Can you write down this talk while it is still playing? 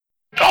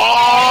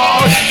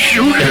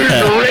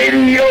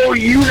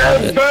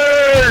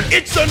Bird.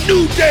 It's a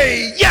new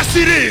day. Yes,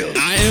 it is.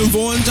 I am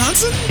Vaughn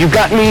Johnson. You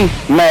got me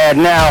mad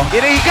now.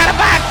 You got a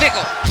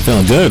bicycle.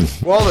 Feeling good.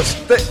 Well, all the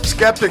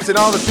skeptics and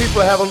all the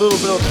people have a little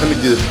bit of... Let me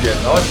do this again.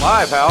 Oh, it's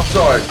my pal.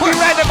 Sorry. We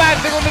ride the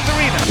bicycle in this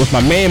arena. With my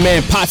man,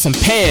 Pots and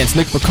Pans,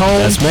 Nick Pacone.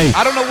 That's me.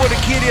 I don't know where the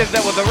kid is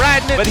that was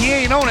riding it, but he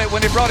ain't on it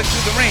when they brought it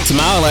to the ring.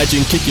 Smile at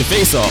you and kick your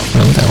face off.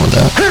 I'm down with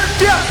that.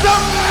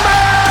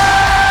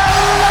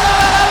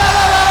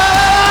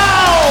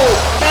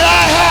 And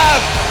I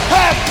have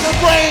half the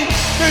brain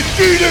that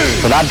you do.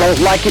 But I don't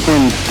like it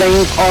when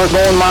things aren't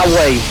going my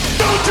way.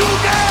 Don't you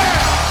dare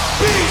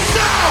be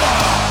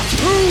sour.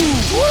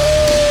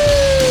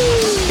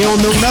 He don't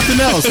know nothing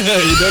else. You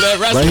know that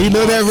wrestling. Like, he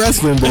know that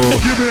wrestling, bro.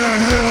 Give me a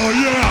hell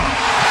yeah.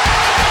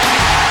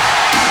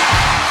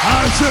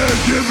 I said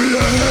give me a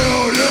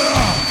hell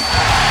yeah.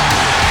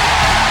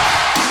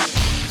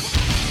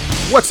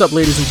 What's up,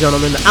 ladies and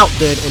gentlemen, out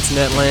there in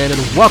internet land,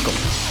 and welcome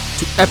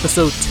to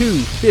episode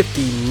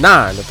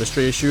 259 of The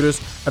Straight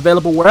Shooters,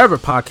 available wherever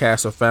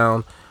podcasts are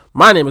found.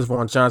 My name is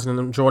Vaughn Johnson, and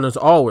I'm joined as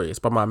always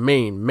by my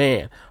main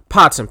man,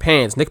 Pots and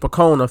Pans, Nick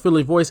Pacone, a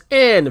Philly voice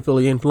and a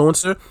Philly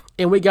influencer,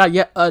 and we got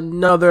yet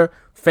another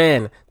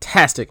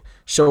fantastic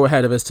show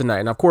ahead of us tonight.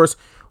 And of course,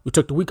 we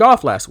took the week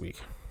off last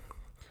week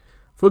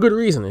for a good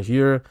reason. If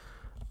you're,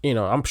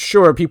 I'm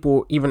sure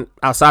people even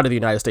outside of the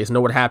United States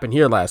know what happened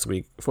here last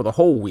week for the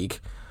whole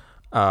week.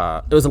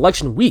 It was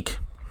election week,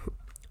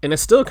 and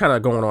it's still kind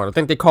of going on. I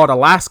think they called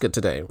Alaska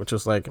today, which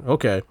was like,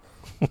 okay.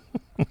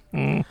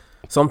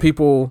 Some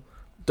people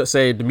that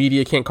say the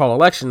media can't call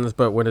elections,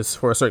 but when it's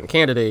for a certain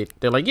candidate,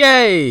 they're like,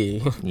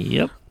 yay!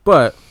 Yep.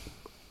 But,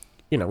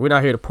 we're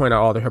not here to point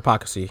out all the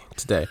hypocrisy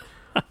today.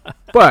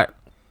 But,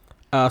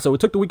 so we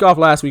took the week off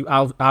last week,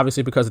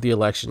 obviously because of the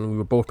election. We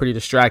were both pretty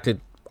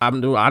distracted. I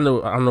don't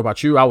know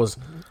about you. I was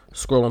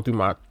scrolling through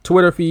my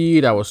Twitter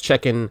feed. I was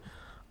checking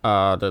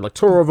the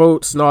electoral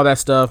votes and all that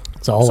stuff.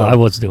 That's all I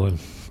was doing.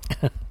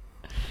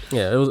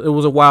 Yeah, it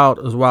was a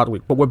wild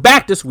week. But we're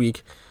back this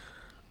week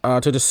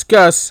to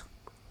discuss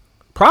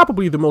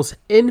probably the most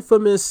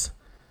infamous,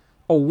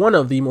 or one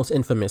of the most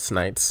infamous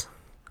nights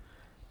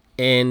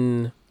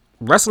in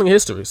wrestling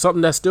history.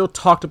 Something that's still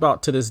talked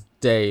about to this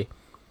day,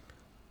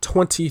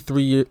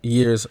 23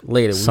 years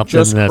later.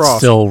 Something that's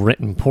still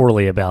written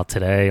poorly about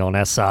today on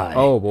SI.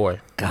 Oh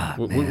boy, God,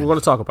 we're going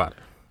to talk about it.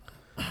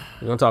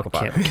 We're going to talk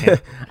about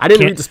it. I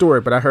didn't read the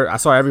story, but I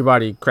saw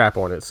everybody crap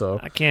on it, so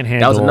I can't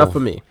handle. That was enough for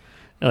me.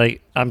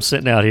 Like, I'm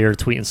sitting out here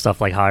tweeting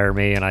stuff like "hire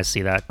me," and I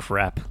see that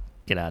crap.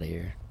 Get out of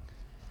here.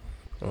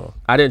 Oh,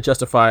 I didn't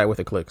justify it with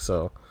a click,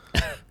 so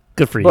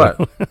good for you. But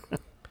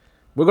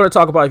we're going to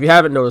talk about, if you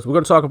haven't noticed, we're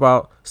going to talk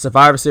about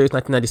Survivor Series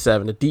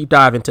 1997, a deep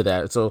dive into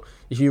that. So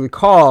if you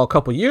recall, a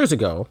couple years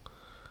ago,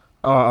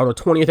 on the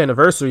 20th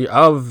anniversary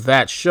of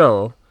that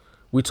show,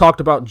 we talked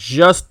about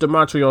just the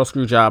Montreal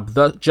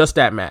Screwjob, just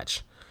that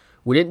match.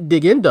 We didn't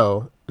dig in,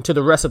 though, into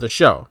the rest of the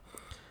show.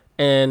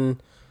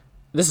 And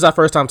this is our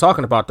first time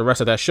talking about the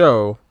rest of that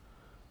show,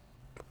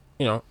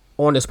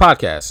 on this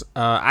podcast.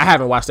 I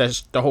haven't watched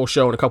the whole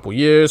show in a couple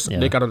years. Yeah.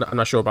 Nick, I'm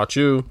not sure about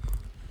you.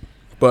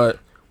 But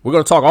we're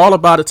going to talk all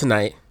about it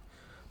tonight.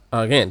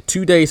 Again,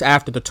 2 days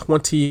after the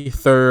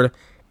 23rd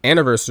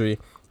anniversary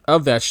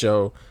of that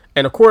show.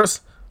 And, of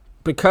course,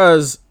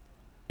 because,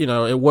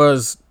 it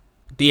was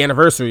the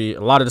anniversary,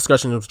 a lot of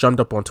discussion was jumped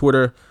up on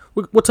Twitter.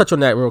 We'll touch on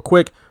that real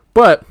quick.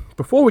 But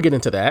before we get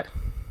into that,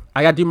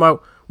 I got to do my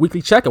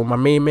weekly check-in with my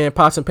main man,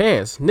 Pots and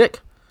Pans. Nick,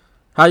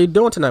 how you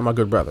doing tonight, my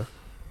good brother?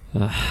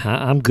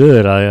 I'm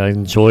good. I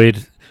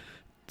enjoyed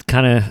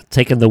kind of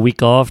taking the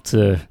week off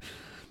to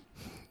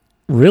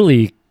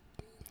really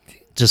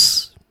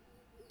just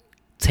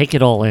take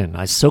it all in.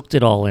 I soaked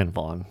it all in,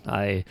 Vaughn.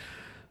 I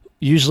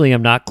usually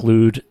am not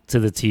glued to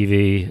the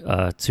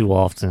TV too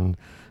often.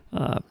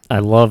 I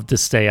love to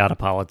stay out of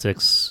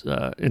politics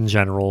in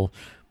general,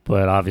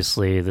 but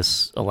obviously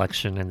this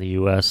election in the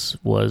U.S.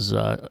 was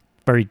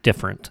very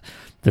different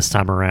this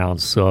time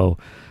around. So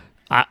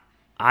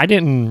I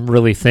didn't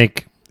really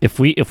think, if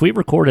we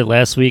recorded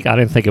last week, I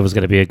didn't think it was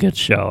going to be a good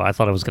show. I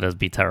thought it was going to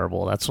be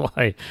terrible. That's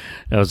why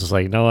I was just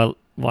like, no,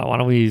 why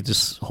don't we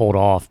just hold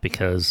off?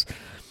 Because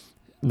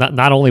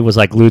not only was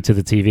I glued to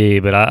the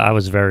TV, but I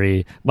was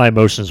my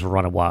emotions were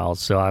running wild.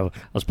 So I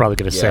was probably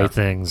going to say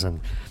things, and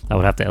I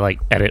would have to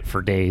edit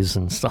for days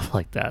and stuff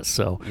like that.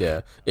 So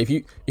yeah, if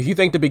you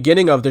think the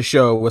beginning of the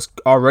show was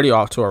already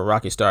off to a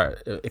rocky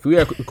start, if we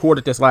had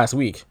recorded this last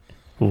week,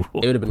 it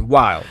would have been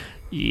wild.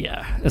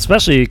 Yeah,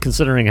 especially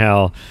considering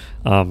how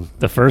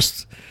the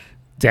first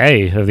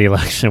day of the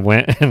election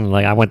went, and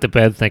I went to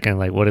bed thinking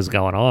what is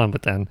going on,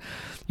 but then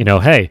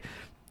hey,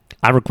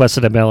 I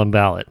requested a mail-in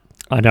ballot.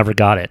 I never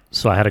got it,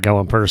 so I had to go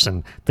in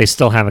person. They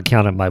still haven't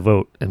counted my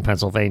vote in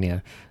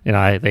Pennsylvania, and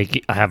I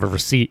have a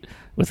receipt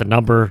with a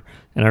number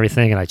and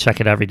everything, and I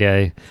check it every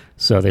day.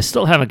 So they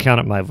still haven't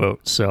counted my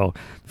vote. So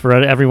for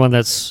everyone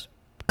that's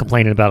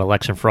complaining about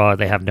election fraud,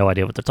 they have no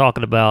idea what they're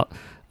talking about.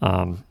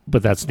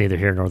 But that's neither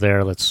here nor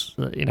there. It's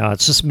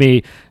just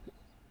me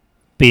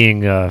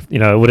being, it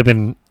would have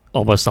been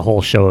almost the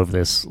whole show of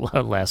this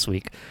last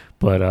week.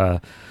 But,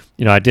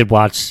 I did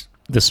watch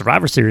the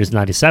Survivor Series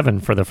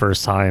 97 for the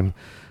first time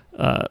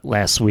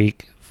last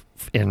week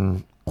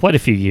in quite a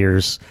few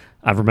years.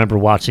 I remember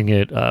watching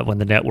it when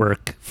the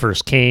network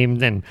first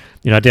came, and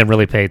I didn't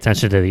really pay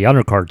attention to the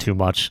undercard too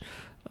much,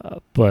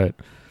 but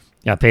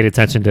I paid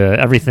attention to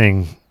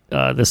everything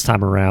this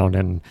time around.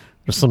 And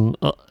there's some.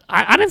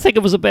 I didn't think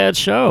it was a bad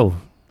show,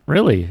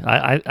 really.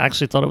 I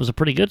actually thought it was a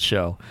pretty good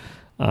show,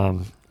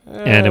 and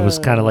it was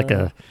kind of like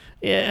a.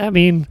 Yeah, I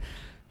mean,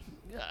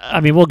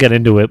 we'll get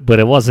into it, but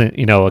it wasn't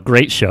a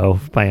great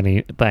show by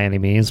any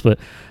means. But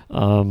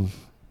I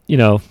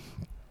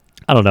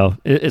don't know.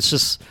 It's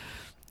just.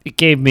 It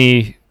gave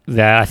me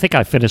that. I think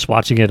I finished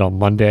watching it on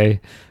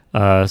Monday.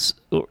 I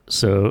saved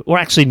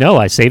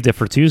it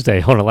for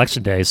Tuesday on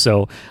Election Day,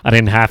 so I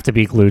didn't have to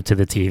be glued to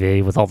the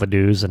TV with all the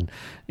news. And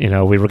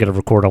we were going to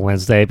record on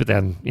Wednesday, but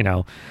then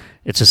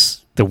it's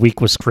just the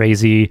week was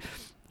crazy.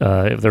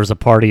 There was a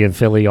party in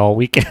Philly all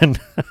weekend,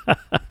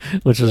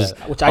 which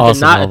I did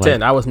not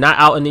attend. I was not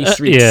out in these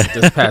streets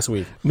this past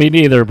week. Me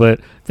neither, but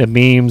the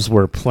memes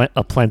were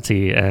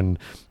aplenty, and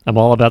I'm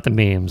all about the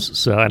memes.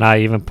 So, and I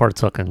even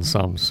partook in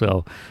some.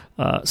 So,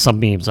 some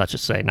memes, I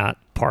should say, not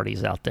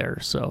parties out there.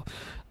 So,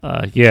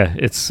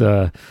 it's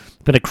been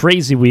a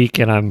crazy week,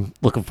 and I'm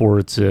looking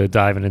forward to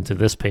diving into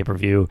this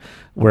pay-per-view,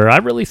 where I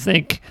really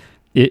think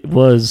it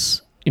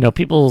was.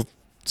 People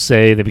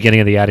say the beginning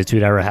of the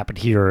Attitude Era happened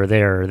here or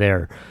there or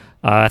there.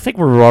 I think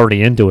we're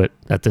already into it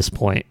at this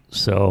point.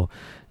 So,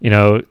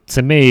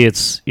 to me,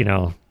 it's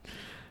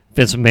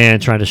Vince McMahon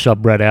trying to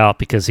shove Brett out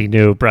because he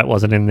knew Brett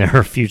wasn't in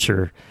their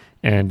future.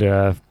 And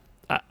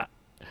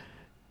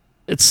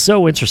it's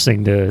so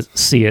interesting to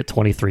see it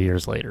 23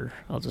 years later.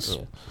 I'll just.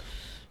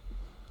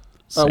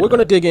 We're going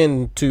to dig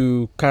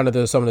into kind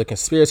of some of the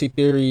conspiracy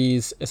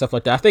theories and stuff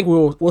like that. I think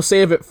we'll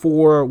save it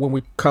for when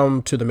we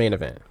come to the main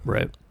event.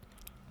 Right.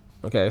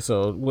 Okay,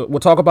 so we'll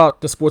talk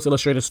about the Sports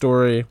Illustrated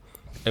story,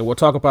 and we'll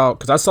talk about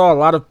because I saw a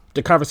lot of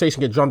the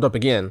conversation get drummed up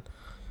again.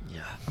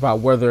 Yeah.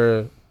 About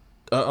whether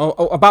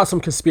about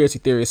some conspiracy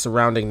theories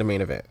surrounding the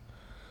main event.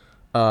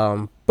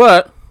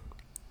 But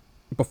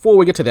before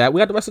we get to that, we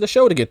got the rest of the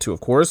show to get to,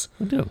 of course.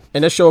 We do.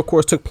 And this show, of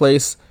course, took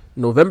place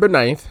November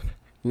 9th,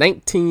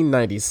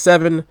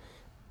 1997,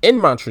 in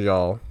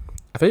Montreal.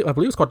 I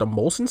believe it's called the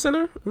Molson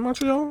Center in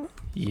Montreal.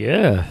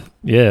 Yeah,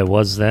 it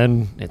was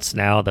then. It's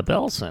now the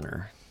Bell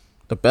Center.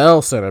 The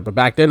Bell Center, but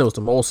back then it was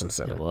the Molson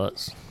Center. It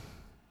was.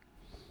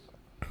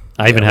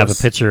 I even have a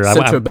picture.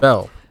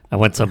 Bell. I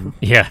went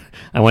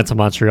to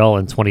Montreal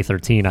in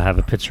 2013. I have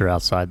a picture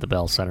outside the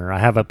Bell Center. I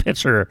have a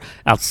picture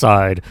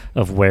outside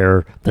of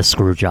where the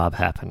screw job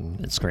happened.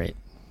 It's great.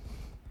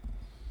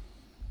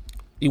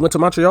 You went to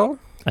Montreal?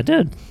 I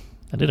did.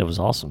 It was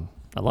awesome.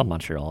 I love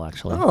Montreal,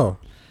 actually. Oh.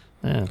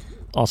 Yeah,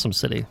 awesome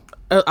city.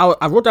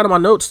 I wrote down in my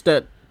notes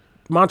that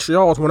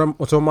Montreal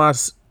was on my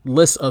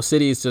list of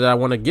cities that I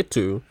want to get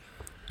to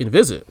and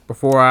visit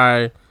before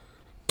I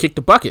kick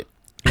the bucket.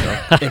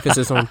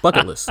 Emphasis on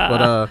bucket list.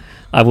 But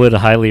I would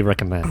highly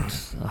recommend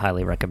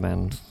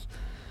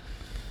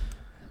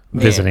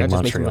visiting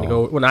Montreal. Makes me want to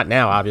go. Well, not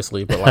now,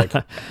 obviously, but like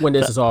when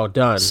this is all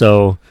done.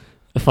 So,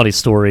 a funny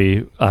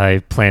story.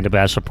 I planned a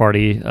bachelor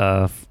party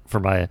for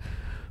my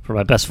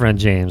best friend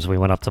James. We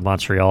went up to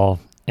Montreal,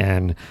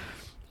 and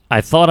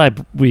I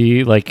thought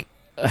we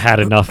had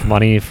enough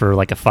money for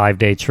like a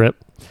 5-day trip,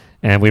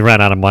 and we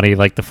ran out of money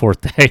like the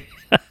 4th day.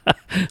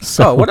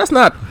 Well, that's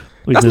not.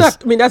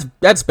 I mean,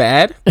 that's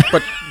bad.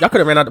 But y'all could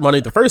have ran out the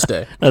money the first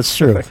day. That's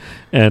true.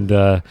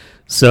 And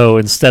so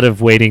instead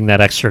of waiting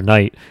that extra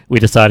night, we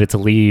decided to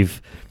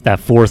leave that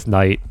 4th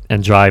night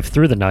and drive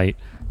through the night.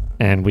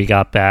 And we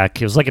got back.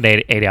 It was like an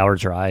 8-hour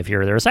drive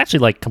here. There was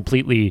actually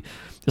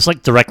it's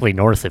like directly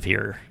north of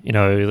here. You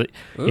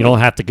don't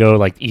have to go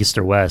like east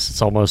or west.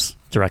 It's almost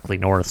directly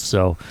north.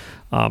 So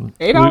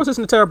 8 hours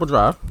isn't a terrible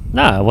drive.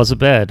 Nah, it wasn't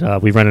bad.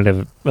 We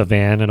rented a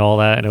van and all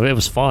that, and it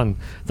was fun.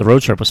 The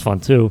road trip was fun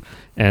too.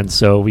 And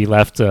so we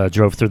left,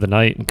 drove through the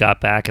night, and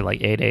got back at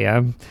like 8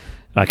 a.m.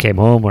 I came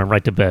home, went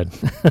right to bed.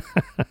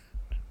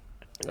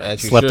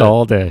 Slept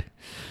all day.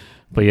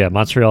 But yeah,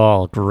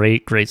 Montreal,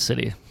 great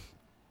city.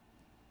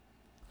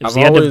 I've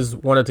always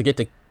wanted to get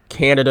to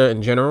Canada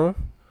in general.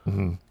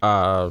 Mm-hmm.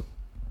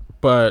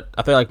 But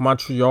I feel like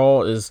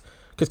Montreal is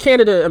because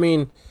Canada, I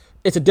mean,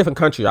 it's a different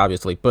country,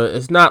 obviously, but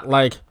it's not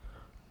like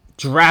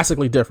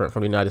drastically different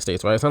from the United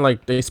States, right? It's not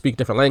like they speak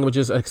different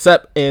languages,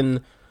 except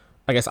in,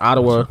 I guess,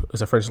 Ottawa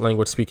is a French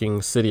language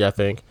speaking city, I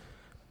think,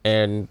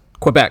 and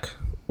Quebec,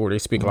 where they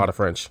speak a lot of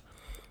French.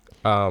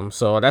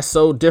 So that's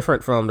so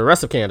different from the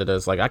rest of Canada.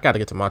 It's like, I got to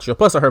get to Montreal.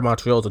 Plus, I heard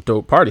Montreal is a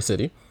dope party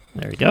city.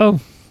 There you go.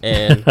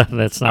 And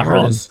that's not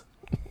wrong.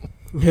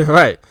 Yeah,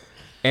 right.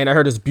 And I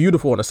heard it's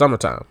beautiful in the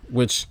summertime,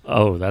 which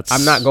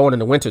I'm not going in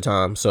the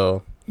wintertime,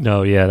 so.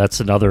 No, yeah, that's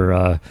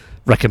another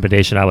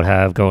recommendation I would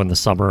have. Go in the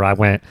summer. I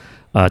went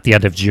at the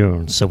end of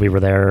June, so we were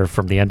there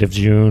from the end of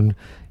June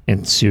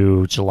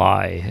into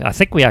July. I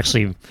think we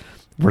actually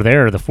were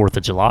there the 4th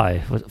of July,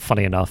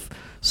 funny enough.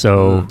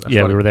 So,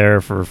 funny. We were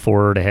there for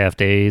 4.5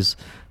 days,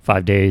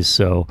 5 days.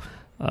 So,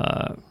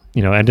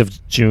 end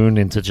of June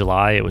into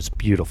July, it was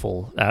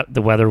beautiful.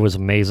 The weather was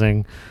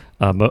amazing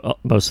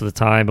most of the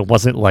time. It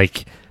wasn't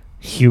like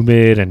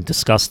humid and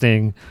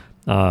disgusting.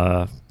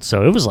 So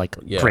it was like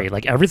great.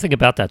 Like everything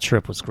about that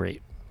trip was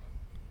great.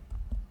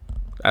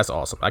 That's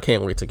awesome. I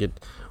can't wait to get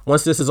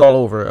once this is all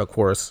over, of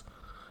course,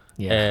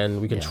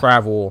 and we can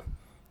travel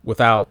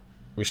without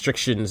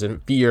restrictions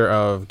and fear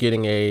of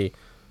getting a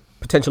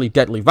potentially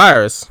deadly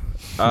virus.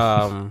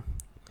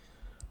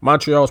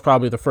 Montreal is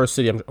probably the first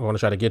city I'm going to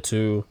try to get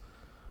to.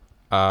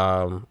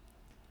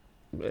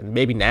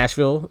 Maybe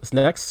Nashville is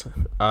next.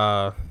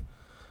 I've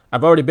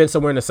already been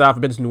somewhere in the South.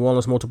 I've been to New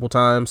Orleans multiple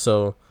times,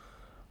 so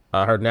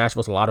I heard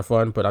Nashville's a lot of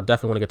fun, but I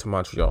definitely want to get to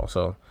Montreal.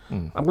 So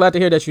I'm glad to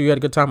hear that you had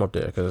a good time up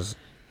there, because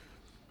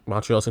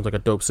Montreal seems like a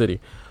dope city.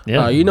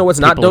 Yeah, you know what's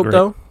not dope,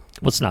 though?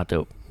 What's not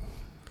dope?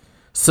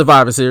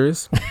 Survivor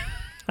Series.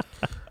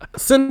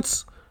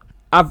 Since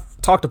I've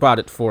talked about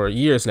it for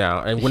years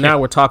now, and now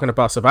we're talking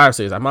about Survivor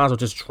Series, I might as well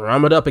just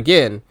drum it up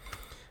again.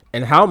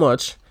 And how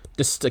much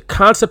the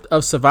concept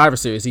of Survivor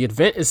Series, the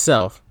event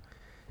itself,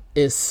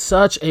 is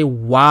such a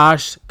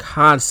washed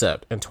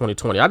concept in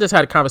 2020. I just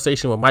had a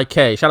conversation with Mike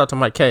K. Shout out to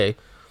Mike K.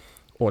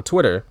 on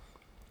Twitter.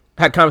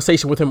 I had a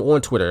conversation with him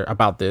on Twitter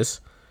about this.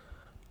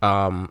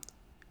 And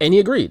he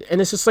agreed.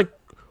 And it's just like,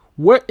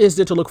 what is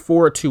there to look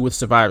forward to with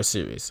Survivor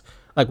Series?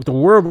 Like with the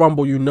Royal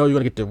Rumble, you're going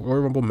to get the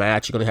Royal Rumble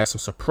match. You're going to have some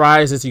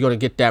surprises. You're going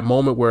to get that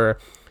moment where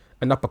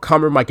an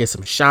up-and-comer might get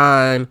some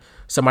shine.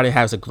 Somebody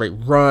has a great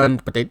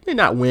run, but they may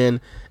not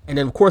win. And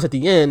then, of course, at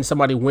the end,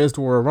 somebody wins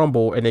the Royal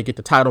Rumble and they get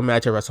the title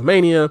match at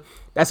WrestleMania.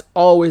 That's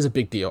always a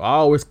big deal. I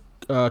always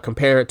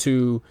compare it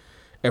to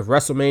if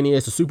WrestleMania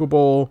is the Super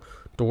Bowl,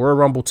 the Royal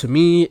Rumble to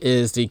me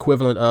is the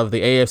equivalent of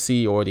the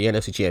AFC or the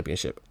NFC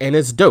Championship. And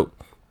it's dope.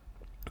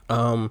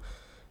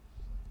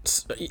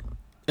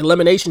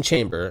 Elimination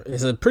Chamber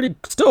is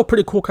still a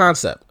pretty cool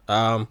concept.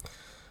 Hell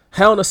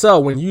in a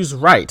Cell, when used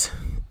right,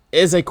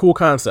 is a cool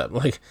concept.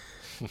 Like,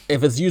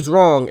 if it's used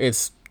wrong,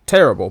 it's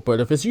terrible. But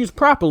if it's used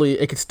properly,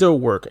 it could still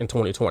work in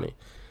 2020.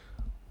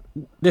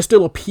 There's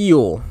still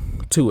appeal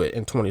to it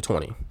in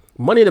 2020.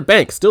 Money in the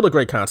Bank, still a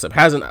great concept.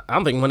 I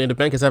don't think Money in the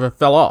Bank has ever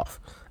fell off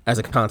as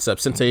a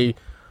concept since they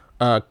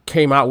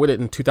came out with it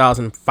in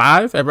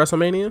 2005 at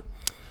WrestleMania.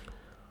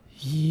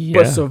 Yeah.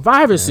 But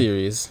Survivor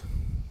Series,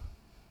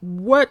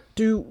 what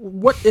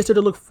is there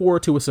to look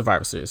forward to with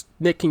Survivor Series?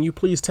 Nick, can you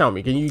please tell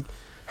me? Can you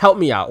help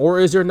me out? Or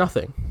is there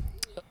nothing?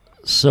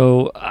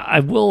 So I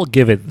will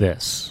give it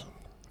this.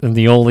 And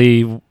the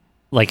only,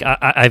 like,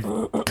 I've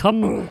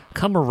come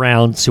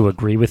around to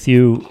agree with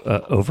you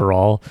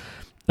overall.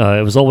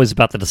 It was always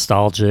about the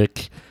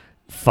nostalgic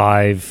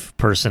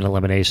 5-person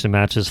elimination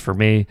matches for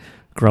me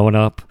growing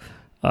up.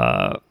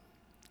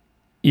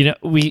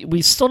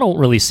 We still don't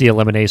really see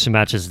elimination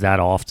matches that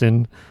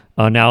often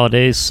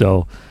nowadays,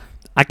 so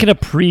I can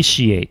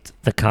appreciate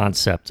the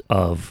concept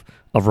of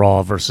a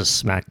Raw versus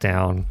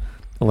SmackDown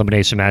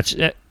elimination match,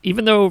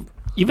 even though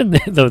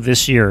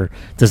this year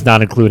does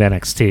not include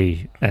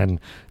NXT, and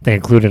they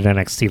included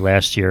NXT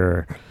last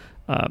year.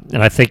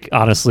 And I think,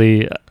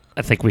 honestly,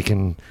 we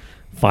can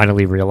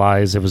finally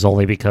realize it was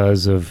only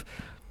because of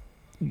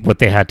what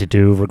they had to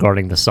do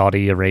regarding the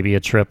Saudi Arabia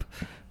trip,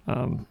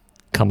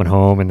 coming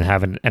home and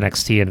having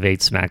NXT invade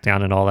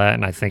SmackDown and all that.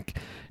 And I think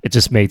it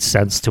just made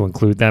sense to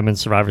include them in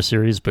Survivor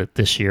Series, but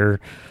this year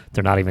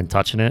they're not even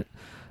touching it.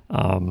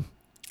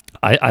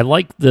 I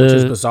like which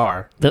is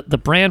bizarre. The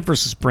brand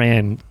versus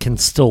brand can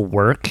still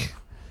work,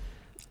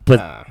 but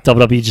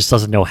WWE just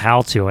doesn't know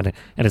how to, and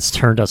it's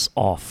turned us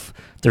off.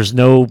 There's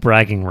no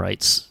bragging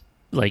rights.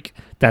 Like,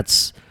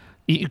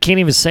 you can't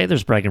even say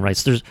there's bragging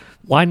rights.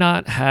 Why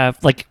not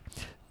have, like,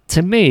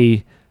 to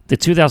me, the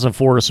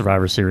 2004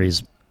 Survivor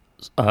Series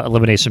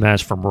elimination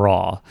match from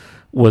Raw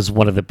was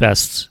one of the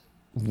best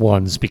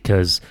ones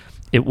because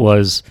it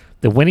was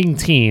the winning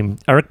team.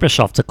 Eric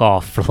Bischoff took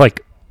off for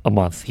like a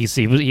month.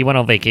 He went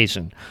on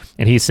vacation,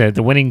 and he said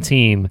the winning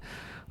team,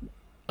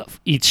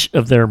 each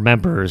of their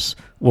members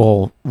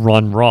will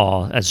run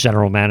Raw as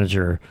general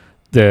manager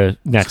the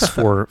next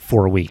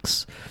four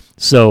weeks.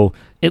 So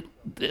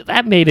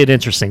that made it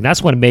interesting.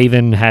 That's when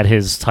Maven had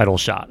his title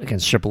shot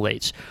against Triple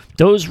H.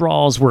 Those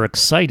Raws were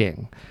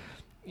exciting.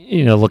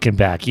 Looking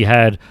back, you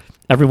had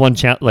everyone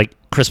like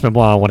Chris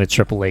Benoit wanted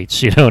Triple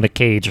H, in a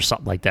cage or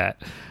something like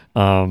that.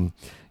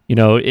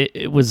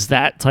 It was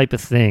that type of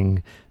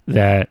thing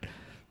that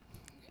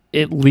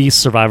at least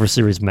Survivor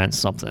Series meant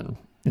something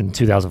in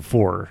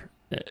 2004.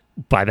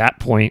 By that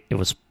point,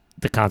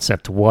 the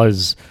concept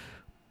was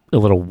a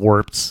little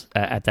warped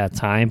at that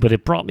time, but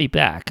it brought me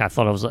back. I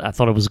thought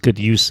it was good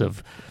use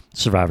of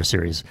Survivor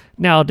Series.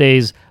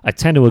 Nowadays, I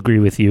tend to agree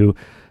with you.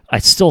 I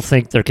still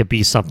think there could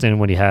be something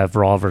when you have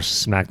Raw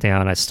versus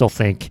SmackDown. I still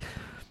think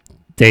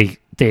I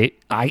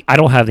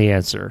don't have the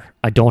answer.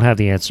 I don't have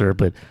the answer,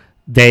 but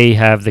they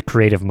have the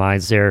creative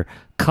minds there.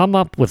 Come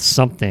up with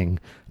something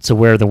to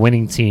where the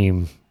winning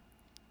team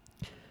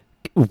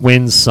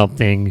wins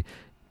something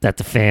that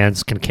the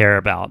fans can care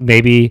about.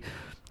 Maybe,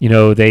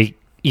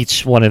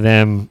 each one of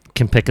them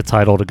can pick a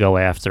title to go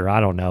after.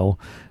 I don't know,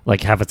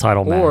 like have a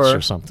title match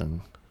or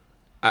something.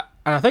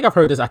 I think I've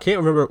heard this. I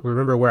can't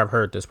remember where I've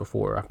heard this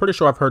before. I'm pretty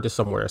sure I've heard this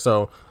somewhere.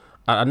 So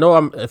I know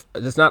if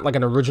it's not like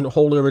an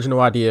wholly original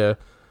idea.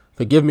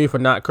 Forgive me for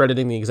not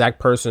crediting the exact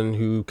person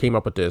who came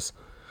up with this.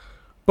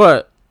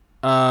 But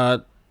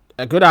a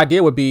good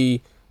idea would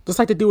be just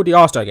like they do with the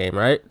All-Star game,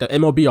 right? The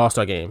MLB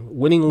All-Star game.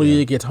 Winning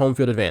league gets home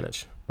field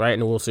advantage, right, in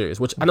the World Series,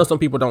 which I know some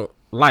people don't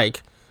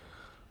like.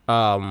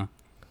 But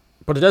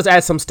it does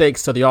add some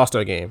stakes to the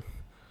All-Star game.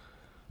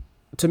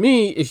 To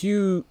me, if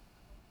you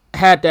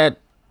had that,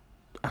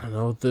 I don't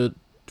know,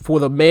 for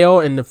the male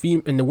and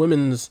the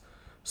women's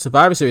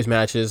Survivor Series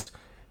matches,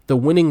 the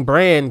winning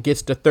brand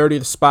gets the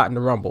 30th spot in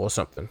the Rumble or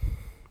something.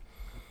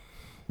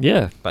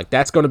 Yeah. Like,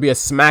 that's going to be a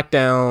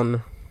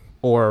SmackDown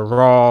or a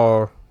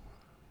Raw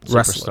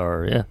wrestler.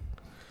 Superstar, yeah.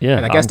 Yeah.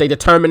 And I guess they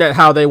determine that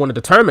how they want to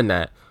determine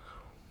that.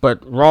 But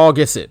Raw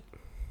gets it.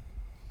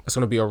 It's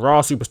going to be a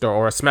Raw superstar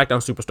or a SmackDown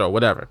superstar,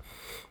 whatever.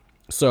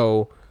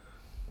 So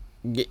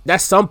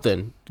that's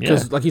something.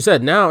 Because, like you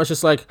said, now it's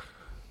just like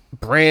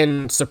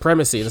brand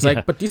supremacy. It's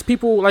like, but these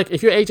people, like,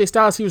 if you're AJ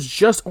Styles, he was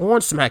just on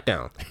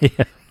SmackDown.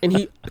 Yeah. And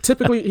he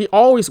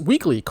always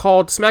weekly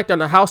called SmackDown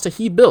the house that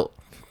he built.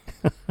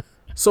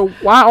 So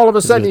why all of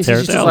a sudden he's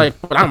just like,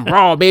 but I'm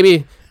Raw,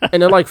 baby. And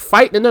they're like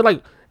fighting and they're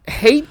like,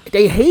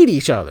 they hate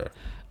each other.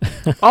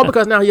 All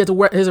because now he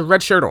has a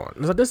red shirt on.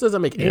 It's like, this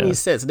doesn't make any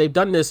sense. They've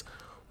done this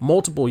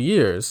multiple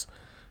years,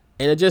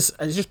 and it just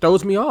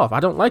throws me off. I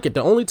don't like it.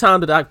 The only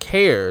time that I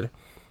cared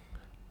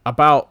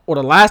about, or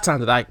the last time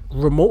that I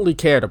remotely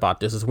cared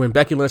about this, is when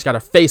Becky Lynch got her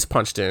face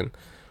punched in,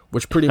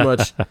 which pretty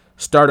much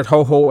started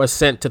Ho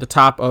ascent to the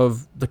top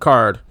of the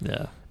card.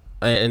 Yeah.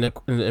 And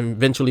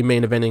eventually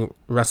main eventing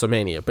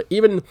WrestleMania. But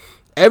even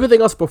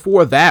everything else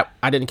before that,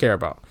 I didn't care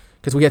about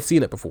because we had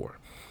seen it before.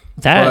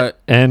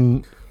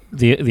 And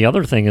the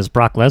other thing is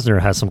Brock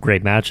Lesnar has some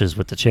great matches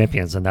with the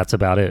champions, and that's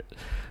about it.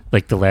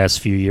 Like the last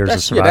few years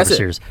of Survivor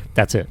Series,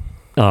 that's it.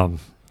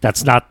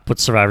 That's not what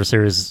Survivor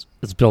Series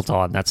is built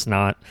on. That's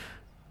not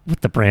what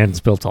the brand's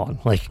built on.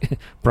 Like,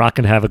 Brock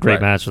can have a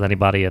great match with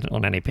anybody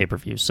on any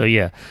pay-per-view. So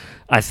yeah,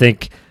 I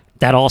think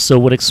that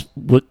also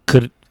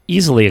could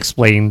easily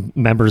explain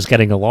members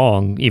getting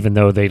along, even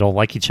though they don't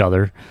like each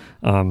other.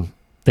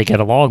 They get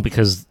along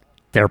because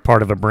they're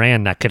part of a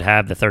brand that could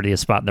have the 30th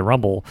spot in the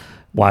Rumble.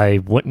 Why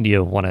wouldn't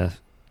you want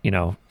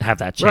to, have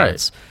that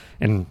chance?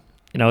 Right. And,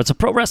 it's a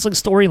pro wrestling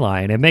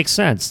storyline. It makes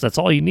sense. That's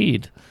all you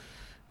need.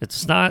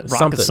 It's not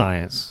rocket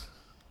science.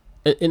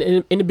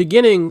 In the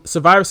beginning,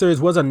 Survivor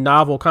Series was a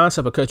novel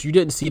concept because you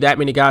didn't see that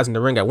many guys in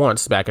the ring at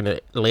once back in the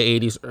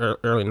late 80s,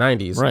 early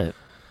 90s. Right.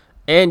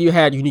 And you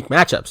had unique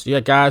matchups. You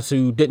had guys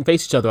who didn't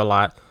face each other a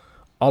lot.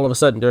 All of a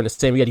sudden, during the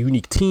same, you had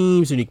unique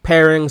teams, unique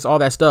pairings, all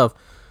that stuff.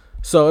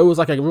 So it was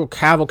like a real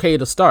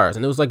cavalcade of stars,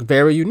 and it was like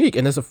very unique.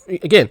 And it's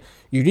again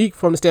unique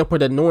from the standpoint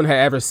that no one had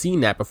ever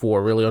seen that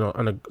before, really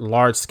on a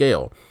large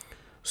scale.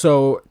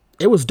 So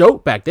it was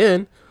dope back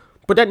then,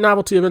 but that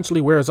novelty eventually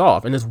wears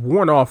off, and it's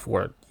worn off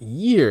for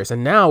years.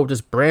 And now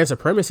just brand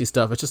supremacy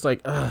stuff, it's just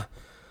like,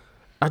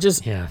 this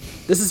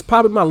is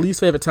probably my least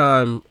favorite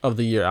time of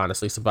the year,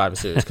 honestly, Survivor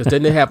Series, because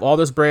then they have all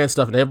this brand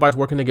stuff and everybody's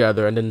working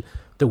together, and then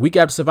the week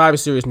after Survivor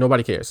Series,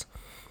 nobody cares.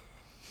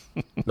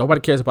 Nobody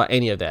cares about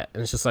any of that,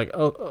 and it's just like,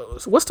 so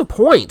what's the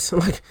point?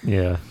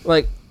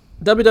 Like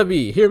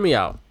WWE, hear me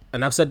out,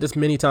 and I've said this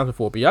many times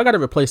before, but y'all got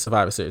to replace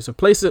Survivor Series.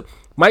 Replace it.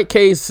 Mike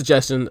K's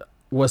suggestion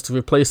was to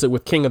replace it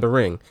with King of the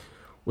Ring,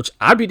 which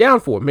I'd be down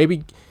for.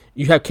 Maybe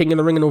you have King of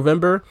the Ring in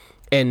November,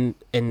 and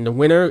the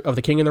winner of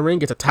the King of the Ring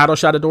gets a title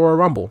shot at the Royal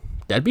Rumble.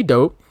 That'd be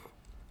dope.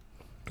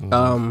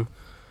 But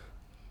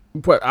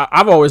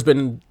I've always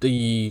been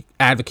the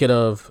advocate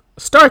of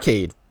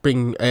Starrcade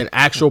being an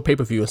actual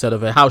pay-per-view instead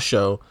of a house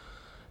show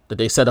that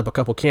they set up a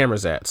couple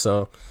cameras at.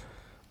 So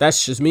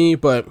that's just me,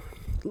 but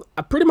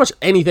pretty much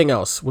anything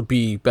else would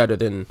be better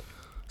than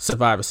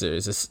Survivor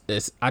Series.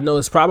 I know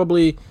it's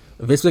probably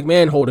Vince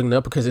McMahon holding it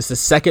up because it's the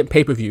second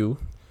pay-per-view.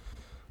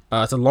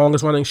 It's the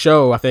longest running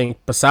show, I think,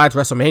 besides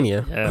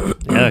WrestleMania.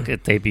 Yeah,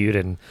 it debuted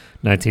in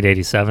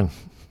 1987.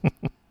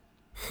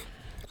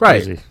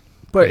 Right. Crazy.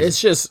 But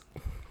it's just,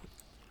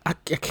 I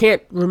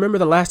can't remember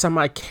the last time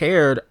I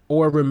cared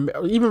or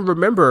vividly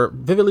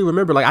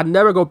remember. Like, I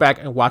never go back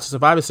and watch a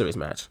Survivor Series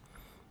match.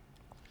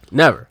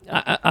 Never.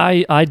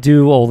 I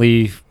do,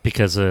 only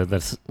because of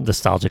the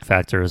nostalgic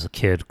factor as a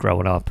kid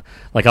growing up.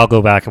 Like, I'll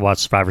go back and watch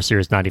Survivor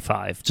Series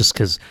 95 just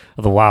because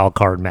of the wild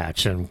card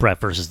match and Brett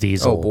versus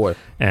Diesel. Oh, boy.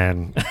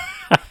 And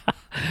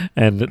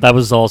and that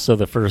was also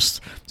the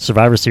first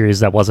Survivor Series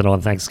that wasn't on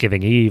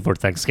Thanksgiving Eve or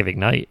Thanksgiving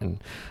night. And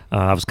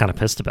I was kind of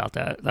pissed about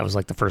that. That was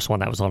like the first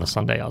one that was on a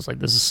Sunday. I was like,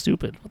 this is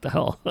stupid. What the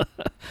hell?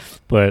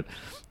 But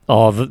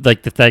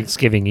the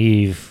Thanksgiving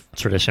Eve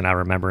tradition I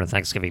remember and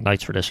Thanksgiving night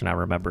tradition I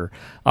remember.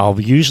 I'll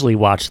usually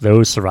watch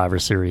those Survivor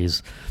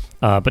Series,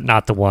 but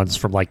not the ones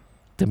from like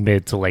the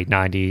mid to late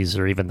 90s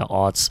or even the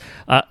aughts.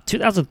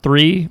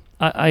 2003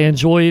 I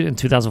enjoyed, and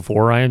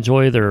 2004 I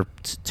enjoyed. They're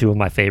two of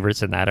my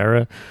favorites in that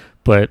era.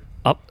 But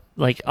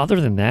other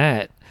than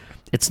that,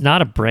 it's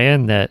not a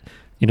brand that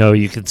you know,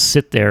 you could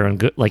sit there and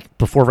go, like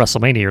before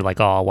WrestleMania, you're like,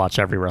 oh, I'll watch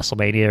every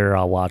WrestleMania, or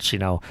I'll watch, you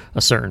know,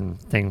 a certain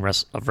thing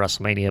of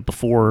WrestleMania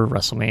before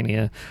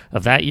WrestleMania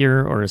of that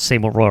year, or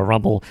same with Royal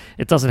Rumble.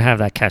 It doesn't have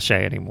that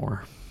cachet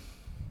anymore.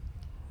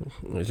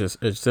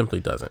 It simply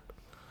doesn't.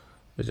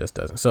 It just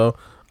doesn't. So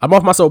I'm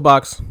off my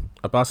soapbox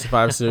about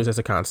Survivor Series as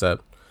a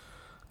concept.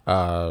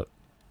 I'm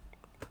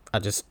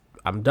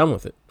done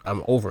with it.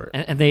 I'm over it.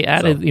 And they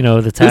added, you know,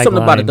 the tagline. Do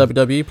something about it,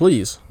 WWE,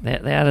 please. They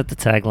added the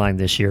tagline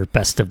this year,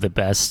 best of the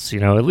best. You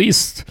know, at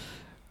least,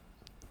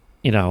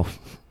 you know,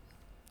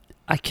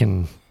 I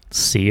can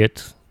see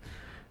it.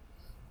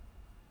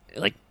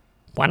 Like,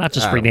 why not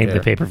just rename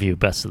the pay-per-view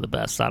best of the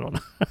best? I don't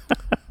know.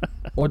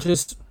 Or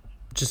just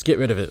get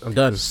rid of it. I'm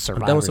done. I'm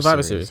done with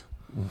Survivor Series.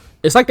 Series.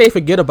 It's like they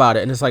forget about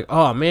it, and it's like,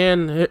 oh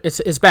man,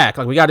 it's back.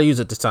 Like, we got to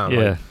use it this time. Yeah.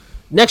 Like,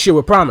 next year,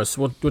 we promise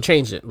we'll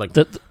change it. Like,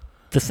 the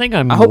thing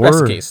I hope that's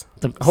the case.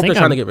 I hope they're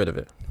trying to get rid of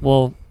it.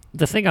 Well,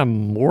 the thing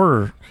I'm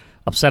more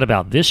upset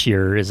about this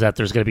year is that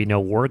there's going to be no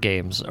War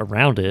Games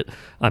around it.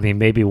 I mean,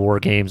 maybe War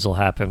Games will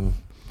happen,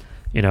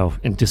 you know,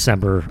 in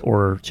December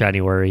or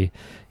January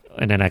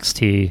in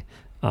NXT.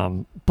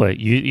 But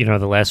you know,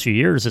 the last few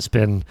years it's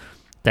been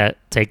that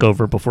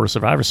takeover before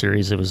Survivor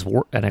Series. It was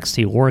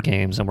NXT War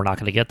Games, and we're not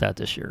going to get that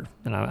this year,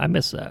 and I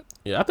miss that.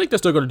 Yeah, I think they're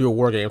still going to do a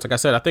War Games. Like I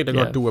said, I think they're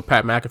going to do with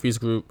Pat McAfee's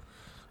group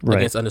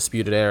against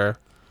Undisputed Era.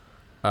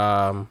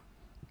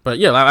 But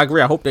yeah, I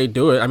agree. I hope they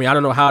do it. I mean, I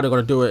don't know how they're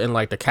going to do it in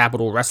like the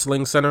Capitol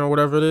Wrestling Center or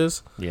whatever it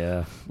is.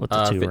 Yeah, with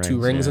the two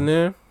rings in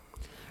there.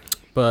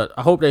 But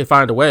I hope they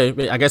find a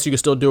way. I guess you can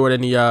still do it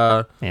in the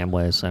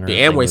Amway Center. The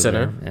Amway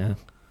Center. Yeah.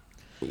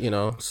 You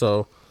know,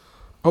 so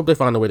I hope they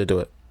find a way to do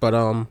it.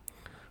 But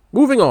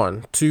moving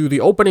on to the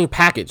opening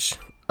package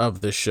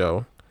of this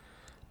show,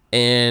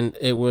 and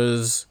it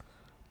was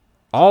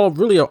all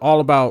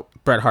about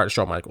Bret Hart and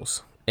Shawn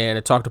Michaels. And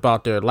it talked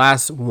about their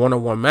last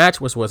one-on-one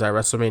match, which was at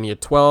WrestleMania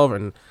 12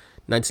 in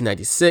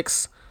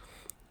 1996.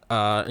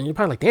 And you're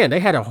probably like, damn, they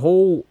had a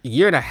whole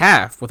year and a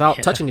half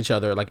without touching each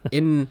other, like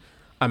in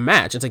a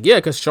match. It's like, yeah,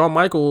 because Shawn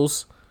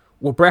Michaels,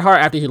 well, Bret Hart,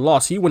 after he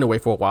lost, he went away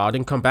for a while,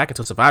 didn't come back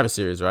until Survivor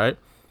Series, right?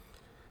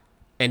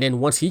 And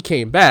then once he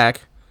came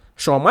back,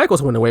 Shawn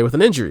Michaels went away with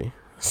an injury.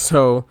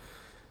 So,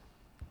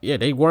 yeah,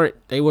 they were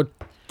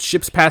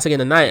ships passing in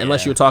the night,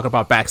 unless you were talking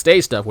about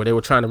backstage stuff where they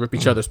were trying to rip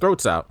each other's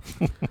throats out.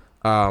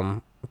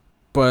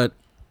 But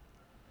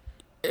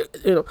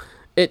it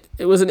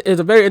was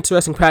a very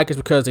interesting package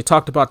because they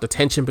talked about the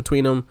tension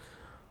between them,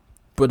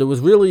 but it was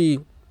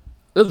real.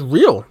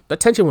 That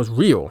tension was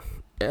real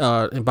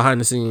behind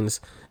the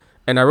scenes.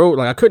 And I wrote,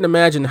 like, I couldn't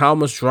imagine how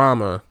much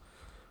drama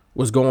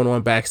was going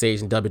on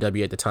backstage in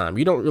WWE at the time.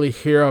 You don't really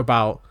hear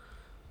about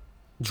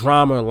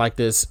drama like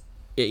this.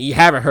 You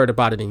haven't heard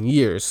about it in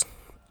years.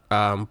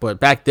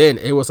 But back then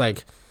it was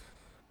like,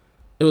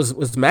 it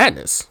was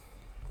madness.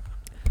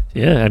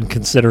 Yeah, and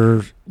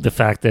consider the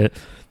fact that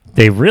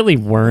they really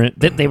weren't.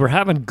 They were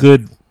having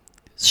good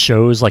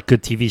shows, like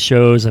good TV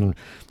shows and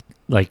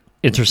like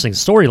interesting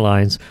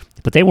storylines,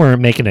 but they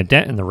weren't making a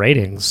dent in the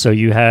ratings. So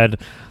you had,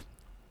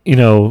 you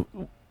know,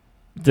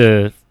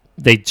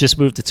 they just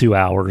moved to 2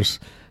 hours,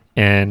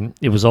 and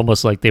it was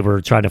almost like they were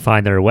trying to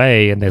find their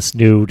way in this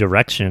new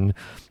direction.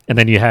 And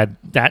then you had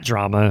that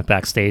drama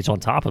backstage on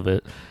top of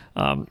it.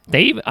 Do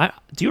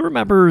you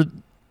remember?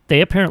 They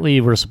apparently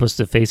were supposed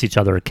to face each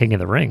other at King of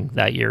the Ring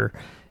that year,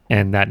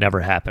 and that never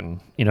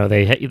happened. You know,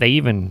 they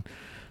even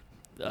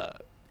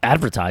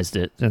advertised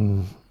it,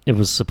 and it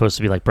was supposed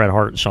to be like Bret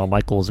Hart and Shawn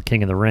Michaels at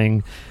King of the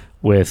Ring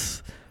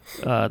with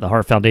the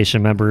Hart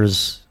Foundation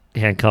members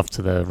handcuffed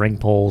to the ring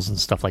poles and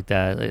stuff like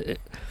that.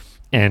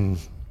 And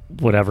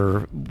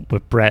whatever,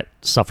 with Bret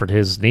suffered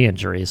his knee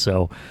injury.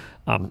 So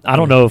I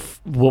don't know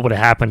what would have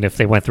happened if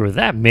they went through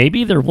that.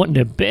 Maybe there wouldn't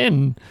have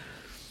been,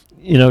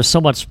 you know, so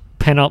much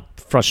pent-up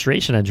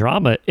frustration and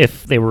drama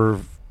if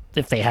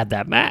they had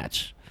that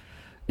match.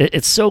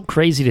 It's so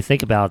crazy to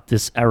think about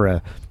this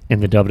era in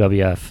the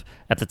WWF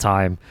at the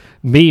time.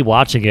 Me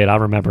watching it, I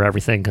remember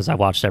everything because I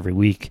watched every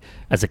week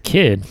as a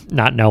kid,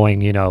 not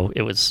knowing, you know,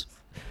 it was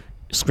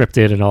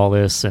scripted and all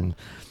this, and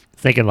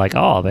thinking like,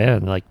 oh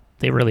man, like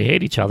they really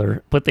hate each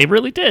other, but they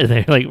really did.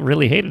 They like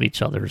really hated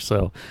each other.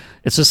 So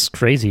it's just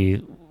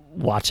crazy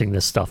watching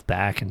this stuff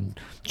back and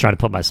trying to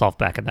put myself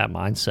back in that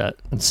mindset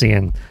and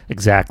seeing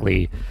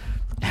exactly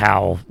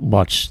how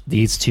much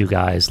these two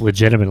guys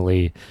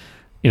legitimately,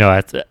 you know,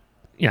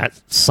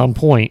 at some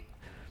point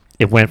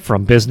it went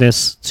from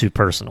business to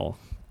personal.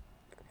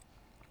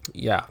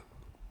 Yeah.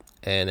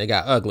 And it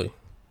got ugly.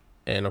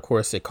 And of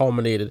course it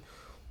culminated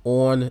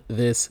on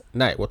this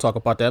night. We'll talk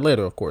about that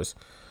later, of course.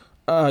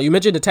 You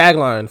mentioned the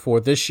tagline for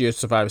this year's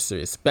Survivor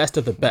Series, Best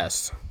of the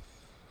Best,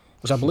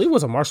 which I believe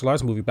was a martial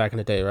arts movie back in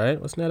the day, right?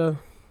 Wasn't that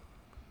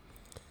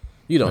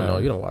you don't know.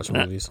 You don't watch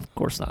movies. Of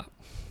course not.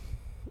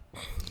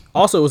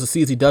 Also, it was a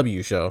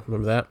CZW show.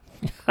 Remember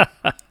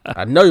that?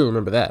 I know you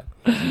remember that.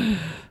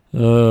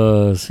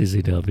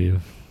 CZW.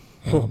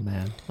 Oh,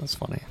 man. That's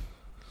funny.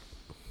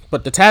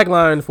 But the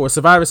tagline for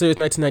Survivor Series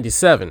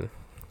 1997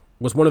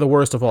 was one of the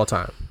worst of all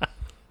time.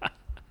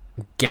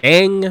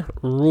 Gang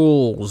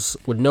Rules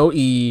with no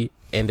E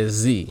and a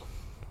Z.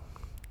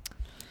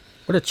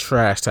 What a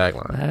trash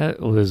tagline. That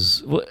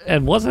was,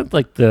 and wasn't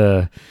like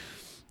the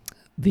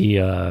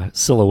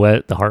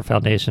silhouette, the Heart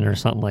Foundation or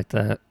something like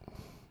that.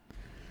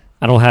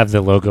 I don't have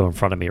the logo in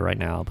front of me right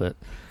now, but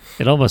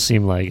it almost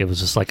seemed like it was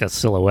just like a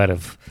silhouette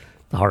of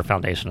the Heart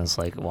Foundation. It's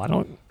like,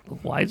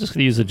 why just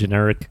use a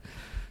generic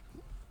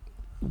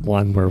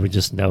one where we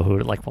just know who?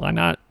 Like, why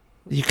not?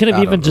 You could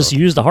have even just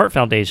used the Heart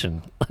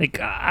Foundation. Like,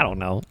 I don't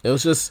know. It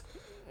was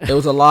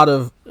a lot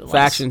of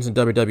factions in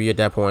WWE at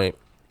that point.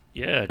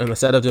 Yeah. And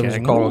instead of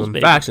them calling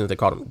them factions, they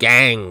called them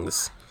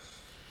gangs.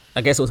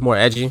 I guess it was more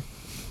edgy.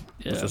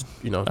 Yeah. Which was,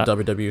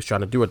 WWE was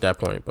trying to do at that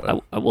point.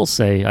 But I will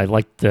say I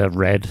like the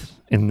red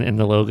in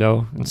the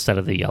logo instead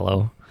of the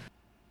yellow.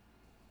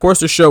 Of course,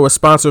 the show was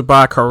sponsored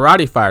by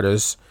Karate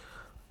Fighters.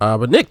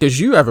 But Nick, did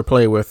you ever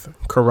play with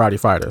Karate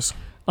Fighters?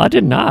 I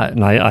did not,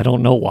 and I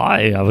don't know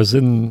why. I was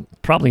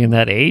probably in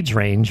that age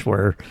range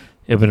where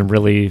it would have been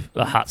really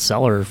a hot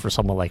seller for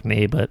someone like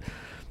me, but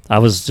I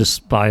was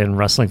just buying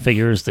wrestling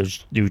figures,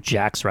 those new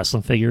Jax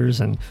wrestling figures,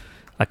 and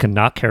I could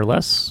not care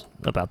less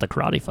about the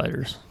Karate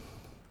Fighters.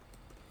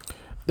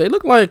 They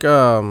look like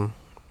Rock'em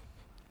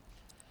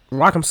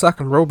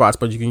Sock'em robots,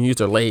 but you can use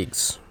their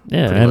legs.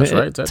 Yeah, and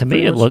right? To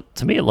me it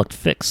looked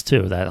fixed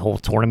too. That whole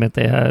tournament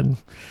they had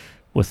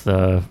with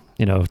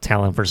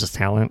talent versus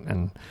talent,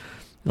 and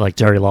like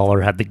Jerry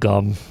Lawler had the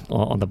gum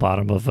on the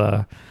bottom of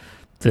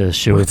the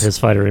shoe of his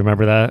fighter.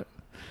 Remember that?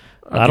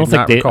 I don't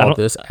think they recall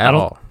this at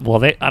all.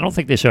 Well, I don't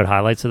think they showed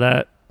highlights of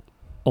that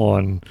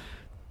on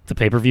the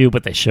pay-per-view,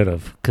 but they should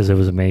have, because it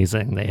was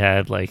amazing. They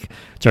had like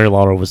Jerry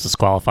Lawler was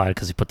disqualified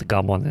because he put the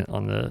gum on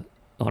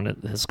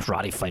his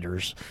Karate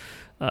Fighters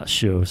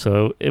shoe,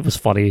 so it was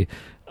funny.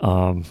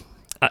 And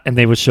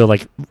they would show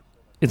like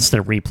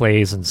instant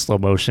replays and slow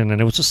motion, and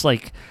it was just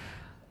like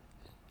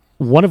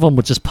one of them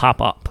would just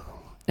pop up,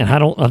 and I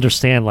don't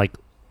understand like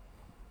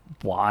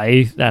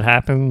why that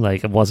happened.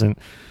 Like it wasn't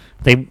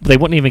they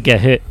wouldn't even get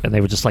hit, and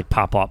they would just like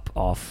pop up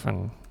off,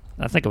 and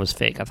I think it was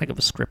fake. I think it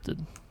was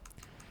scripted.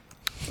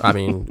 I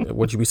mean,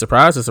 would you be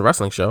surprised? It's a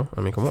wrestling show.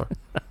 I mean, come on.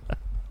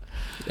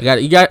 You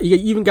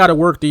even got to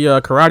work the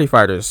Karate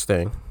Fighters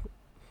thing.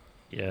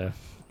 Yeah,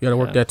 you got to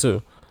work that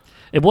too.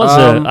 It was.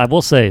 I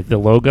will say the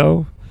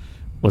logo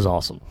was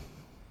awesome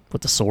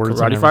with the swords.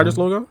 Karate Fighters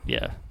logo.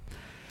 Yeah,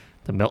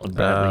 the Milton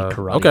Bradley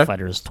Karate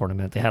Fighters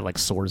tournament. They had like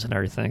swords and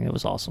everything. It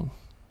was awesome.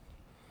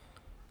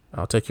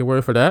 I'll take your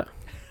word for that.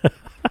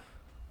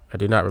 I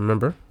do not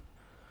remember.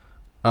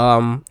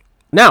 Now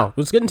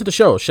let's get into the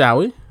show, shall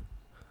we?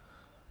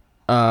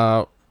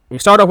 We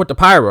start off with the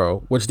pyro,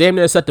 which damn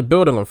near set the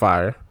building on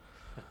fire.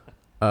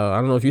 I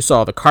don't know if you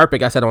saw the carpet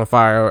got set on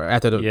fire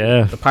after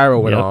the pyro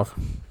went off.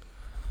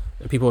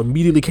 And people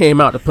immediately came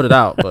out to put it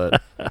out,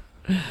 but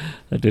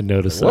I did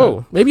notice that.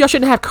 Whoa, maybe I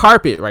shouldn't have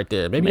carpet right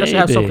there. Maybe I should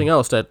have something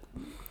else that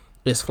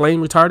is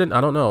flame retardant.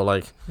 I don't know.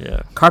 Like,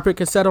 carpet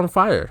can set on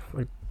fire.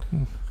 Like,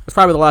 it's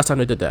probably the last time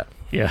they did that.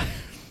 Yeah.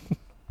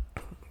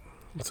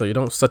 So you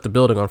don't set the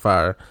building on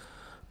fire.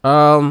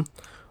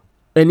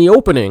 In the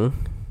opening,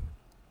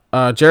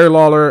 Jerry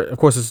Lawler, of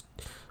course, is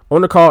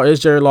on the call is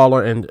Jerry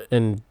Lawler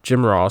and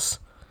Jim Ross.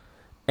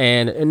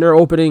 And in their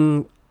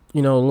opening,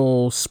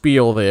 little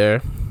spiel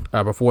there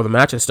before the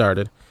match had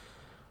started,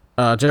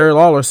 Jerry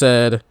Lawler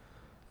said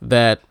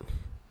that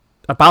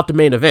about the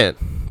main event,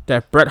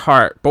 that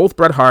both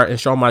Bret Hart and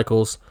Shawn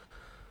Michaels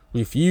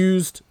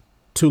refused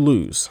to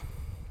lose.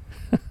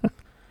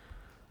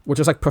 Which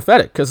is like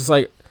prophetic, because it's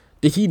like,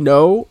 did he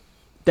know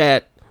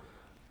that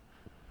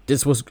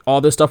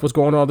all this stuff was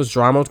going on, all this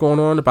drama was going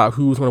on about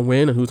who's going to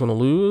win and who's going to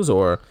lose?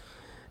 Or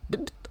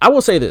I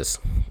will say this,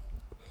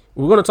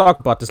 we're going to talk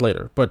about this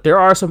later, but there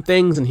are some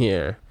things in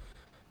here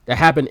that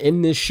happen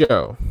in this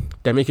show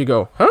that make you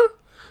go, huh?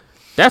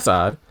 That's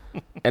odd.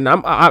 And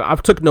I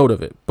took note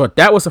of it, but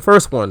that was the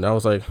first one. I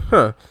was like,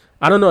 huh.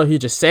 I don't know if he's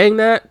just saying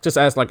that just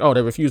as like, oh,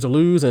 they refused to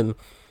lose, and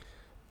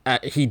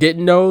he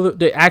didn't know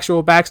the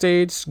actual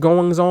backstage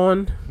goings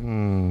on,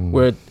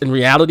 where in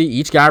reality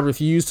each guy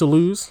refused to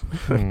lose.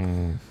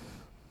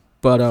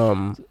 But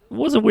it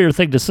was a weird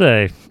thing to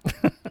say.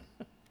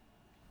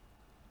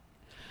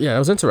 Yeah, it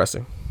was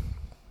interesting.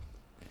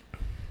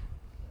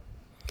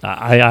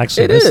 I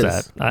actually missed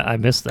that. I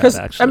missed that,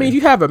 actually. I mean, if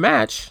you have a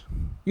match,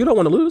 you don't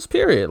want to lose,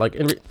 period. Like,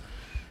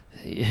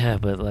 yeah,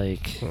 but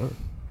like,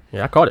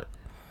 yeah, I caught it.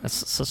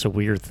 That's such a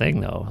weird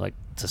thing, though, like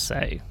to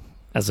say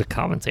as a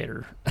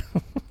commentator.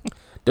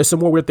 There's some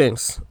more weird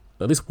things.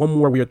 At least one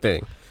more weird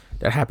thing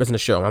that happens in the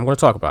show. I'm going to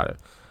talk about it.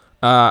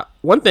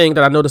 One thing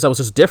that I noticed that was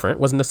just different,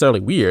 wasn't necessarily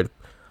weird,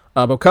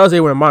 because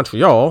they were in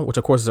Montreal, which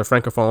of course is a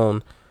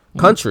francophone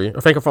country,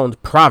 or francophone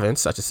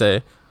province, I should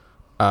say,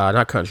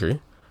 not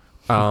country.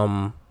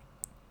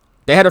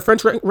 They had a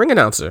French ring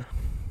announcer.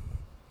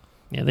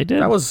 Yeah, they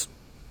did. That was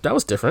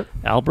different.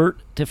 Albert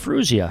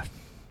DeFrugia.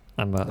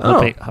 I'm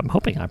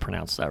hoping I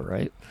pronounced that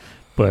right,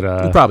 but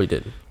you probably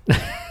didn't.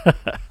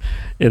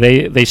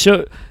 They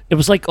showed it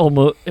was like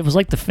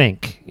the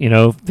Fink,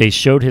 they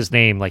showed his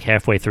name like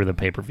halfway through the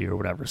pay-per-view or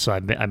whatever, so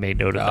I made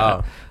note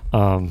of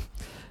that.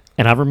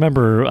 And I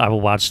remember I would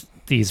watch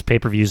these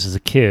pay-per-views as a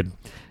kid,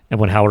 and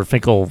when Howard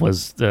Finkel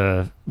was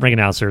the ring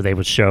announcer, they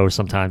would show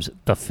sometimes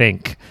the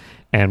Fink,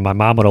 and my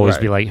mom would always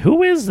be like,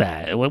 "Who is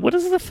that? What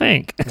is the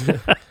Fink?"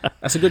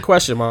 That's a good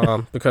question,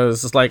 Mom,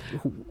 because it's like,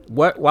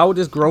 what? Why would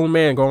this grown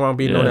man go around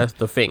being known as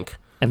the Fink?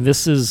 And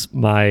this is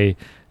my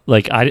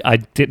I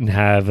didn't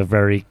have a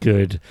very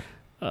good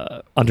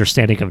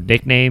understanding of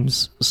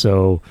nicknames,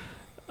 so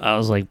I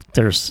was like,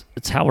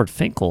 it's Howard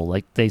Finkel.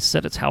 Like, they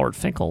said it's Howard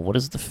Finkel. What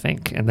is the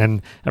Fink? And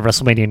then at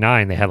WrestleMania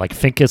 9, they had like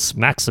Finkus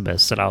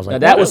Maximus, and I was like,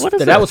 that what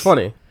is was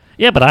funny.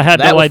 Yeah, but I had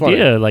That no was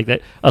idea. funny. Like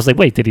that, I was like,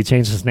 wait, did he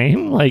change his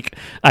name? Like,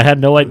 I had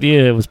no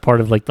idea it was part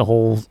of like the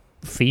whole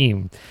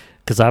theme,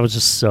 because I was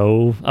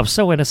so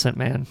innocent,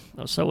 man.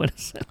 I was so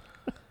innocent.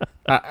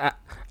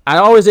 I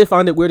always did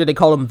find it weird that they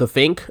call him the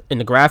Fink in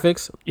the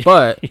graphics,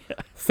 but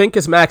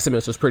Finkus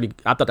Maximus was pretty.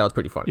 I thought that was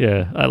pretty funny.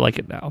 Yeah, I like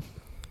it now,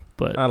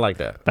 but I like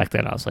that. back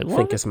then I was like,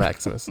 what? Finkus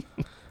Maximus.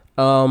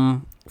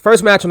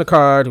 First match on the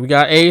card, we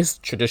got a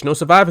traditional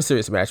Survivor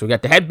Series match. We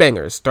got the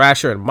Headbangers,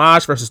 Thrasher and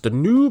Mosh versus the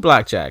New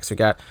Blackjacks. We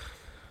got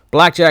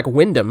Blackjack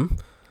Wyndham,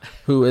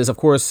 who is of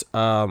course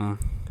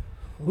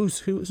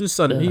whose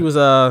son? He was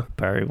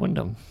Barry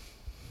Windham.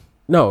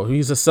 No,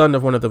 he's the son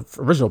of one of the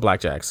original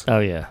Blackjacks. Oh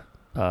yeah.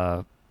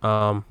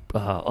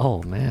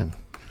 Oh man.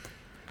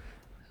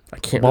 I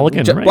can't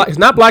Mulligan, remember. right? It's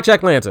not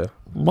Blackjack Lanza.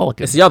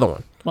 Mulligan. It's the other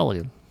one.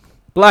 Mulligan.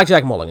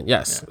 Blackjack Mulligan,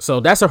 yes. So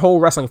that's a whole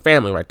wrestling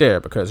family right there,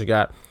 because you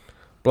got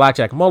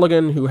Blackjack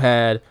Mulligan, who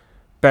had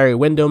Barry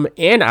Windham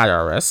and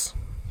IRS,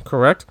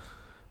 correct?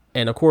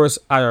 And of course,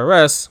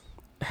 IRS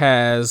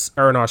has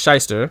Aaron R.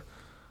 Shyster.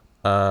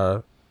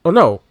 Mike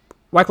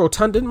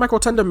Rotunda. Didn't Mike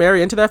Rotunda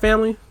marry into that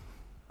family?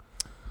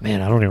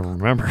 Man, I don't even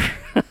remember.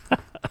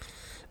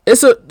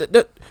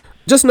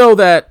 Just know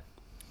that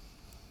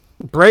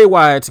Bray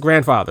Wyatt's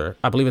grandfather,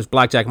 I believe, is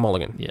Blackjack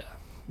Mulligan.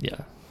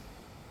 Yeah.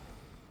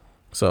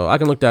 So I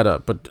can look that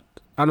up, but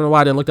I don't know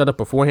why I didn't look that up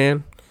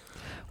beforehand.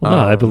 Well, no,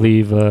 I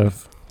believe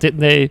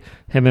didn't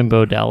him and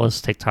Bo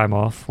Dallas take time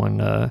off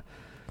when I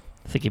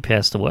think he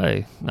passed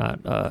away,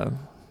 not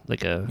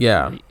like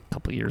a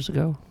couple years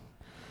ago.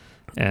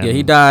 And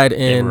he died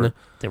in.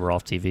 They were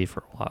off TV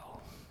for a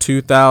while.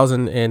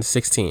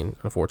 2016,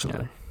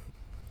 unfortunately.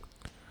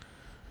 Yeah.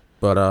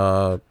 But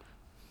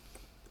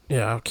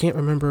I can't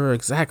remember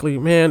exactly.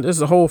 Man, this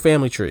is a whole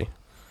family tree.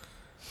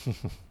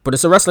 But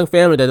it's a wrestling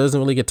family that doesn't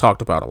really get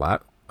talked about a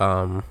lot.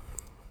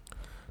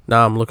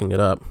 Now I'm looking it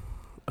up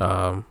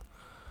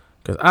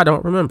because I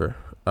don't remember.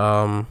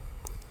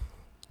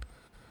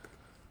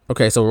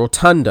 Okay, so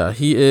Rotunda,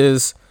 he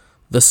is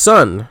the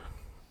son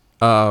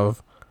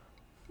of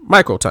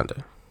Mike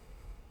Rotunda.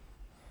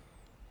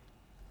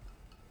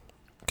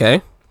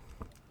 Okay,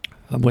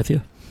 I'm with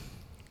you.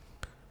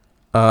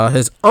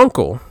 his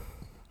uncle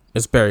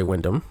is Barry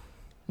Windham.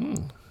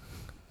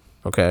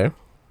 Okay.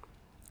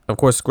 Of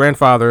course,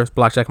 grandfather is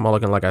Blackjack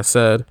Mulligan, like I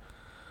said.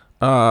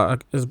 I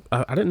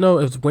didn't know,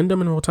 is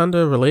Wyndham and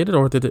Rotunda related,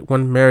 or did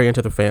one marry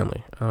into the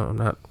family?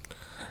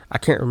 I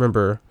can't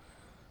remember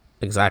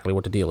exactly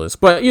what the deal is.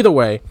 But either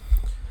way,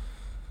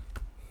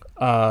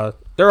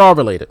 they're all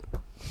related,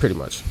 pretty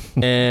much.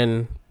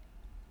 And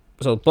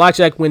so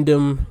Blackjack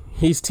Wyndham,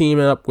 he's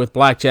teaming up with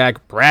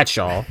Blackjack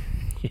Bradshaw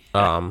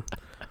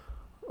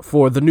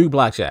for the new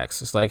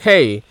Blackjacks. It's like,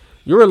 hey,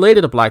 you're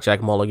related to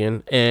Blackjack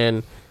Mulligan,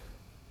 and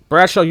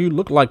Bradshaw, you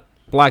look like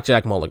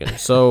Blackjack Mulligan.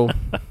 So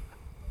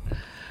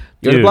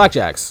you're the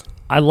Blackjacks.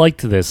 I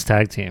liked this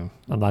tag team.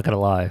 I'm not going to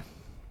lie.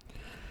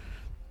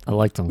 I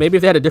liked them. Maybe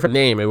if they had a different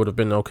name, it would have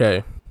been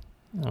okay.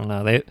 I don't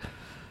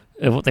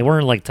know. They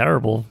weren't like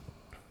terrible.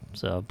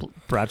 So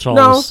Bradshaw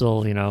was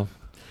still,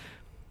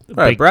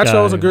 Right,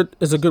 Bradshaw guy.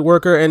 is a good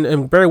worker,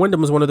 and Barry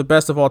Windham was one of the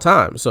best of all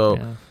time.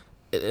 So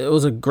it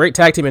was a great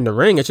tag team in the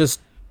ring. It's just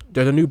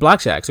they're the new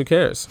Blackjacks. Who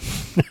cares?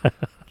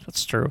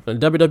 That's true. And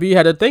WWE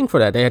had a thing for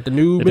that. They had the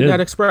new Midnight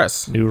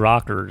Express. New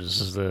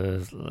Rockers.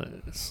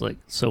 It's like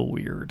so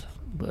weird,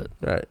 but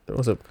right. It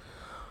was a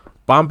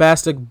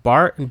Bombastic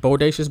Bart and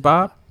Bodacious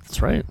Bob.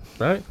 That's right.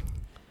 Right.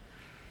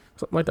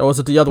 Something like that. Or was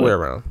it the other way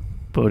around?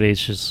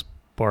 Bodacious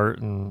Bart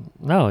and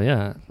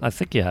I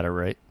think you had it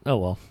right. Oh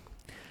well.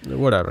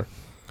 Whatever.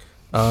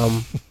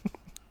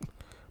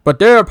 But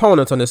their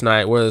opponents on this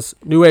night was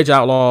New Age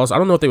Outlaws. I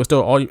don't know if they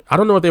were I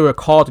don't know if they were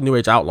called the New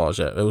Age Outlaws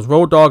yet. It was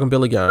Road Dogg and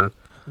Billy Gunn.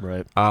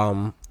 Right.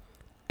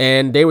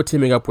 And they were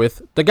teaming up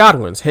with the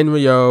Godwins,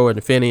 Henry O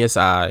and Phineas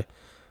I,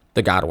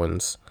 the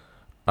Godwins.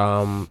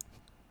 I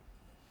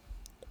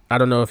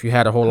don't know if you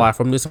had a whole lot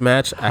from this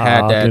match. I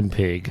had that. And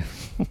Pig.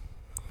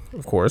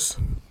 Of course.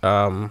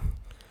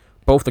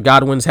 Both the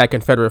Godwins had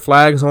Confederate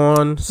flags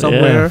on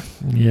somewhere.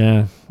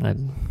 Yeah.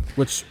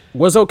 Which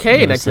was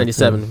okay in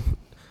 1997.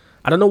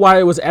 I don't know why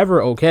it was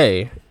ever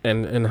okay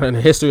in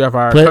the history of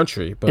our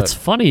country. But it's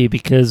funny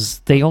because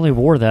they only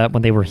wore that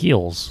when they were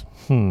heels.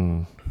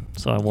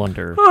 So I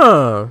wonder.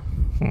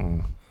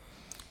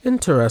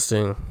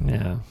 Interesting.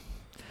 Yeah.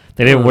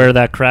 They didn't wear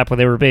that crap when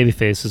they were baby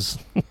faces.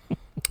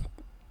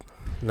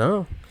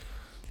 No.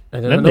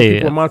 And then I know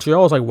people in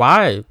Montreal was like,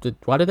 why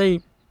did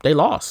they they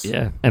lost.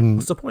 Yeah, and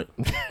What's the point?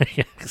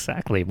 yeah,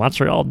 exactly.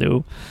 Montreal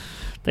knew.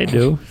 They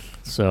knew.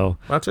 So,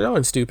 Montreal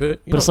ain't stupid.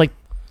 but it's like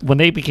when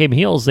they became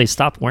heels, they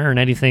stopped wearing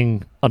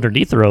anything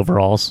underneath their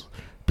overalls.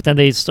 But then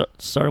they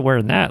started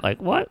wearing that.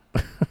 Like, what?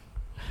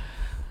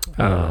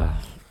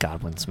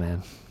 Godwins,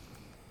 man.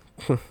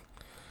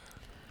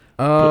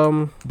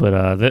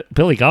 But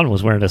Billy Gunn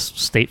was wearing a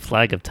state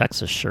flag of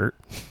Texas shirt.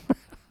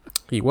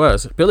 He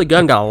was. Billy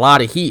Gunn got a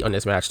lot of heat on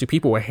this match. Too.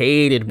 People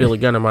hated Billy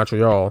Gunn in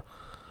Montreal.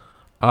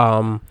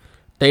 I'm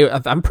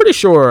pretty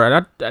sure,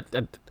 and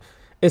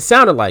it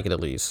sounded like it at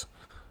least,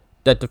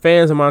 that the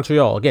fans in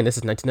Montreal, again, this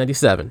is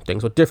 1997.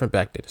 Things were different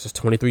back then. This is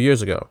 23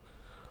 years ago.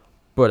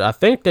 But I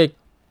think they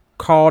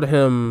called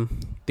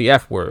him the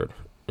F word.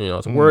 You know,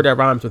 it's a word that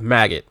rhymes with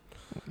maggot.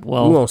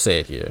 Well, We won't say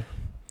it here.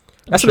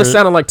 That's what it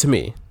sounded like to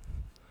me.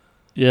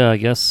 Yeah, I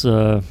guess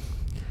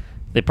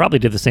they probably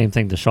did the same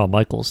thing to Shawn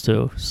Michaels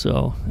too.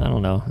 So I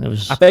don't know. It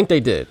was. I think they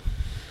did.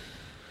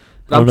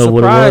 I don't I'm know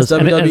what it was.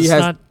 surprised And WWE it's has.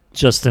 not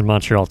just in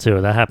Montreal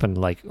too. That happened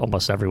like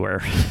almost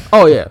everywhere.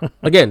 Oh yeah.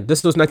 Again,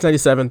 this was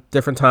 1997,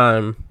 different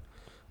time.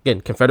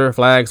 Again, Confederate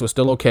flags were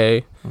still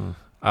okay.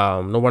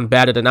 No one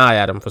batted an eye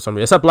at them for some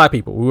reason, except black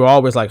people. We were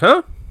always like,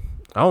 "Huh?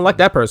 I don't like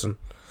that person."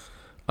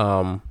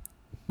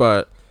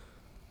 But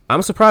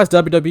I'm surprised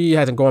WWE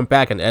hasn't gone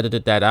back and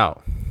edited that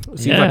out. It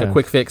seems like a Yeah.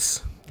 quick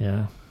fix.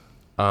 Yeah,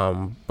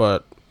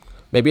 But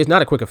maybe it's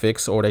not a quick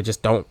fix, or they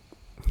just don't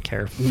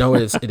care. know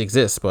it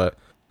exists. But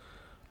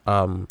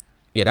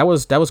yeah, that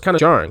was kind of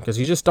jarring because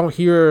you just don't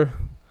hear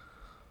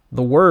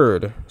the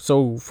word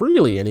so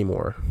freely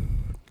anymore,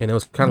 and it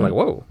was kind of like,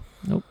 whoa.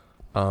 Nope.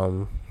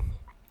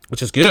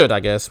 Which is good, I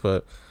guess.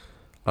 But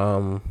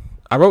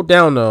I wrote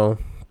down though,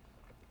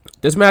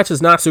 this match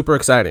is not super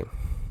exciting,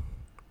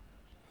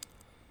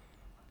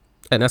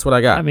 and that's what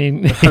I got. I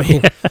mean,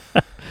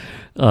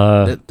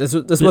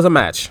 this was a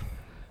match.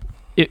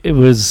 it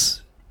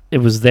was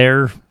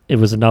there. It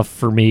was enough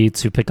for me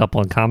to pick up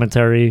on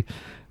commentary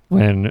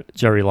when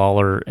Jerry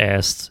Lawler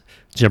asked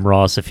Jim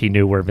Ross if he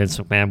knew where Vince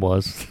McMahon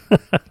was.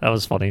 That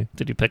was funny.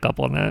 Did you pick up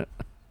on that?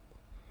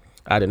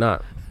 I did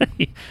not.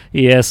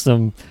 He asked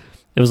him.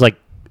 It was like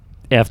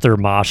after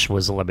Mosh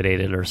was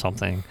eliminated or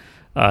something.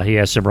 He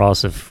asked Jim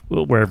Ross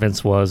where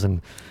Vince was,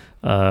 and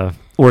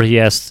or he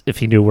asked if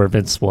he knew where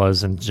Vince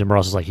was, and Jim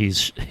Ross was like,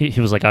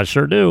 he was like, I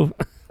sure do.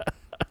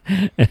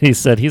 And he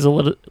said he's a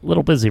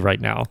little busy right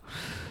now.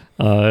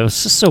 It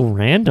was just so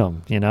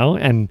random, you know,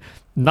 and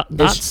not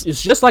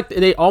It's just like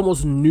they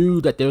almost knew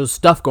that there was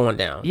stuff going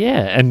down.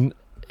 yeah, and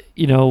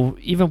you know,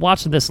 even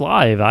watching this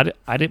live,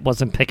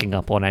 wasn't picking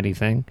up on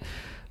anything.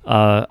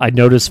 I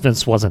noticed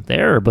Vince wasn't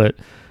there, but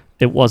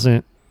it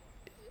wasn't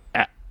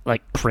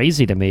like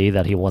crazy to me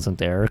that he wasn't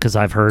there because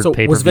I've heard So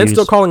pay-per-views. was Vince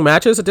still calling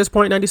matches at this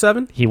point in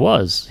 '97? He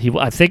was.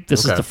 I think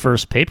this is Okay. the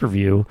first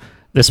pay-per-view.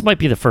 This might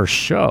be the first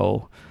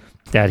show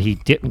that he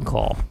didn't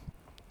call.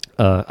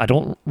 I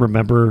don't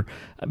remember.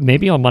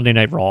 Maybe on Monday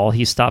Night Raw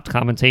he stopped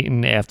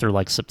commentating after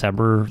like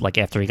September, like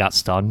after he got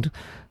stunned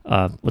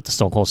with the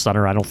Stone Cold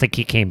Stunner. I don't think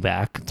he came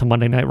back to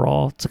Monday Night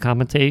Raw to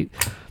commentate.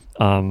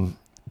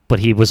 But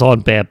he was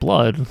on Bad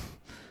Blood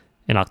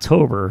in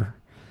October.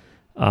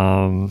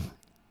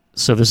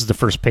 So this is the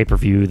first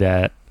pay-per-view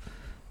that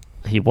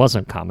he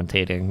wasn't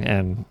commentating,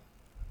 and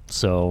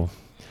so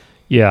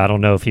yeah, I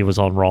don't know if he was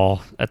on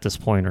Raw at this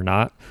point or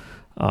not.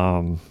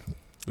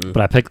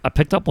 But I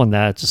picked up on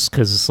that just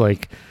because it's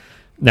like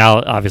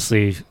now,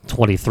 obviously,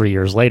 23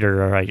 years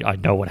later, I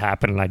know what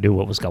happened and I knew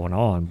what was going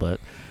on. But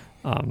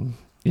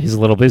he's a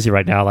little busy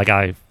right now. Like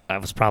I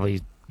was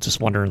probably just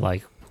wondering,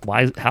 like,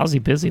 how's he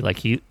busy? Like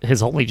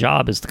his only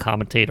job is to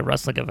commentate a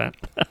wrestling event.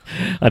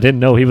 I didn't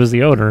know he was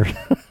the owner.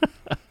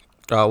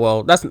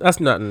 Well, that's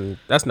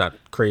not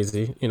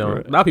crazy. You know,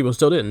 Right. a lot of people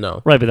still didn't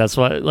know. Right, but that's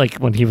why, like,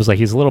 when he was like,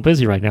 he's a little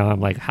busy right now, I'm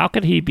like, how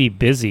could he be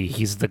busy?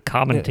 He's the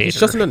commentator. He's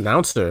just an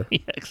announcer. Yeah,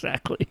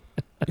 exactly.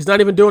 He's not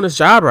even doing his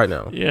job right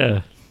now.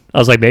 Yeah. I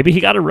was like, maybe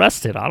he got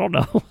arrested. I don't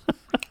know.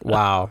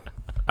 Wow.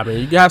 I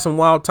mean, you have some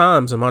wild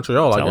times in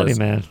Montreal, I Telling you, guess.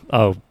 man.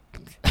 Oh,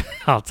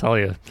 I'll tell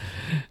you.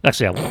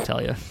 Actually, I won't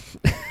tell you.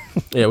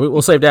 Yeah,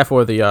 we'll save that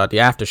for the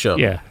after show.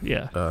 Yeah.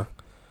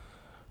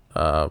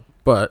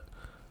 But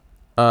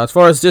as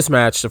far as this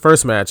match, the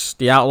first match,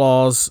 the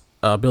Outlaws,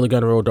 Billy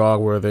Gunn and Road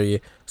Dogg were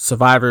the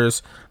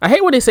survivors. I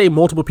hate when they say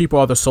multiple people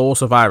are the sole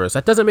survivors.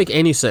 That doesn't make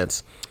any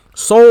sense.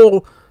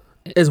 Soul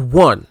is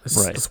one.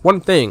 Right. It's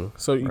one thing.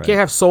 So you can't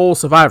have sole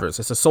survivors.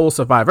 It's a sole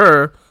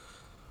survivor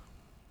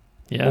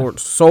Yeah. or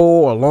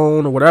soul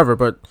alone or whatever.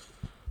 But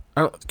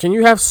can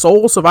you have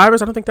sole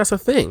survivors? I don't think that's a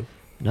thing.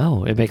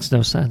 No, it makes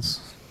no sense.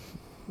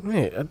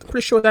 Man, I'm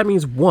pretty sure that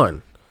means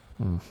one.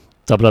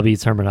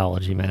 WWE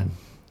terminology, man.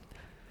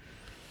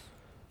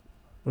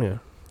 Yeah.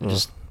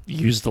 Just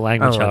use the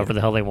language I don't like however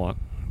the hell they want.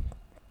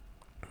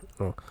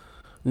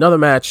 Another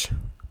match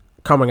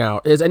coming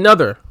out is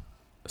another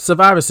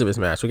Survivor Series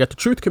match. We got the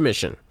Truth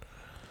Commission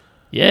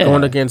Yeah.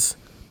 going against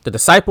the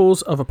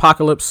Disciples of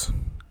Apocalypse,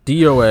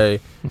 DOA,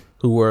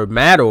 who were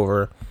mad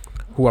over,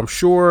 who I'm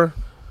sure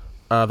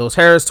those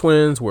Harris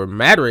twins were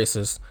mad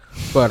racist,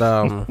 but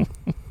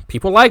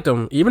people liked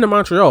them. Even in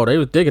Montreal, they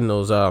was digging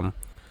those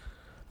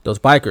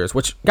bikers,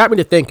 which got me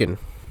to thinking.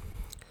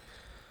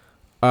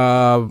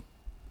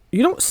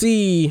 You don't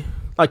see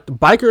like the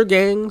biker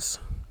gangs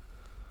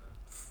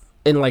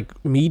in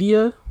like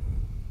media,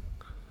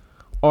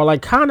 or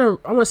like kind of,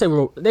 I want to say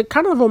they're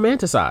kind of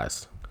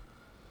romanticized,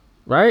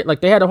 right?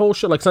 Like they had a whole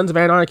show like Sons of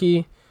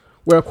Anarchy,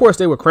 where of course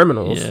they were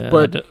criminals, Yeah,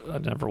 but I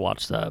never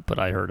watched that, but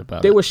I heard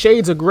about they it. were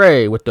shades of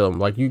gray with them.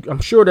 Like I'm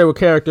sure there were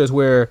characters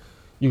where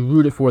you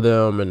rooted for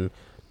them and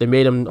they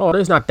made him, oh,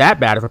 there's not that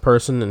bad of a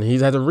person, and he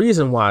has a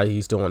reason why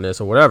he's doing this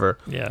or whatever.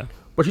 Yeah.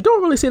 But you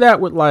don't really see that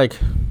with like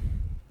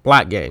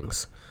black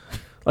gangs.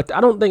 Like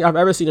I don't think I've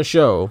ever seen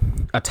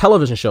a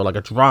television show, like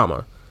a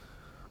drama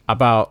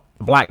about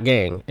a black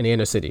gang in the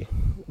inner city,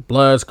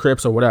 Bloods,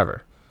 Crips, or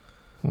whatever.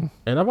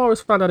 And I've always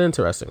found that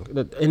interesting.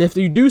 And if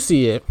you do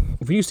see it,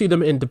 if you see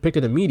them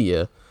depicted in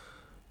media,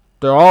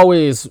 they're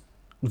always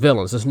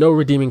villains. There's no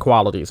redeeming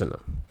qualities in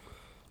them,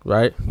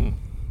 right?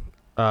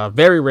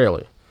 Very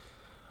rarely.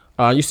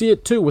 You see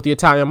it too with the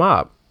Italian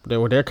mob.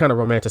 They're kind of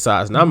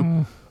romanticized, and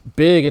I'm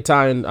big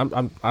Italian.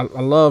 I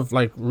love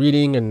like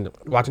reading and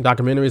watching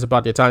documentaries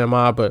about the Italian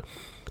mob, but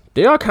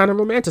they are kind of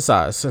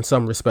romanticized in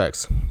some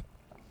respects.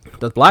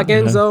 The black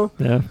gangs, though,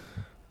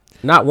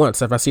 not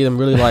once have I seen them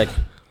really like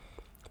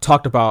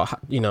talked about,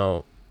 you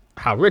know,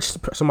 how rich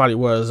somebody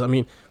was. I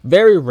mean,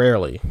 very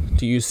rarely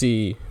do you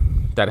see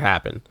that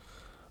happen.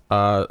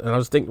 And I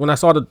was thinking, when I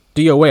saw the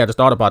DOA, I just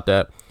thought about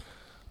that.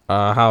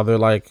 How they're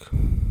like,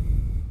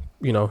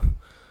 you know,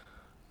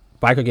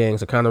 biker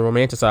gangs are kind of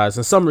romanticized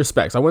in some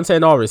respects. I wouldn't say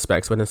in all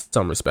respects, but in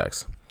some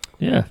respects.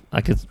 Yeah,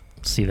 I could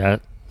see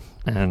that.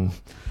 And,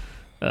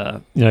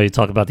 you know, you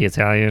talk about the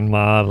Italian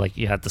mob, like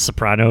you had the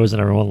Sopranos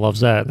and everyone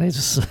loves that. And they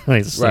just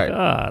Right. like,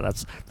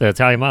 that's the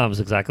Italian mob is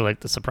exactly like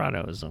the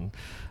Sopranos. And,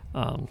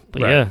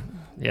 but Right.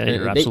 yeah, And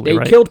you're absolutely they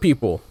right. killed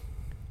people.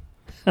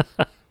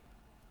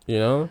 You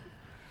know,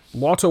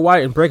 Walter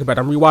White and Breaking Bad.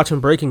 I'm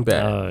rewatching Breaking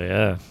Bad. Oh,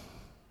 yeah.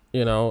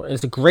 You know,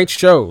 it's a great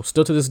show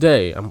still to this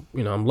day. I'm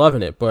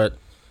loving it. But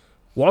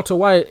Walter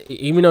White,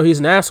 even though he's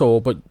an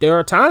asshole, but there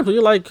are times where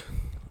you're like,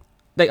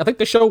 I think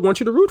the show wants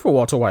you to root for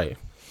Walter White.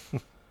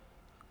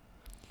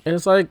 And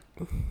it's like,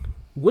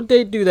 would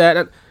they do that?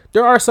 And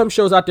there are some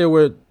shows out there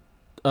where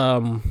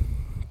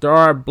there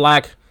are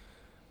black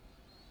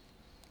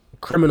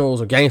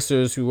criminals or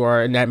gangsters who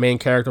are in that main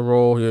character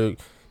role.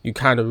 You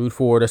kind of root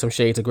for. There's some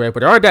shades of gray, but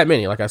there aren't that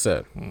many, like I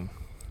said.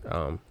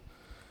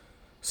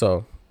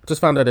 So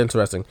just found that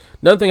interesting.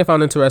 Another thing I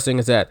found interesting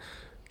is that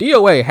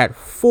DOA had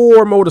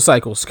 4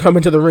 motorcycles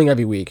coming to the ring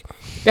every week.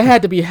 They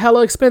had to be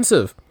hella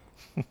expensive.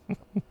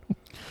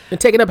 And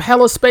taking up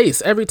hella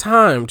space every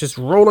time, just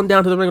rolling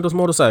down to the ring with those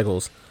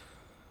motorcycles.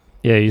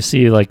 Yeah, you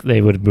see, like,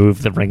 they would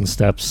move the ring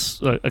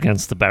steps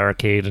against the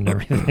barricade and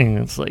everything.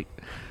 It's like,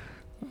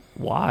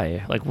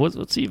 why? Like,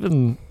 what's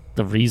even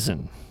the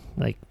reason?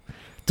 Like,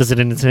 does it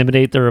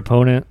intimidate their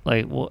opponent?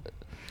 Like, what?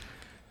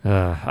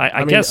 I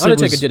mean, guess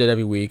Undertaker did it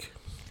every week,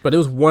 but it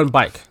was one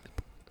bike.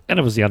 And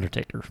it was The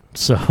Undertaker.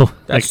 So,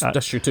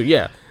 That's true, too.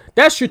 Yeah,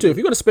 that's true, too. If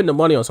you're going to spend the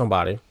money on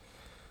somebody,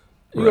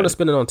 you're going to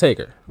spend it on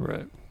Taker.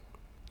 Right.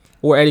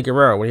 Or Eddie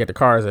Guerrero when he had the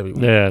cars every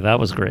week. Yeah, that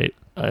was great.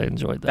 I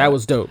enjoyed that. That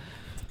was dope.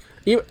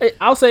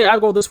 I'll say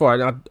I'll go this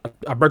far.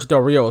 Alberto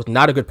Del Rio is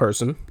not a good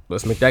person.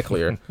 Let's make that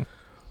clear.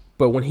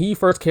 But when he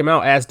first came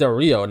out as Del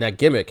Rio in that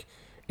gimmick,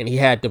 and he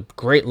had the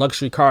great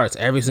luxury cars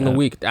every single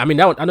week, I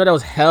mean, I know that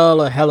was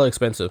hella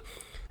expensive.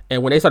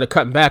 And when they started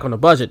cutting back on the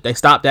budget, they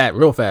stopped that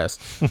real fast.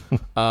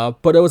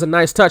 But it was a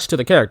nice touch to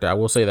the character. I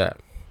will say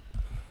that.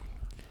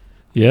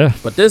 Yeah.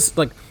 But these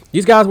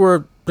guys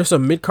were just a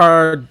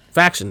mid-card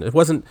faction. It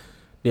wasn't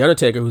The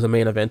Undertaker who's a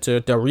main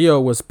eventer. Del Rio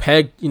was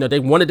pegged, you know, they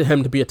wanted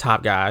him to be a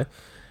top guy.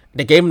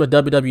 They gave him the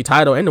WWE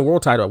title and the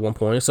world title at one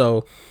point.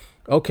 So,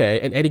 okay.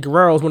 And Eddie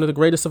Guerrero is one of the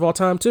greatest of all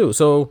time, too.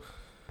 So,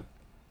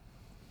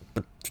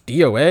 but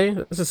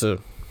DOA,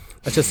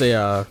 that's just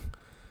a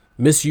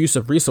misuse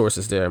of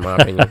resources there, in my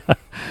opinion.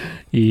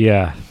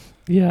 Yeah,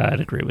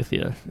 I'd agree with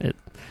you.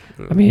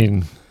 I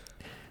mean,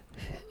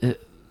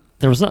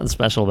 there was nothing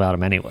special about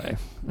him anyway.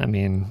 I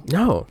mean,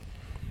 No.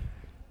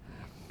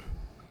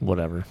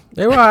 whatever.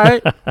 They were all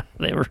right.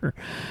 They were,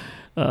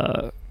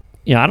 I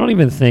don't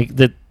even think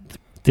that,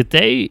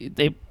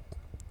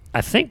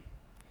 I think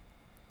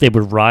they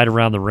would ride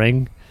around the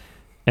ring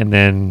and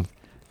then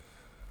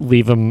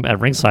leave him at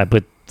ringside,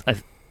 but I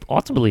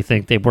ultimately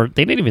think they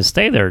didn't even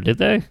stay there, did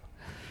they?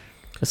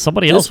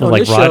 Somebody else would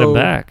like ride him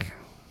back.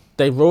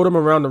 They rode him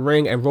around the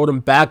ring and rode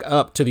him back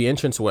up to the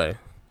entranceway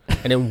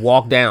and then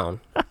walked down.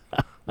 I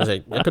was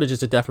like, I could have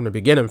just did that from the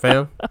beginning,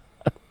 fam.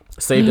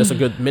 Saved us a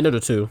good minute or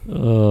two.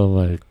 Oh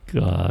my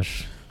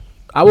gosh.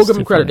 I will give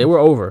them credit. They were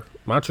over.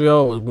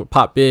 Montreal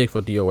popped big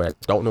for DOA.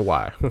 Don't know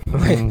why.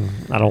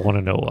 I don't want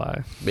to know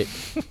why.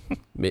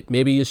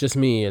 Maybe it's just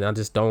me and I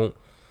just don't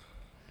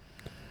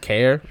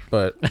care,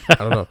 but I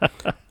don't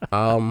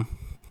know.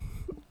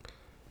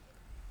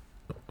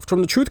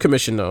 From the Truth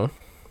Commission, though,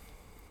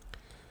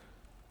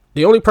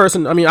 the only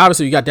person, I mean,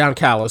 obviously you got Don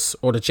Callis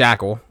or the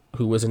Jackal,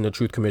 who was in the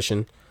Truth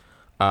Commission.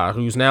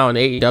 who's now in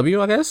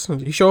AEW, I guess.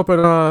 He show up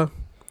in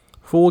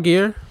Full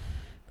Gear.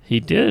 He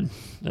did.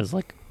 As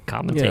like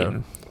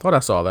commentating. Yeah, thought I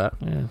saw that.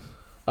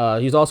 Yeah.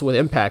 He's also with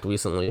Impact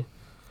recently.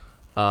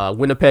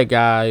 Winnipeg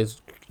guy.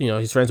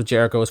 He's friends with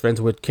Jericho. He's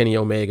friends with Kenny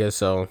Omega.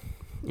 So,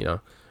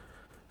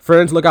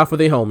 friends look out for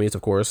their homies,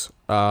 of course.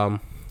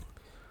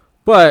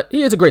 But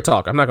he is a great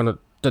talker. I'm not going to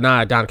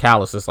deny Don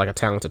Callis is like a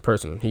talented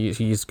person.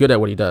 He's good at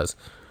what he does.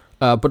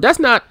 But that's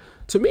not,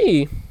 to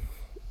me,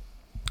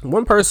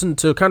 one person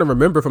to kind of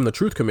remember from the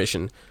Truth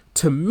Commission,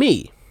 to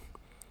me,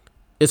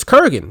 is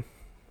Kurgan.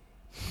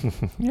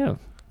 Yeah.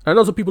 I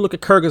know some people look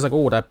at Kurgan as like,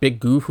 oh, that big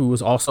goof who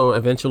was also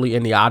eventually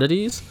in the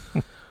Oddities.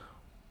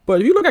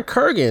 But if you look at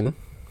Kurgan,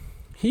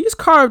 he's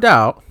carved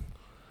out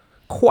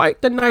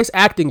quite the nice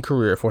acting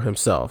career for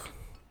himself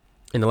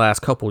in the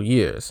last couple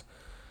years,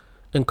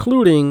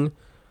 including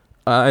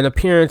an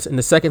appearance in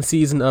the second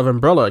season of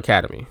Umbrella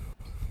Academy.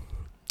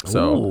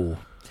 So, ooh.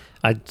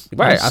 I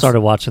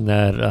started watching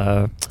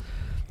that.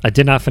 I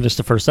did not finish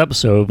the first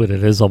episode, but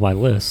it is on my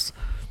list.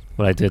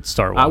 But I did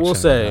start watching I will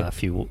say, a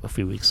few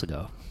weeks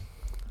ago.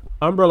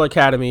 Umbrella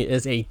Academy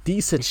is a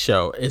decent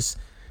show.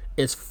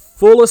 It's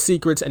full of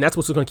secrets, and that's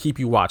what's going to keep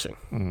you watching.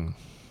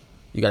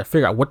 You got to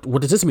figure out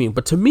what does this mean.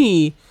 But to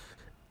me,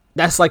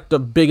 that's like the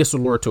biggest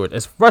allure to it.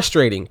 It's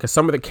frustrating because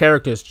some of the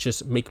characters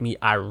just make me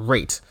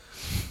irate.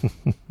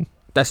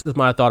 That's just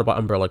my thought about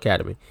Umbrella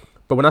Academy.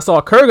 But when I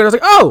saw Kurgan, I was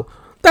like, oh,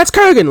 that's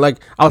Kurgan. Like,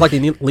 I was like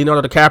the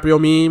Leonardo DiCaprio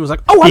meme. I was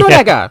like, oh, I know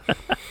that guy.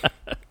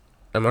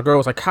 And my girl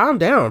was like, calm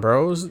down,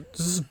 bro. This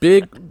is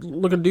big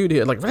looking dude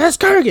here. Like, that's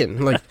Kurgan.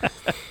 Like,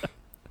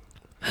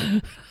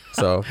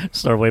 so.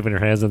 Start waving your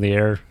hands in the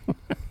air.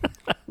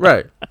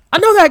 Right. I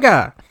know that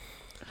guy.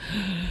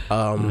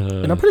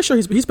 And I'm pretty sure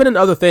he's been in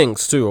other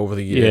things too over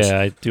the years.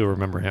 Yeah, I do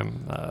remember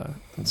him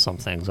in some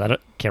things.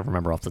 Can't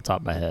remember off the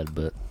top of my head,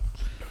 but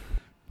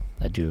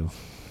I do.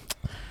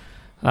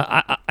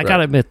 I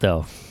gotta admit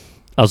though,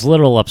 I was a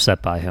little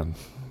upset by him.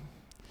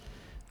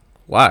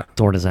 Why?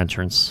 During his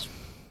entrance,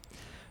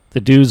 the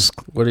dude's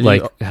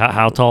like,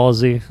 how tall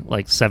is he?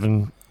 Like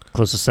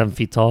close to 7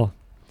 feet tall.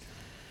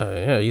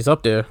 Yeah, he's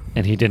up there.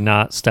 And he did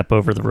not step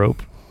over the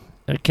rope.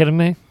 Are you kidding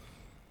me?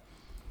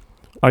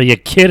 Are you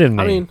kidding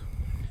me? I mean,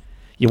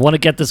 you want to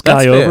get this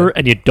guy over,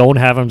 and you don't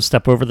have him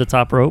step over the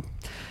top rope.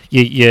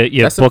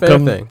 You book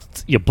him. Thing.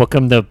 You book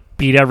him to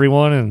beat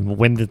everyone and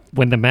win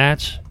the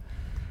match,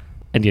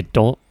 and you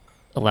don't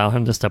allow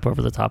him to step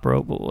over the top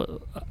rope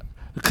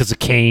because of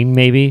Kane.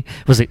 Maybe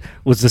was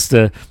this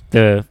the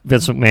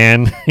Vince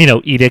McMahon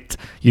edict?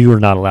 You are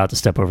not allowed to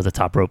step over the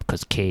top rope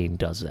because Kane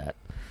does that.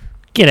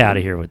 Get out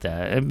of here with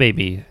that.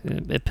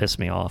 It pissed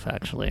me off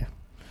actually.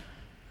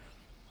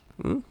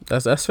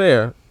 That's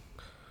fair.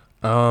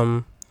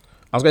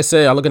 I was gonna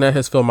say, I'm looking at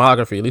his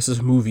filmography, at least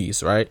his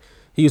movies, right?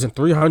 He was in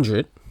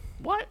 300.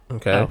 What?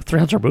 Okay. Oh,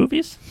 300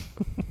 movies?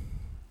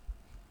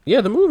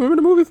 Yeah, the movie. Remember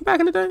the movie from back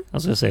in the day? I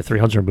was gonna say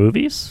 300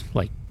 movies,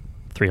 like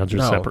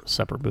 300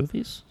 separate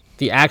movies.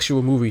 The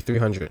actual movie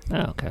 300. Oh,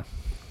 okay.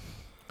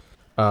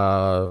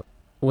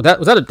 Well, that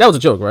was a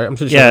joke, right? I'm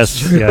pretty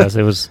sure. Yes,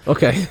 it was.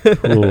 Okay.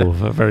 Ooh,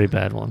 a very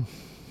bad one.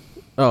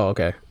 Oh,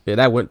 okay. Yeah,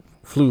 that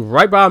flew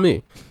right by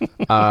me.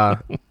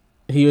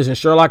 He was in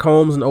Sherlock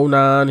Holmes in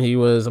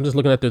 2009. I'm just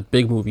looking at the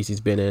big movies he's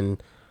been in.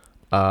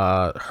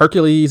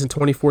 Hercules in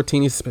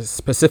 2014.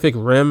 Pacific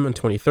Rim in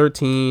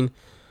 2013.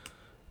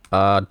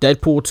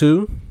 Deadpool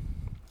 2.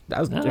 That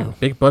was a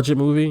big budget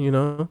movie,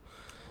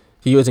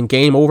 He was in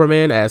Game Over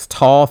Man as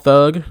Tall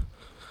Thug,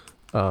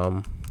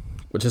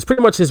 which is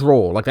pretty much his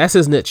role. Like, that's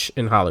his niche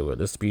in Hollywood,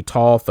 is to be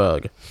Tall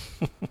Thug.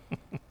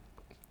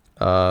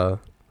 And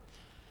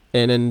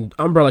in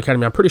Umbrella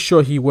Academy, I'm pretty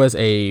sure he was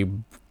a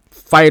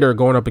fighter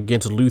going up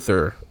against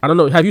Luther. I don't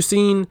know. Have you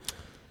seen?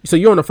 So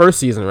you're on the first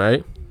season,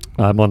 right?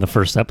 I'm on the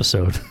first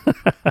episode.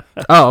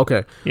 Oh,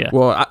 okay. Yeah.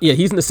 Well,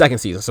 he's in the second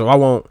season, so I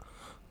won't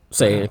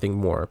say anything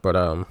more. But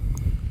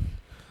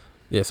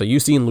yeah. So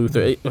you've seen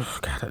Luther.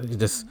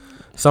 God,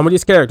 some of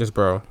these characters,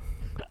 bro,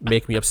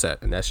 make me upset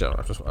in that show.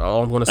 That's just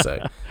all I'm gonna say.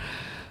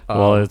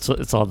 Well, it's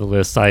on the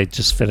list. I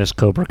just finished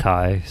Cobra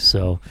Kai,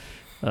 so.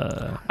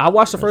 I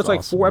watched the first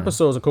awesome, 4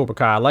 episodes of Cobra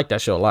Kai. I like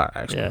that show a lot,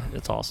 actually. Yeah,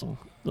 it's awesome.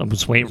 I'm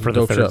just waiting for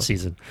the third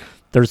season.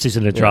 Third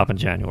season to drop in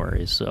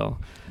January, so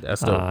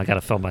that's dope. I got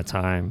to fill my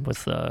time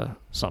with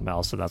something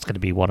else, so that's going to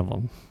be one of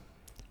them.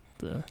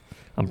 The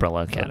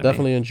Umbrella Academy. I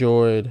definitely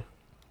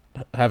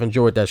have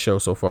enjoyed that show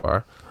so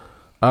far.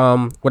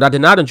 What I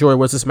did not enjoy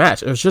was this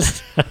match. It was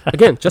just,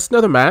 again, just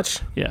another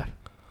match. Yeah.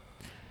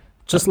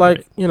 Just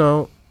like,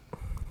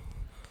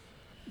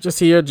 just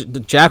here,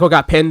 Jacko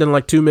got pinned in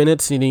like 2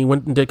 minutes, and he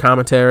went and did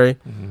commentary.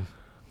 Mm-hmm.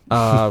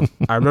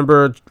 I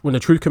remember when the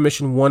Truth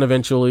Commission won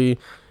eventually,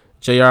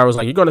 JR was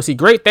like, you're going to see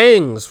great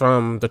things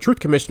from the Truth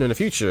Commission in the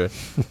future.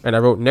 And I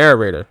wrote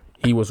narrator.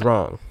 He was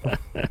wrong.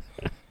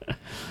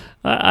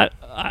 I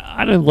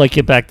didn't like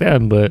it back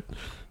then, but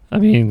I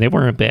mean, they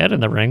weren't bad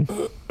in the ring.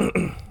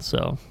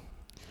 So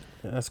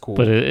yeah, that's cool.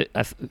 But it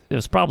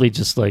was probably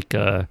just like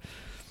a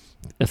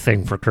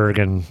thing for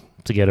Kurgan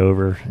to get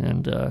over.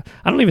 And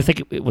I don't even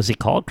think was he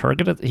called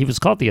Kurgan? He was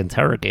called the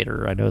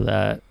Interrogator. I know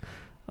that.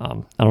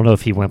 I don't know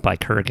if he went by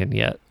Kurgan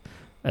yet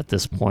at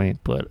this point,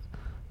 but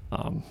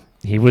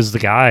he was the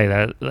guy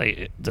that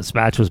this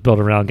match was built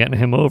around getting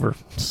him over.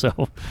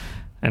 So,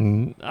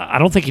 and I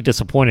don't think he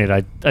disappointed.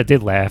 I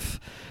did laugh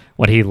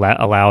when he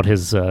allowed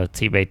his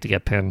teammate to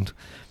get pinned,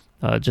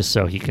 just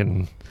so he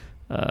can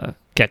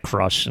get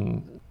crushed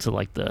and to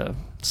like the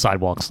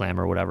sidewalk slam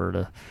or whatever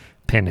to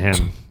pin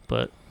him.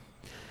 But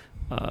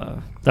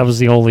that was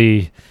the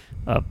only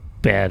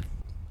bad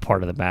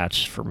part of the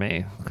match for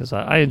me, because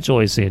I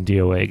enjoy seeing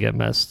DOA get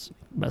messed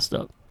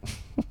up.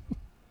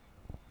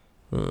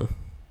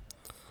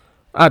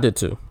 I did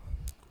too.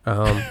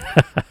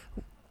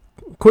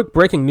 Quick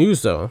breaking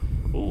news though.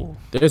 Ooh.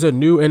 There's a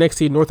new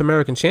NXT North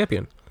American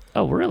champion.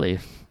 Oh, really?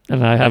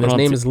 And I have his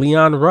name is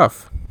Leon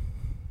Ruff.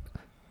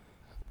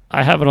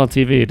 I have it on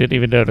TV. Didn't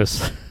even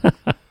notice.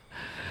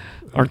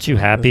 Aren't you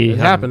happy? It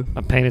happened.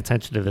 I'm paying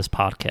attention to this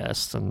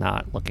podcast and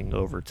not looking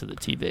over to the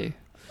TV.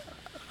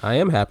 I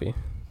am happy.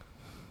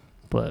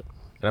 But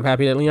and I'm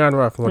happy that Leon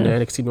Ruff won the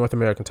NXT North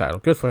American title.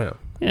 Good for him.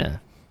 Yeah.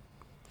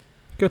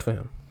 Good for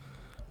him.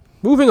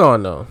 Moving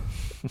on though.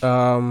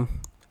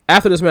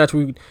 After this match,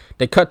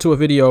 they cut to a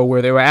video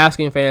where they were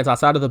asking fans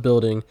outside of the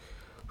building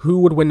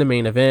who would win the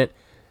main event,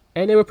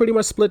 and they were pretty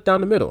much split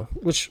down the middle,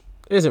 which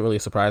isn't really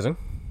surprising.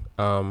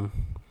 I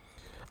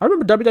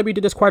remember WWE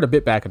did this quite a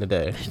bit back in the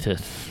day. They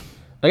did.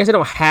 I guess they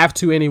don't have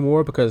to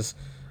anymore because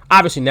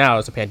obviously now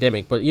it's a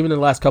pandemic, but even in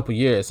the last couple of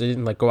years, they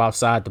didn't like go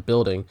outside the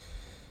building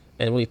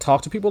and really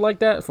talk to people like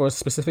that for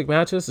specific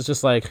matches. It's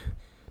just like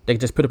they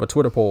just put up a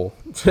Twitter poll.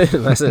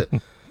 That's it.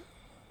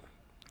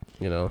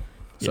 You know?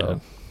 So.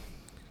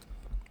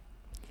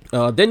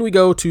 Yeah. Then we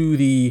go to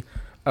the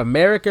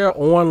America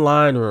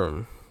Online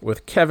room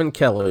with Kevin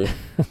Kelly.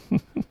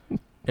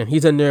 And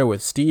he's in there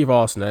with Steve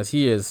Austin as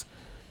he is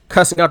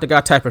cussing out the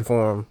guy typing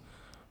for him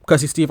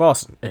because he's Steve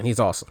Austin and he's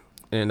awesome.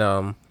 And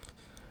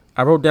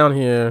I wrote down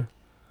here,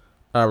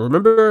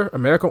 remember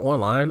America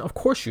Online? Of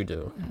course you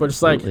do. But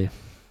it's Absolutely. like,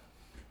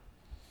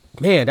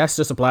 man, that's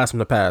just a blast from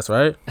the past,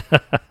 right?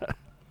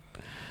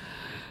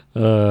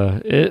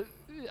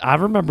 I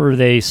remember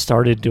they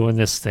started doing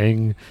this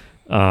thing,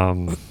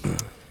 and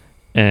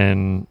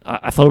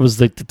I thought it was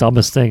the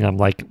dumbest thing. I'm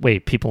like,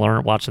 wait, people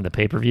aren't watching the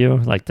pay-per-view?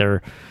 Like,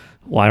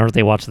 why aren't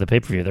they watching the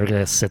pay-per-view? They're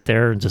going to sit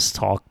there and just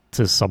talk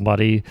to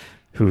somebody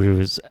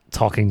who's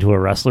talking to a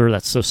wrestler?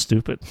 That's so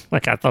stupid.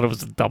 Like, I thought it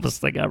was the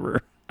dumbest thing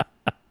ever.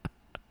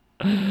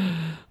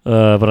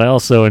 But I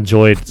also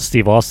enjoyed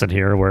Steve Austin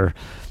here, where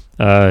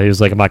he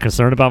was like, "Am I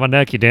concerned about my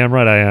neck? You damn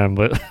right I am."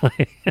 But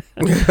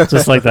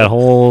just like that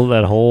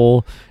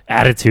whole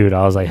attitude,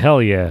 I was like,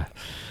 "Hell yeah!"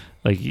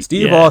 Like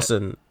Steve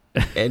Austin,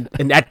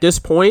 and at this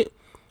point,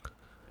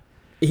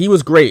 he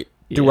was great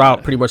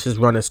throughout pretty much his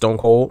run as Stone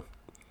Cold.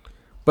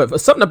 But for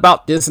something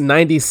about this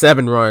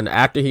 '97 run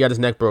after he got his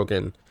neck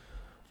broken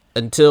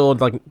until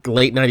like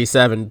late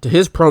 '97,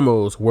 his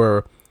promos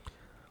were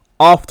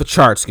off the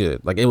charts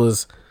good. Like, it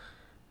was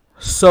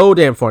so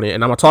damn funny,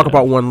 and I'm gonna talk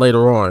about one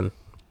later on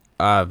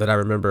that I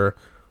remember.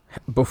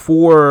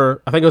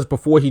 Before, I think it was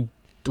before he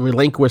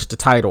relinquished the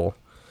title,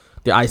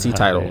 the IC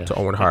title, to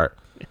Owen Hart.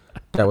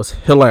 That was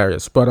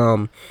hilarious. But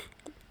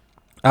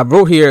I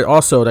wrote here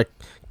also that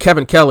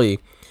Kevin Kelly,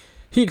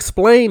 he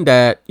explained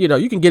that, you know,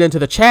 you can get into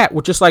the chat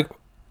with just like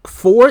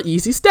 4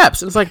 easy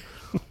steps. And it's like,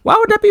 why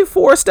would that be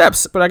 4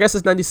 steps? But I guess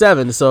it's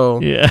 97, so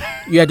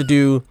you had to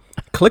do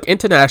click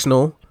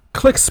international,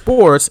 click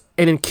sports,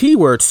 and then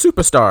keyword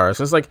superstars.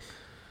 It's like,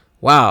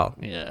 wow.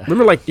 Yeah.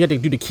 Remember, like, you had to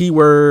do the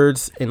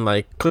keywords and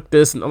like click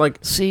this and like.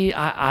 See,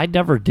 I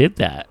never did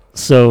that.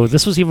 So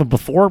this was even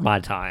before my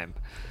time,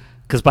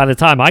 because by the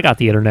time I got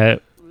the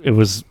internet, it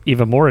was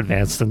even more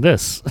advanced than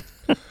this.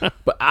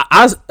 But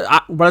I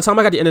by the time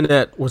I got the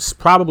internet was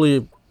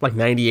probably like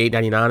 98,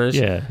 99ish.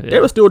 Yeah. They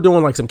were still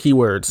doing like some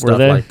keyword stuff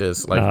like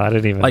this. Like, no, I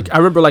didn't even. Like, I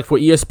remember like for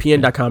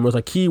ESPN.com, it was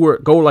like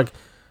keyword go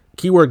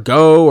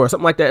or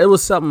something like that. It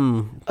was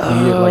something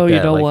weird like that.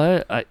 You know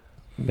like, what?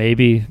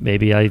 Maybe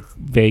I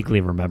vaguely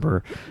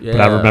remember,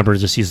 but I remember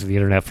just using the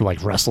internet for like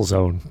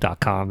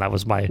WrestleZone.com. That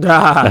was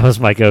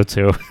my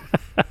go-to.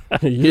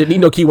 You didn't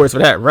need no keywords for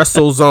that.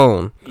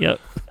 WrestleZone. Yep.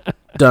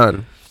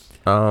 Done.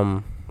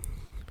 But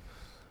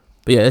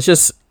yeah, it's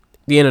just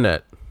the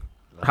internet.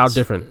 How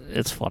different.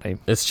 It's funny.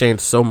 It's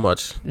changed so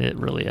much. It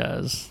really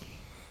has.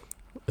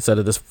 Instead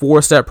of this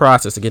 4-step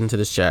process to get into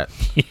this chat.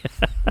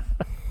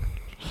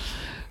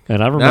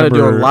 And I remember now they're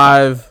doing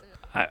live.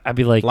 I'd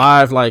be like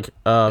live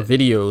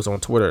videos on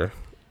Twitter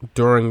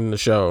during the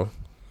show.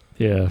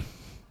 Yeah.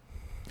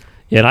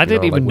 Yeah, and I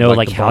didn't even know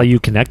like how you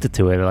connected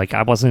to it. Like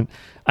I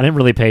didn't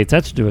really pay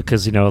attention to it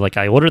because, you know, like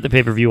I ordered the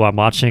pay-per-view, I'm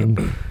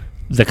watching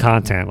the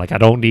content. Like I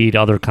don't need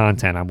other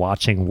content. I'm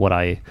watching what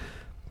I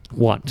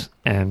want.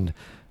 And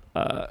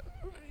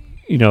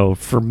you know,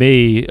 for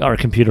me, our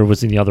computer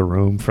was in the other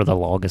room for the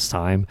longest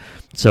time.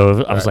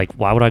 So I was like,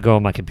 why would I go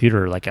on my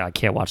computer? Like I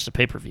can't watch the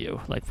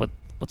pay-per-view. Like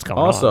what's going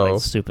on? Like,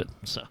 it's stupid.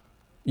 So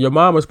your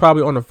mom was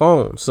probably on the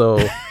phone, so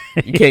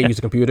you can't use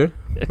a computer.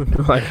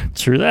 Like,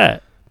 true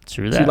that.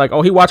 True She's that. like,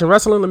 oh, he watching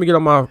wrestling? Let me get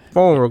on my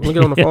phone. Let me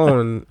get on the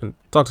phone and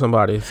talk to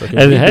somebody. So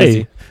and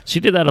hey, she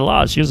did that a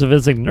lot. She was a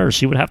visiting nurse.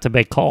 She would have to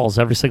make calls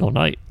every single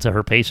night to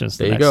her patients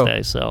the next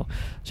day. So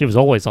she was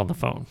always on the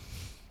phone.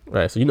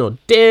 Right. So you know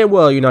damn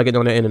well you're not getting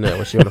on the internet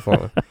when she's on the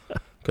phone.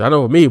 Because I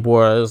know with me,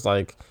 boy, it's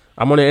like,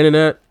 I'm on the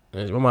internet,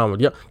 and my mom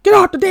would yell, get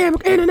off the damn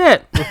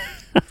internet.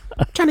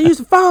 I'm trying to use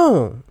the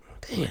phone.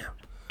 Damn.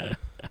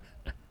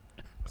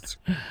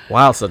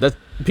 Wow. So that's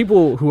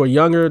people who are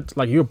younger,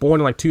 like you were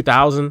born in like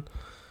 2000,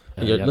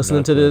 and you're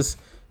listening to this.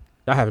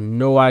 I have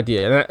no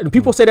idea. And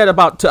people say that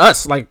about to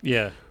us, like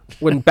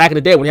when back in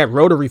the day when we had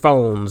rotary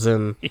phones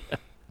and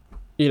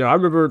you know, I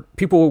remember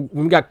people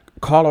when we got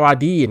caller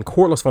ID and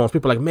cordless phones.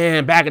 People were like,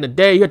 man, back in the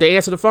day you had to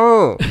answer the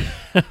phone.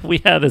 We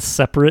had a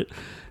separate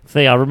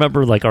thing. I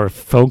remember like our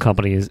phone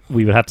companies,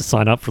 we would have to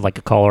sign up for like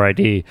a caller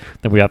ID,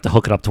 then we have to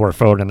hook it up to our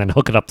phone and then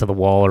hook it up to the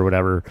wall or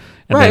whatever.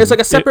 And right, it's like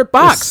a separate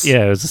box.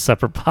 It was a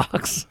separate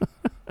box.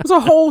 It was a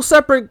whole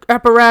separate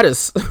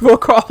apparatus for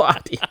caller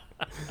ID.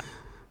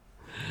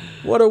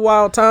 What a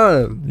wild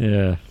time.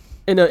 Yeah.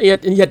 And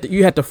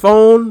you had the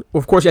phone.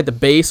 Of course, you had the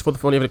base for the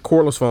phone. You had a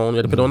cordless phone. You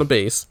had to put it on the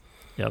base.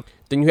 Yep.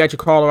 Then you had your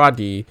caller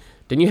ID.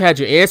 Then you had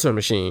your answering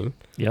machine.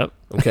 Yep.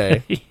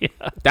 Okay.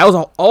 That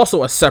was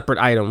also a separate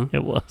item.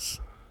 It was.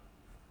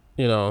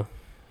 You know.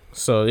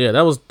 So, yeah,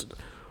 that was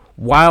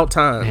wild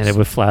times. And it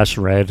would flash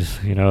red.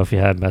 You know, if you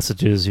had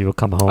messages, you would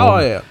come home. Oh,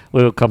 yeah.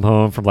 We would come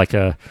home from like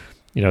a,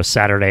 you know,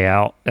 Saturday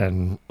out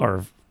and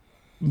our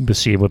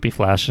machine would be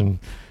flashing.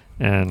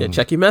 And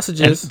check your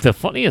messages. And the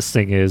funniest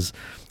thing is,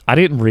 I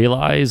didn't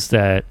realize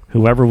that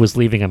whoever was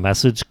leaving a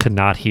message could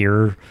not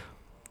hear,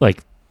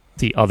 like,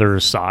 the other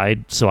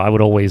side. So I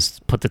would always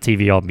put the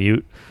TV on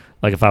mute.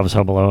 Like, if I was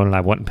home alone and I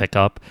wouldn't pick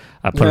up,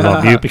 I put it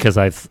on mute because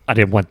I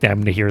didn't want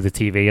them to hear the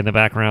TV in the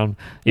background,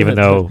 even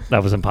though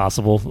that was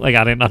impossible. Like,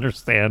 I didn't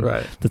understand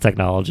the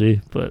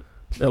technology, but...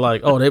 They're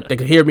like, oh, they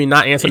could hear me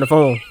not answering the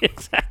phone.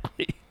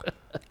 Exactly.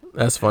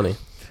 That's funny.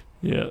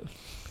 Yeah.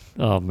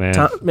 Oh, man.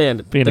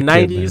 The Being a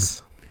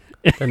 90s...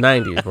 The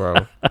 90s,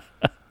 bro.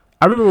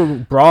 I remember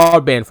when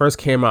broadband first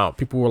came out,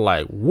 people were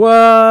like,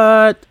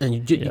 what?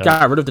 And you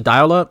got rid of the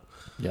dial-up.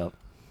 Yep.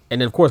 And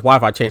then, of course,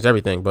 Wi-Fi changed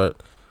everything.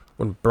 But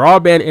when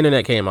broadband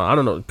internet came out, I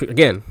don't know.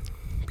 Again,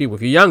 people,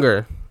 if you're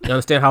younger, you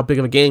understand how big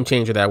of a game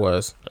changer that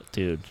was.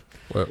 Dude.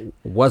 Where it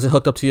wasn't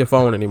hooked up to your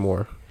phone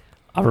anymore.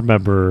 I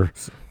remember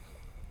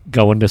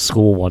going to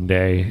school one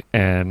day,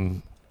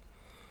 and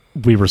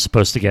we were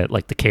supposed to get,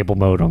 like, the cable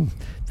modem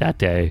that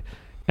day.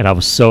 And I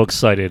was so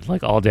excited,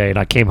 like, all day. And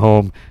I came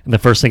home, and the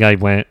first thing I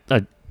went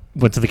to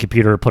the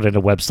computer, put in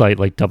a website,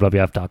 like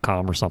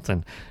WWF.com or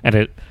something. And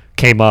it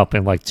came up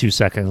in, like, 2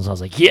 seconds. I was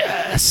like,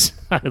 yes!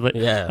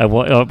 I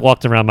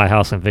walked around my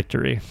house in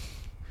victory.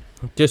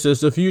 This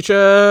is the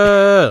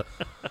future!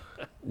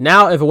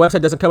 Now, if a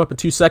website doesn't come up in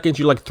 2 seconds,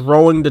 you're, like,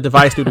 throwing the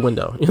device through the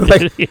window. You're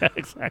like, yeah,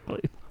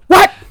 exactly.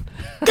 What?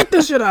 Get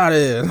this shit out of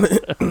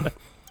here!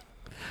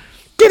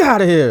 Get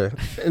out of here!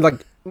 And,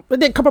 like, it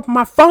didn't come up on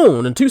my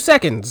phone in 2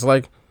 seconds.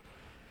 Like,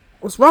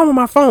 what's wrong with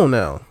my phone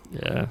now?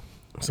 Yeah.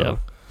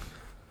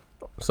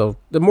 So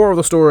the moral of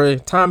the story,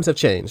 times have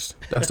changed.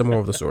 That's the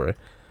moral of the story.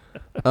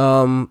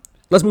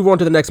 Let's move on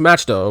to the next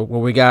match, though, where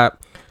we got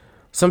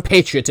some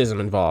patriotism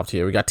involved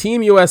here. We got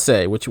Team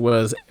USA, which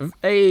was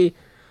a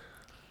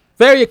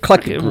very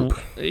eclectic group.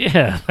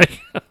 Yeah.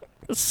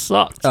 It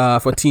sucked.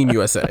 For Team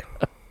USA.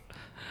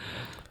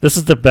 This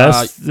is the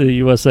best the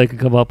USA could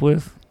come up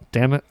with?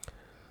 Damn it.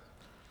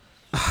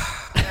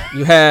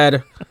 You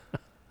had,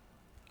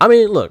 I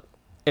mean, look,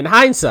 in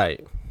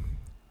hindsight,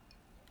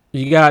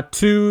 you got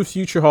 2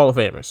 future Hall of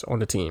Famers on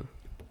the team.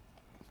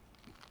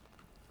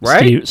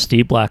 Right?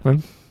 Steve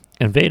Blackman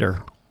and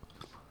Vader.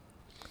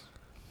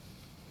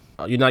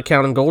 You're not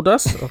counting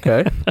Goldust?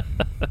 Okay.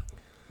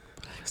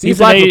 Steve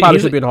Blackman probably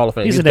should be in the Hall of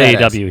Fame. He's an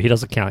AEW. He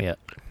doesn't count yet.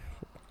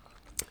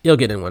 He'll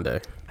get in one day.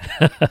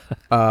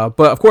 But,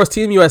 of course,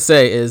 Team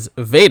USA is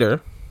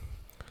Vader,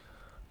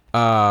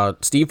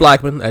 Steve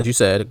Blackman, as you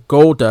said,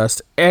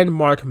 Goldust, and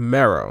Mark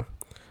Merrow.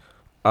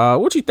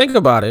 What you think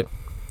about it?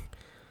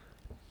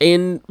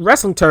 In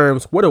wrestling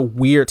terms, what a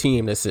weird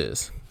team this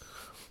is.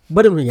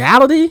 But in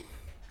reality,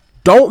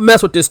 don't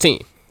mess with this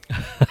team.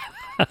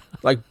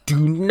 Like,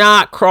 do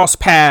not cross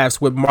paths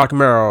with Mark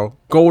Merrow,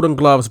 Golden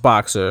Gloves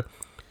boxer,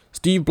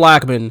 Steve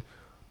Blackman,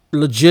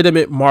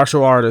 legitimate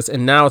martial artist,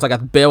 and now it's like a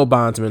bail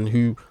bondsman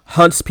who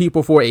hunts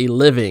people for a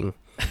living.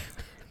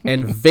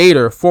 And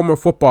Vader, former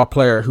football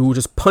player who was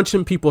just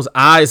punching people's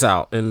eyes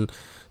out in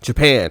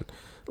Japan.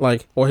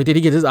 Like, or did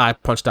he get his eye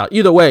punched out?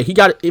 Either way, if he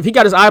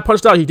got his eye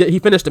punched out, he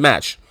finished the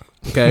match.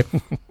 Okay?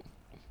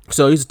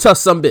 So he's a tough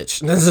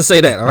sumbitch. Let's just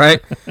say that, all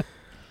right?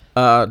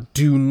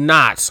 Do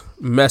not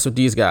mess with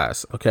these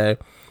guys, okay?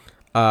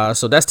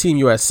 So that's Team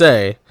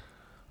USA.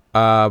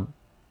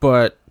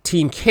 But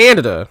Team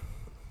Canada,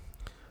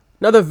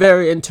 another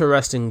very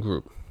interesting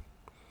group.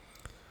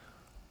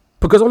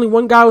 Because only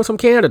one guy was from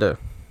Canada.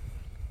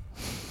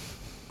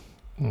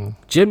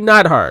 Jim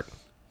Neidhart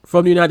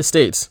from the United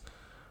States.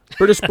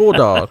 British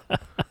Bulldog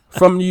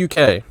from the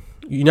UK.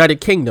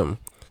 United Kingdom.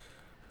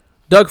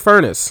 Doug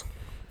Furness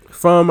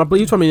from, I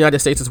believe, from the United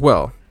States as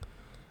well.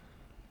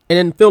 And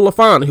then Phil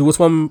LaFon, who was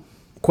from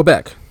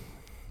Quebec.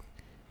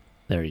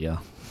 There you go.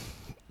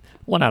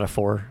 1 out of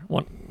 4.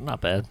 One,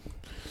 not bad.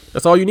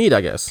 That's all you need,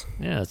 I guess.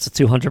 Yeah, it's a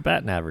 200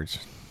 batting average.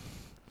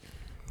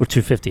 Or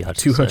 250, I should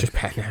 200 say.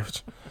 batting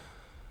average.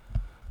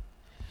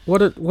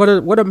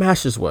 What a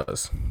Masters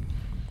was.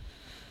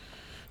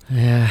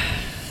 Yeah.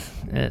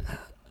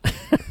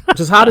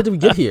 Just how did we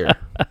get here?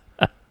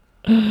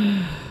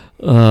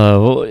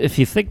 Well, if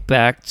you think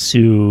back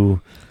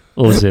to,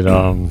 what was it,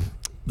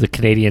 the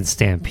Canadian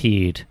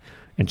Stampede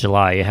in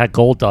July, you had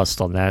Gold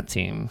Dust on that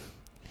team.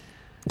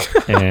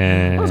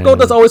 And Why was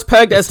Goldust always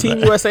pegged as Team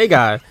USA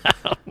guy?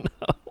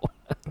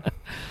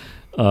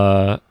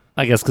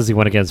 I guess because he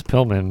went against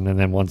Pillman, and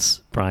then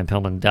once Brian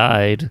Pillman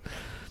died,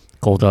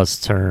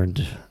 Goldust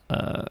turned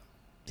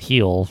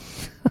heel.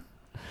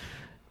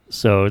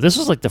 So this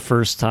was like the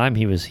first time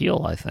he was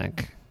heel, I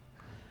think.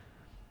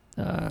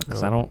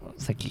 Because I don't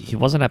think he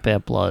wasn't at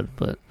Bad Blood,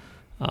 but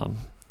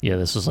yeah,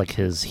 this was like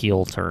his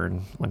heel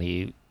turn when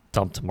he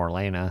dumped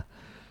Marlena,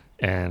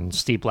 and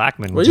Steve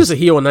Blackman. Well, he was a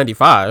heel in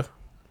 '95.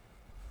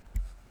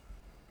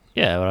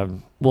 Yeah,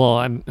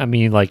 I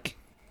mean, like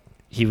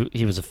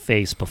he was a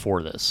face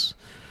before this,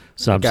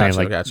 so I'm saying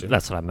like that's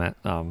what I meant.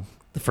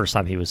 The first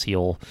time he was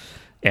heel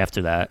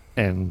after that,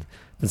 and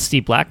then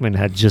Steve Blackman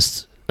had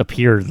just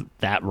appeared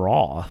that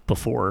Raw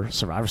before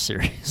Survivor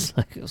Series.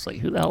 Like, it was like,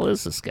 who the hell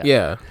is this guy?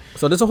 Yeah.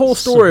 So there's a whole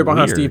story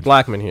behind weird. Steve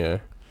Blackman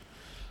here,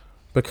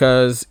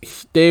 because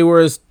they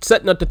were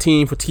setting up the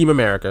team for Team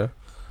America,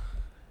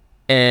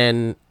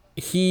 and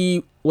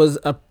he was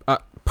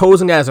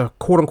posing as a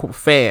quote-unquote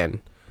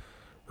fan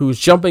who's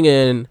jumping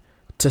in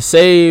to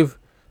save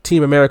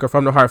Team America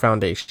from the Hart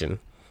Foundation.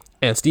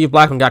 And Steve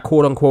Blackman got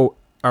quote-unquote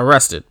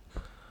arrested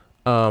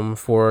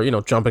for,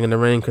 jumping in the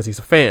ring because he's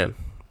a fan.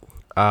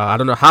 I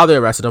don't know how they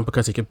arrested him,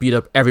 because he could beat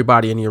up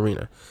everybody in the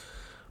arena.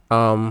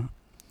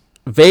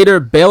 Vader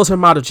bails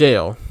him out of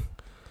jail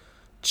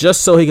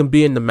just so he can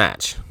be in the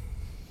match.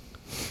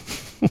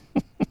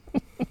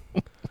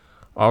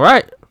 All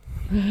right.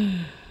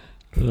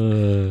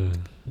 Can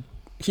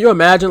you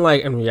imagine,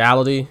 like, in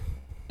reality,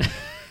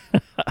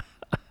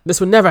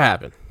 this would never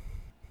happen?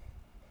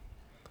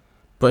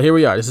 But here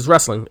we are. This is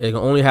wrestling. It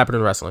can only happen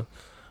in wrestling.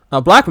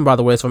 Blackman, by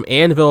the way, is from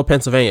Annville,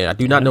 Pennsylvania. I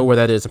do not know where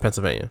that is in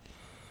Pennsylvania.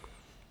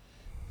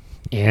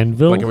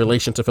 Anvil? Like in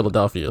relation to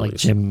Philadelphia, at like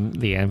least. Jim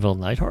the Anvil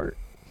Neidhart?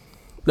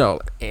 No,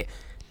 like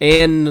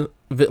Annville,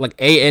 Ville.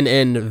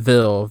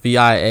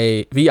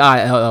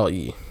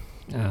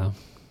 Oh.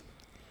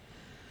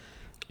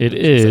 It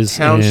is a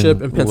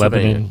township in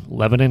Pennsylvania.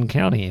 Lebanon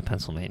County,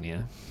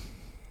 Pennsylvania.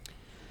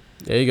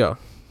 There you go.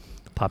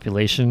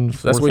 Population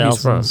That's where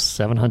he's from.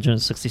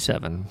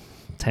 4,767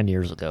 10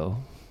 years ago.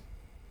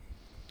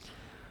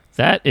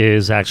 That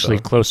is actually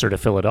closer to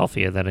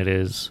Philadelphia than it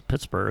is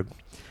Pittsburgh.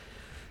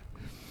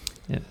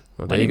 Yeah,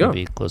 well, might there you even go.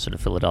 be closer to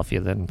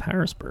Philadelphia than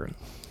Harrisburg.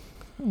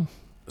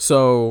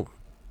 So,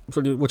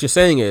 what you're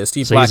saying is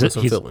Steve Blackman's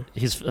from Philly.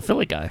 He's a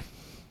Philly guy.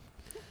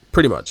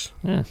 Pretty much.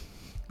 Yeah,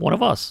 one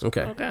of us.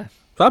 Okay.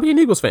 Probably an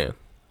Eagles fan.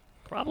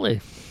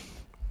 Probably.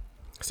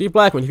 Steve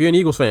Blackman, if you're an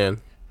Eagles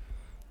fan,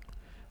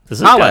 Does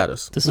holla at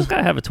us. Does this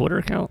guy have a Twitter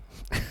account?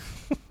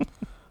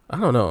 I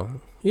don't know.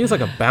 He is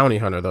like a bounty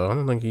hunter, though. I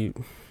don't think he...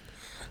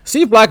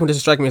 Steve Blackman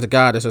doesn't strike me as a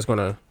guy that's just going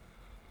to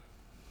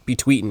be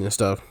tweeting and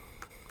stuff.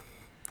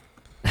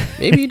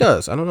 Maybe he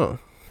does. I don't know.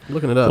 I'm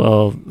looking it up.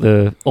 Well,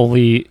 the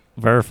only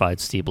verified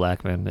Steve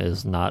Blackman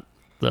is not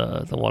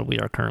the one we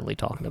are currently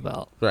talking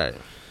about. Right.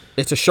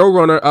 It's a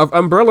showrunner of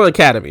Umbrella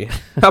Academy.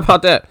 How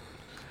about that?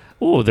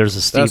 Oh, there's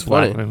a Steve That's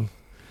funny. Blackman.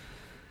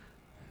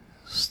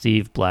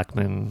 Steve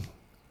Blackman.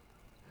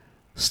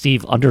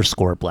 Steve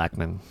 _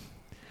 Blackman.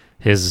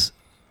 His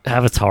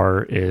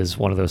avatar is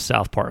one of those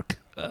South Park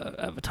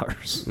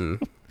avatars.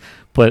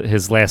 But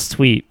his last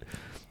tweet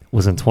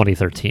was in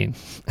 2013.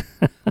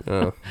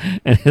 Oh.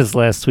 And his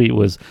last tweet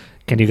was,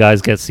 "Can you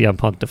guys get CM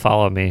Punk to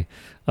follow me?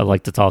 I'd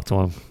like to talk to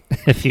him."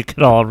 If you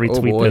could all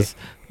retweet this,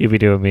 you'd be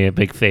doing me a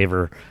big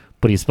favor.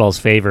 But he spells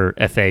favor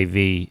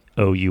Favour.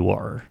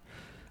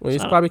 Well,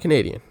 he's probably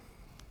Canadian.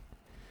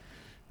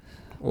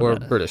 Or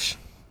British.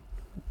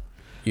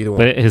 Either one.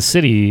 But his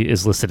city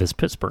is listed as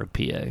Pittsburgh,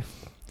 PA.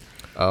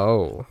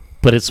 Oh.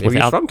 But it's Maybe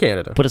without he's from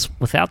Canada. But it's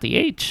without the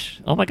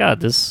H. Oh my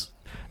God!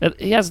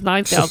 He has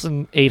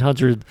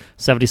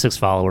 9,876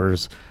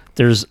 followers.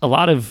 There's a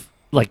lot of,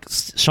 like,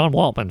 Sean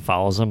Waltman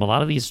follows him. A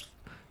lot of these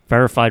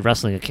verified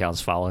wrestling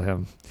accounts follow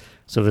him.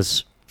 So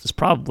this is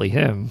probably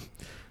him,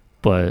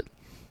 but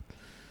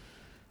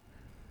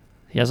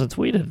he hasn't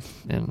tweeted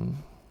in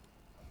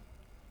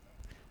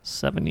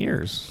 7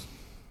 years.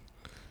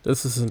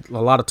 This is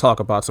a lot of talk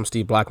about some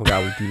Steve Blackman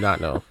guy we do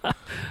not know.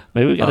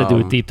 Maybe we got to do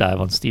a deep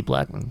dive on Steve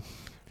Blackman.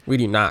 We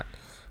do not.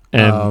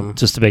 And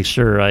just to make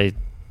sure, I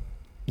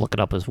look it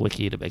up his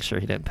wiki to make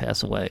sure he didn't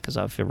pass away, because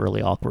I would feel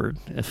really awkward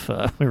if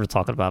we were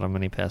talking about him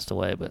and he passed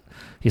away. But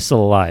he's still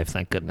alive,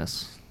 thank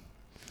goodness.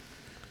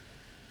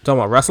 Talking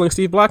about wrestling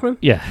Steve Blackman?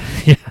 Yeah.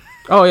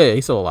 Oh, yeah,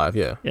 he's still alive,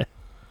 yeah. Yeah.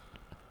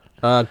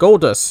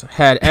 Goldust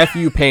had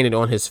FU painted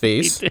on his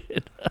face. He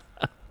did.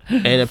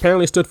 and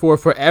apparently stood for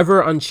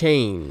Forever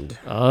Unchained.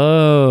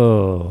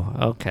 Oh,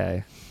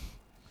 okay.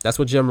 That's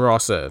what Jim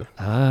Ross said.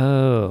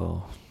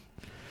 Oh,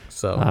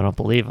 So I don't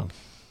believe him.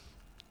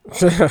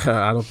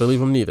 I don't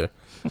believe him neither.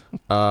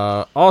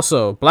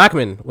 Also,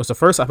 Blackman was the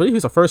first. I believe he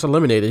was the first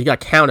eliminated. He got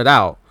counted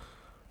out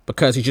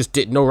because he just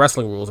didn't know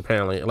wrestling rules.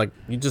 Apparently, like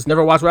you just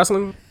never watched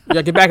wrestling. You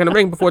gotta get back in the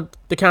ring before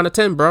the count of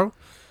 10, bro.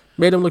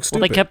 Made him look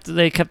Well, stupid.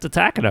 they kept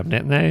attacking him,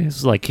 didn't they?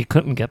 It's like he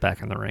couldn't get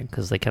back in the ring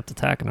because they kept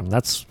attacking him.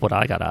 That's what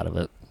I got out of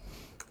it.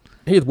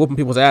 He was whooping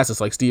people's asses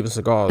like Steven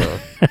Seagal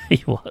though.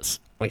 He was.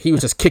 Like he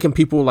was just kicking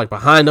people like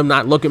behind them,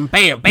 not looking.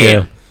 Bam,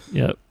 bam.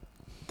 Yeah. Yep.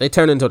 They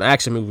turned into an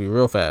action movie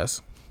real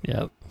fast.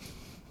 Yep.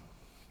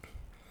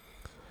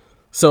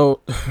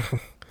 So,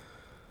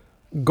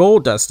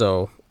 Goldust,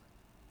 though,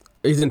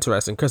 is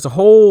interesting because the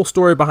whole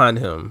story behind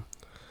him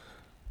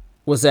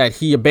was that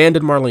he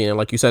abandoned Marlena,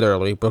 like you said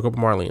earlier, he broke up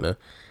with Marlena.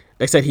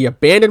 They said he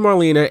abandoned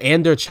Marlena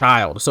and their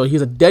child, so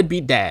he's a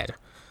deadbeat dad.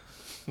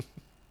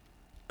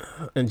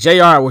 And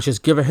JR was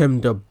just giving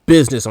him the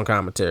business on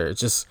commentary.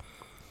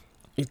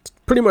 It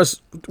pretty much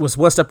was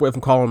one step away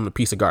from calling him a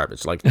piece of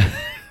garbage. Like,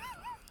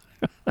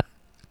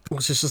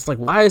 it's just like,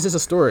 why is this a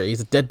story?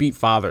 He's a deadbeat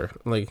father.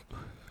 Like,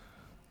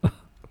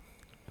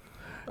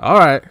 all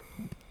right.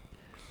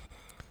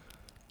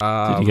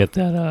 Did you get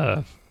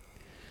that?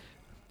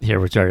 Hear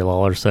what Jerry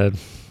Lawler said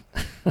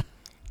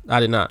I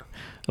did not.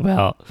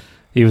 about?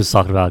 He was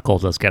talking about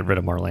Goldust getting rid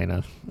of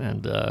Marlena,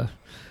 and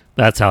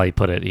that's how he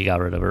put it. He got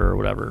rid of her or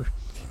whatever.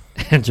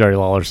 And Jerry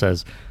Lawler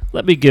says,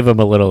 "Let me give him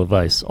a little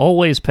advice.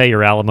 Always pay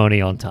your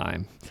alimony on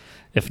time.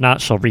 If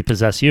not, she'll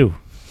repossess you."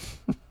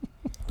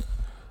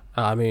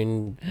 I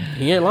mean,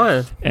 he ain't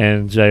lying.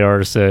 And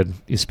JR said,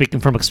 "You speaking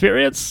from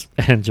experience?"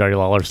 And Jerry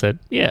Lawler said,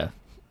 "Yeah,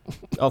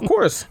 Of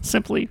course.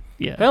 simply,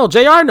 yeah." Hell,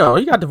 JR know.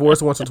 He got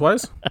divorced once or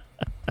twice.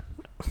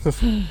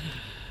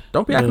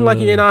 Don't be acting like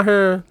he ain't out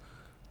here.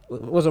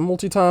 Was a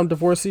multi-time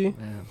divorcee.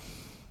 Yeah.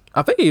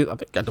 I think he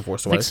got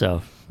divorced I twice.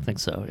 think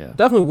so, yeah.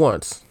 Definitely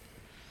once.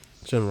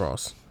 Jim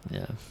Ross.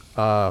 Yeah.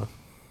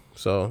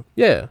 So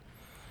yeah.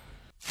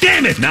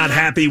 Damn it! Not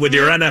happy with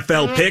your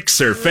NFL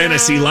picks or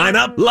fantasy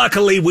lineup?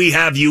 Luckily, we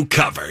have you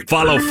covered.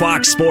 Follow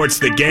Fox Sports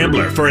The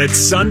Gambler for its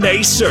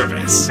Sunday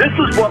service. This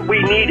is what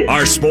we needed.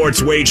 Our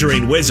sports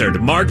wagering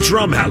wizard, Mark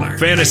Drumheller,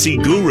 fantasy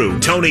guru,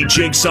 Tony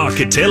Jigsaw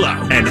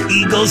Cotillo, and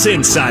Eagles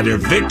insider,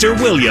 Victor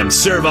Williams,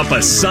 serve up a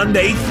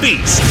Sunday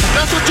feast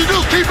That's what you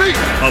do,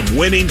 TV. of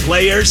winning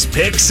players,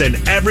 picks, and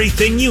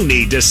everything you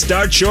need to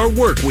start your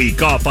work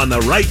week off on the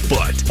right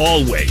foot.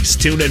 Always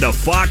tune into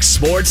Fox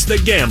Sports The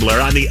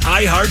Gambler on the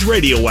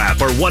iHeartRadio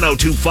app or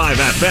 102.5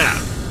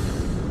 FM.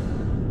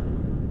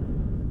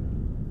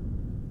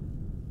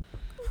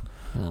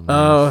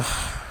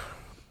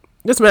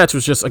 This match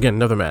was just, again,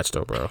 another match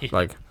though, bro.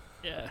 Like,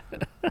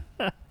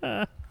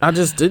 I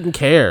just didn't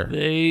care.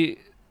 They,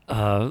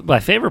 my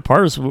favorite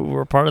parts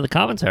were part of the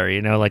commentary,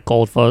 you know, like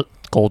Gold Fuss.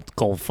 Gold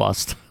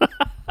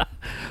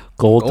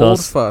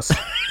Dust. Fuss.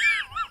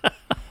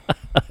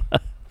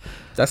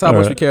 That's how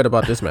much we cared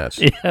about this match.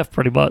 Yeah,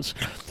 pretty much.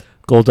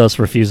 Goldust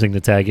refusing to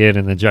tag in,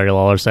 and then Jerry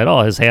Lawler said,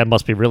 "Oh, his hand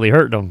must be really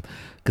hurting him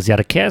because he had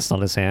a cast on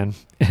his hand."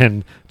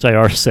 And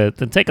JR said,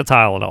 "Then take a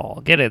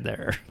Tylenol, get in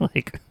there."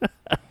 Like,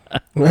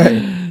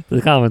 Right.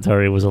 the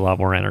commentary was a lot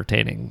more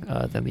entertaining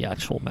than the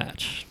actual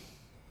match.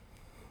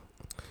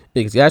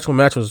 Because the actual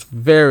match was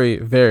very,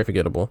 very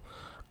forgettable.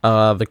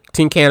 The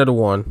Team Canada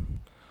won,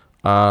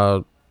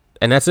 and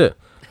that's it.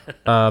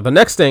 The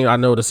next thing I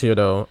noticed here,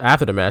 though,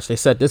 after the match, they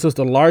said this was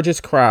the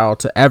largest crowd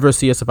to ever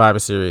see a Survivor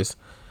Series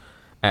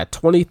at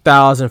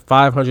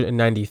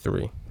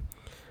 20,593.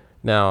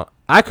 Now,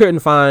 I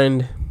couldn't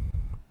find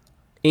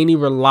any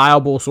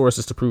reliable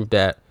sources to prove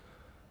that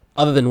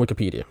other than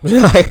Wikipedia.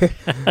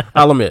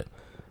 I'll admit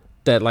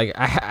that, like,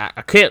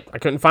 I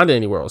couldn't find it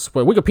anywhere else.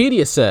 But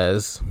Wikipedia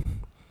says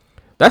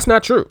that's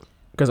not true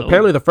because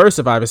apparently the first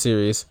Survivor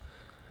Series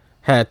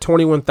had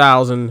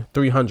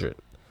 21,300.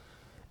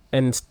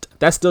 And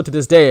that's still to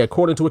this day,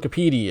 according to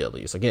Wikipedia at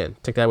least. Again,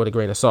 take that with a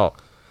grain of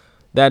salt.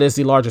 That is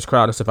the largest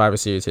crowd in Survivor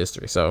Series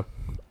history. So,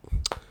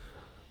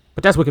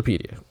 but that's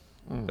Wikipedia.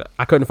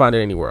 I couldn't find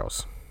it anywhere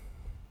else.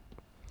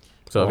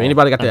 So if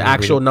anybody got the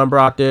actual number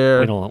out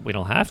there, We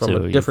don't have from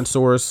to. a different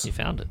source, You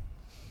found it.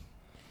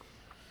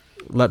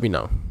 let me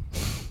know.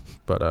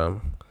 But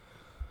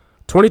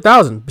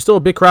 20,000, still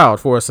a big crowd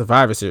for a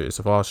Survivor Series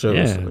of all shows.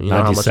 Yeah, you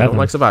know how much I don't 97.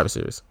 like Survivor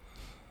Series.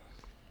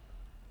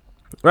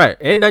 Right,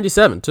 and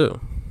 97 too.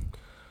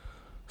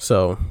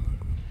 So,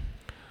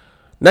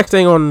 next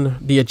thing on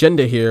the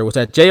agenda here was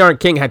that JR and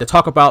King had to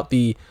talk about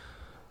you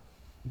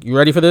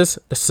ready for this?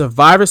 The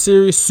Survivor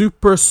Series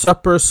Super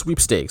Supper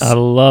Sweepstakes. I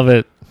love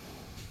it.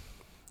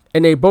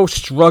 And they both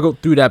struggled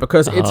through that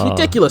because it's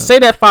ridiculous. Say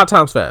that 5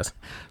 times fast.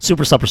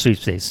 Super Supper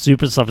Sweepstakes.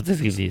 Super Supper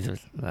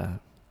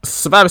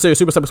Survivor Series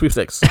Super Supper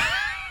Sweepstakes.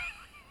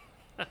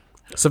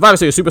 Survivor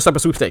Series Super Supper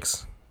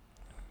Sweepstakes.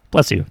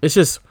 Bless you. It's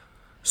just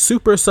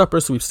Super Supper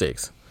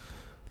Sweepstakes.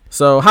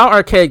 So how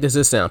archaic does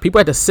this sound? People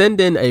had to send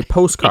in a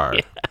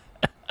postcard.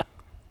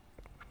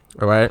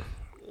 All right.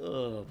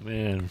 Oh,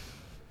 man.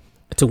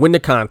 To win the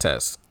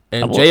contest.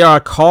 And JR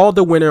called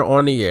the winner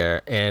on the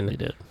air, and He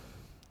did.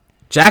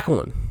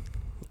 Jacqueline.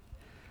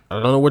 I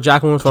don't know where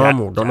Jacqueline's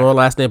from, or don't know her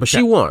last name, but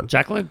she won.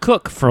 Jacqueline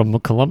Cook from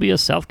Columbia,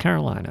 South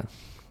Carolina.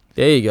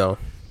 There you go.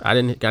 I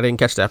didn't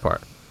catch that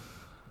part.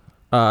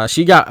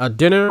 She got a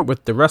dinner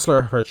with the wrestler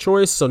of her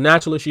choice, so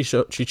naturally she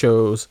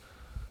chose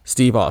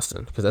Steve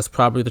Austin, because that's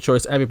probably the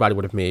choice everybody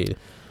would have made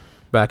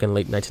back in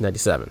late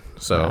 1997.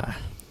 So,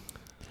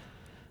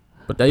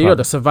 but there you go,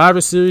 the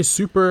Survivor Series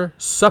Super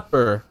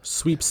Supper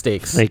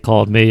Sweepstakes. If they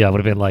called me, I would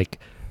have been like,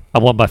 I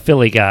want my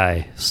Philly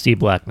guy, Steve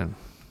Blackman.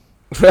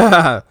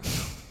 I'm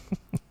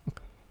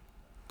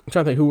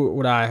trying to think, who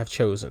would I have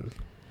chosen?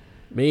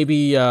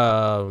 Maybe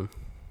would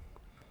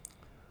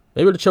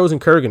have chosen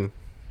Kurgan.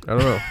 I don't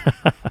know.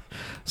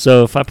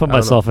 So if I put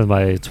myself in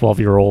my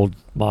 12-year-old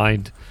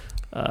mind,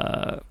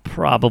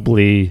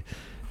 probably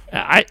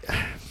I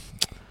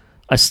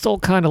still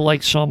kind of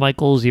like Shawn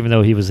Michaels, even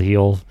though he was a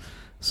heel.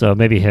 So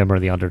maybe him or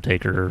The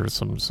Undertaker, or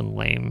some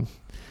lame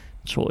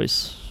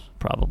choice,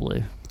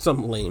 probably.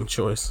 Some lame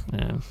choice.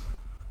 Yeah.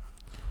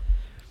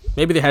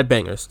 Maybe the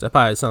Headbangers. That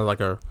probably sounds like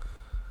a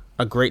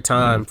great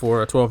time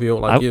for a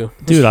 12-year-old like you.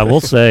 Dude, I will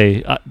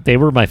say, they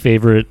were my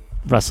favorite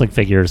wrestling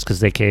figures because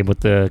they came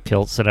with the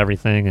kilts and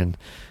everything, and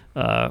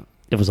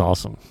it was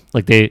awesome.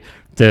 Like,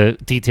 the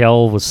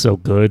detail was so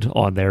good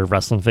on their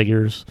wrestling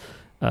figures,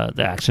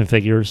 the action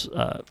figures.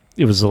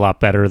 It was a lot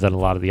better than a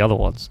lot of the other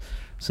ones.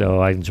 So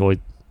I enjoyed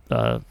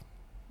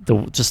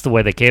just the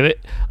way they came.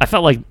 I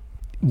felt like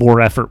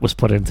more effort was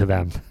put into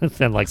them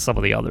than like some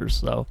of the others.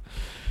 So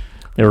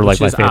they were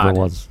like my favorite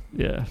ones.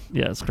 Yeah,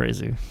 it's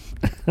crazy.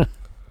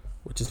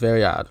 Which is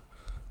very odd.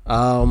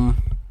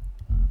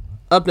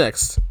 Up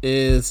next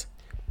is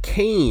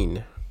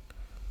Kane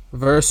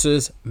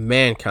versus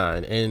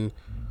Mankind, and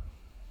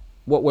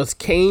what was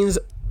Kane's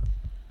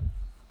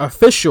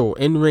official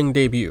in-ring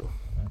debut.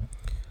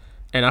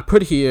 And I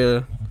put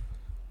here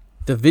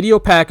the video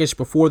package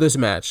before this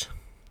match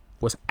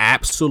was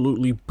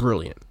absolutely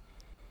brilliant.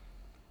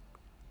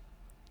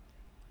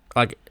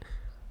 Like,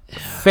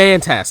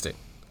 fantastic.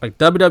 Like,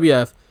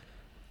 WWF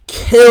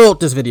killed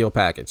this video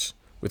package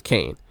with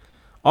Kane.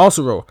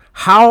 Also wrote,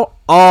 how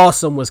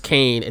awesome was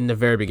Kane in the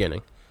very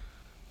beginning?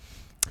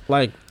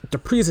 Like, the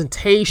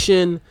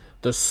presentation,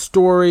 the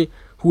story,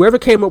 whoever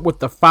came up with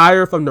the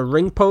fire from the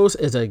ring post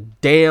is a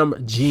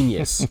damn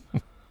genius.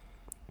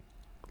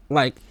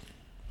 Like,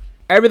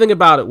 everything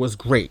about it was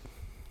great.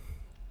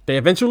 They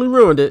eventually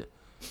ruined it.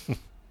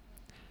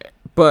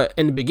 But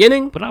in the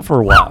beginning, but not for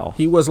a while.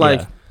 He was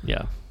like,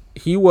 yeah.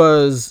 He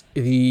was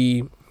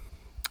the,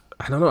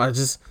 I don't know,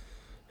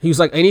 he was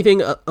like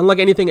anything, unlike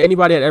anything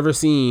anybody had ever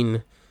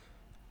seen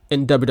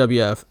in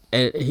WWF.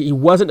 And he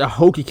wasn't a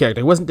hokey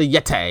character. He wasn't the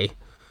Yeti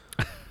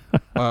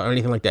or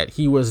anything like that.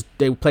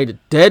 They played it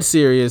dead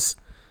serious.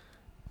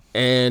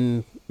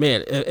 And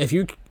man, if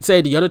you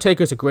say The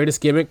Undertaker is the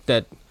greatest gimmick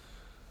that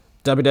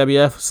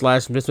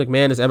WWF / Vince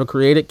McMahon has ever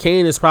created,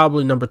 Kane is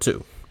probably number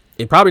 2.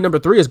 And probably number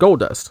 3 is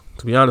Goldust,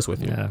 to be honest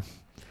with you.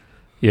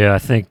 Yeah, I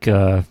think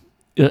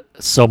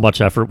so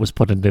much effort was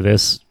put into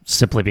this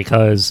simply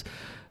because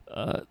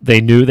they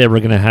knew they were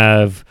going to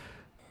have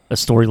a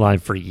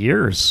storyline for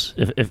years.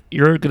 If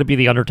you're going to be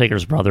The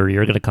Undertaker's brother,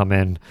 you're going to come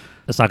in.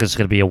 It's not just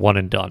going to be a one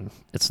and done.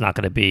 It's not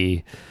going to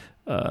be,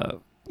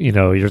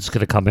 you're just going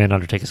to come in,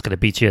 Undertaker's going to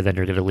beat you, then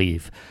you're going to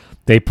leave.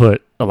 They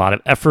put a lot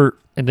of effort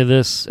into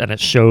this, and it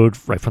showed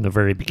right from the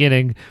very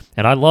beginning,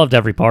 and I loved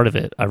every part of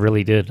it. I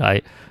really did.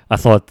 I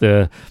thought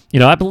I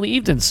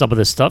believed in some of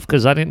this stuff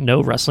because I didn't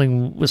know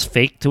wrestling was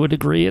fake to a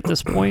degree at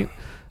this point.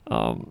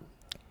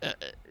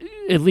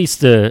 At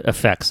least the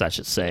effects, I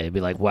should say. It'd be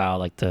like, wow,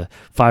 like the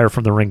fire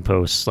from the ring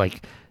posts,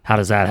 like, how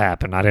does that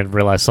happen? I didn't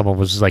realize someone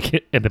was just like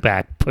in the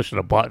back pushing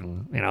a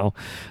button,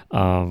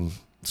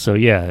 So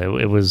yeah,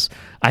 it was.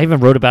 I even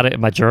wrote about it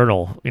in my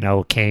journal.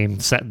 Kane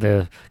setting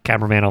the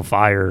cameraman on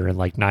fire in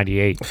like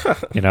 '98.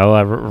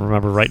 I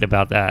remember writing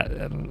about that.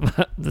 And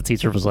the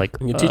teacher was like,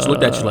 and your teacher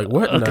looked at you like,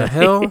 "What in the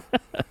hell?"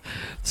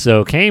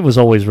 So Kane was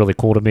always really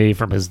cool to me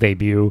from his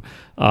debut.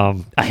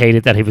 I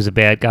hated that he was a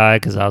bad guy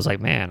because I was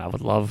like, man, I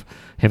would love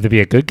him to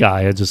be a good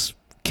guy and just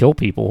kill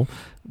people,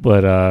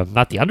 but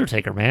not the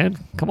Undertaker, man.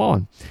 Come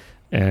on.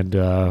 And,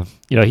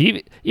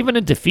 he even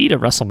in defeat at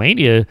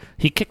WrestleMania,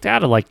 he kicked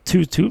out of like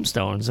 2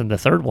 tombstones, and the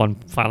third one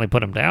finally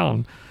put him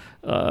down.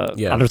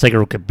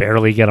 Undertaker could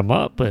barely get him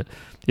up, but,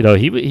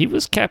 he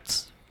was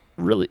kept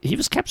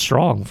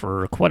strong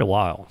for quite a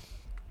while.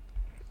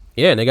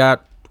 Yeah, and they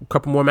got a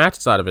couple more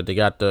matches out of it. They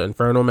got the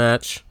Inferno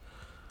match.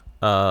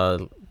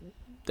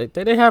 Did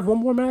they have one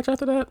more match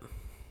after that?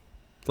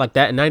 Like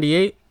that in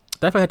 '98?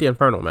 Definitely had the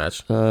Inferno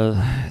match. They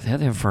had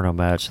the Inferno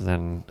match, and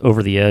then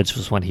Over the Edge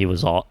was when he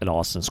was in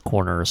Austin's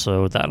corner.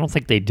 So I don't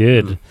think they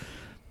did.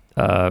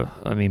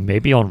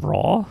 Maybe on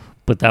Raw,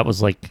 but that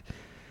was like,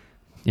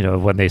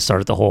 when they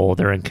started the whole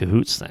they're in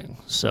cahoots thing.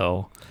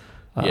 So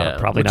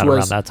probably not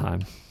around that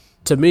time.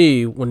 To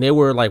me, when they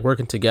were like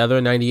working together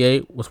in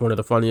 '98, was one of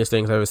the funniest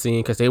things I've ever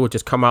seen because they would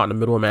just come out in the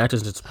middle of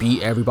matches and just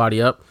beat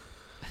everybody up.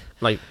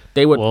 Like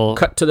they would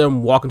cut to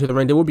them walking to the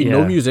ring. There would be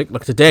no music.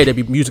 Like today, there'd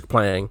be music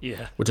playing,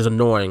 which is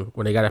annoying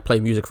when they gotta play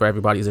music for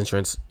everybody's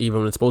entrance, even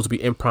when it's supposed to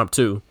be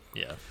impromptu.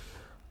 Yeah.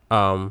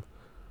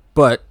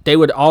 But they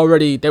would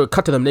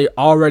cut to them. They'd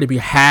already be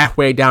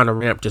halfway down the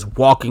ramp, just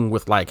walking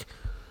with like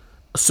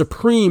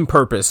supreme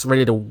purpose,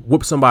 ready to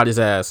whoop somebody's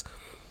ass.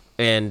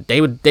 And they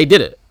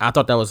did it. I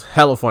thought that was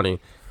hella funny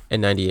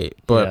in '98.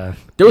 But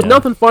there was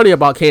nothing funny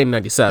about Kane in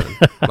 '97.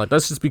 Like,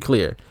 let's just be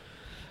clear.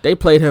 They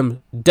played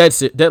him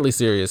deadly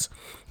serious.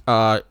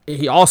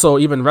 He also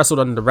even wrestled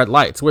under the red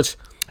lights, which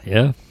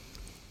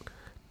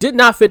did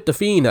not fit The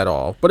Fiend at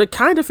all, but it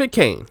kind of fit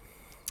Kane.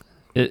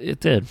 It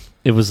did.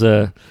 It was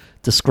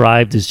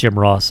described as Jim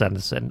Ross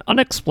as an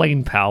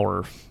unexplained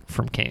power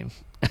from Kane.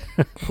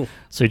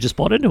 So he just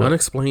bought into it.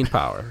 Unexplained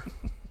power.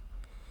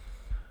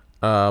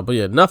 But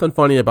yeah, nothing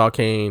funny about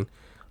Kane.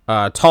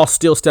 Tossed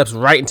steel steps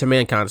right into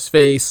Mankind's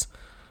face.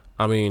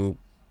 I mean,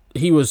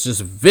 he was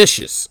just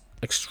vicious,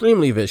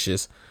 extremely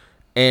vicious.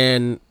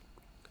 And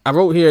I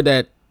wrote here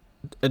that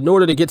in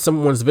order to get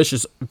someone's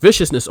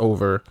viciousness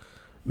over,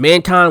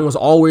 Mankind was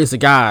always the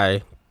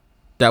guy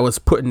that was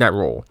put in that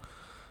role.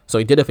 So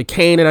he did it for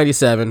Kane in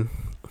 '97.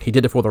 He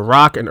did it for The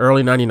Rock in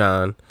early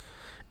 '99.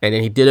 And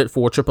then he did it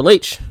for Triple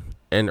H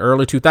in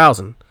early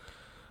 2000.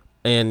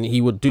 And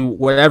he would do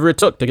whatever it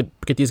took to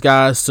get these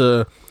guys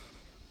to,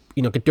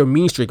 get their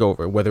mean streak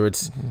over. Whether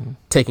it's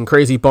taking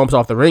crazy bumps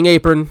off the ring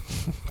apron,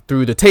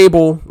 through the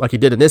table, like he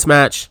did in this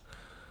match.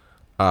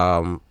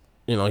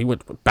 He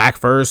went back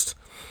first.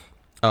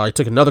 He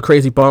took another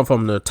crazy bump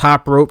from the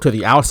top rope to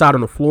the outside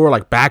on the floor,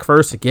 like back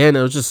first again.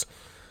 It was just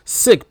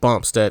sick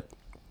bumps that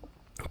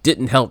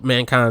didn't help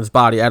Mankind's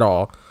body at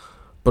all.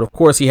 But of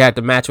course, he had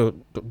the match with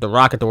The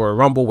Rock at the Royal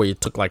Rumble where he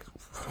took like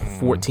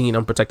 14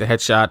 unprotected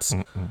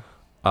headshots.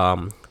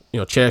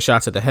 Chair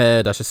shots at the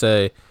head, I should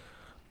say.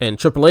 And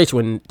Triple H,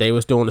 when they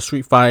was doing the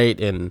street fight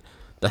and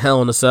the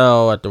Hell in a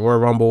Cell at the Royal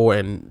Rumble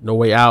and No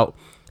Way Out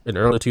in the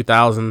early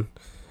 2000,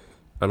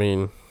 I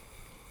mean,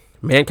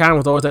 Mankind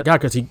was always that guy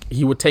because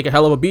he would take a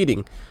hell of a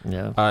beating.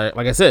 Yeah.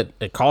 Like I said,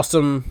 it cost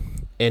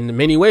him in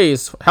many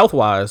ways,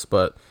 health-wise,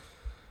 but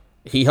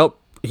he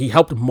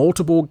helped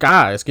multiple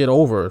guys get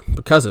over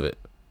because of it.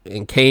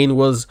 And Kane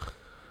was,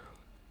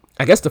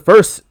 I guess, the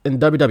first in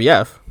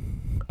WWF.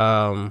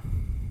 And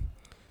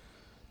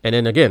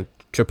then again,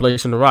 Triple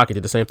H and The Rock, he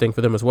did the same thing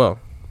for them as well.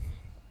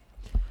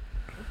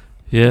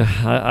 Yeah,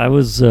 I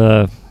was.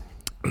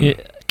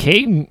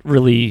 Kane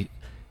really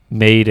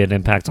made an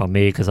impact on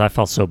me because I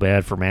felt so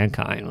bad for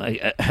Mankind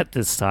like at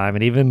this time,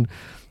 and even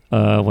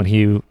when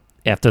he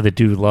after the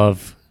Dude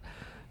Love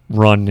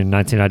run in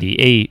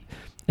 1998,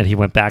 and he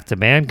went back to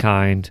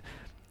Mankind,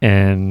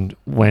 and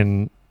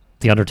when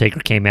The Undertaker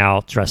came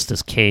out dressed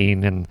as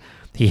Kane, and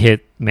he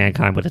hit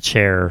Mankind with a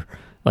chair,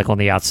 like on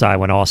the outside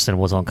when Austin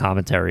was on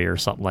commentary or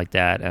something like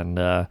that. And,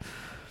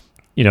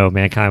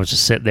 Mankind was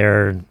just sitting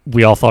there, and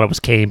we all thought it was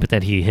Kane, but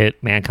then he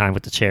hit Mankind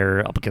with the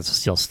chair up against the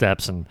steel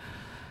steps. And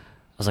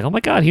I was like, oh my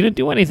God, he didn't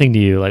do anything to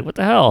you. Like, what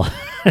the hell?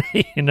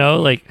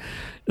 Like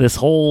this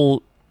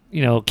whole,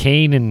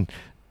 Kane and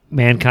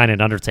Mankind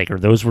and Undertaker,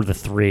 those were the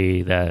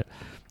three that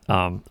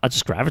I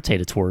just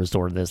gravitated towards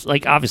during this.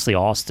 Like, obviously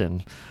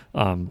Austin,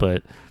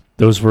 but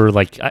those were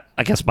like,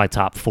 I guess my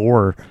top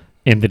four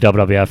in the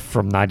WWF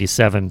from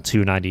 97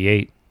 to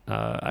 98.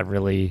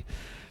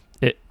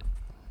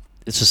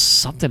 It's just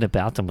something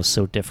about them was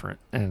so different.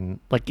 And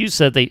like you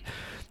said, they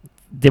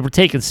were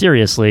taken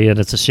seriously, and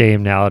it's a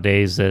shame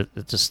nowadays that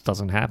it just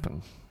doesn't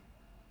happen.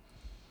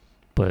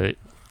 But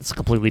it's a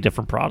completely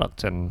different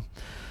product. And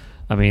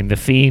I mean, The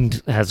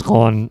Fiend has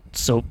gone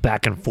so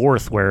back and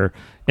forth where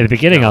in the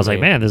beginning I was like,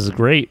 man, this is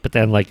great. But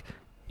then like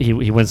he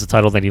wins the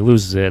title, then he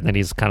loses it, and then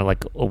he's kind of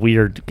like a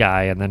weird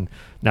guy, and then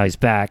now he's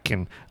back.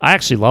 And I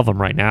actually love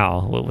him right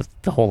now with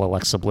the whole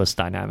Alexa Bliss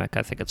dynamic.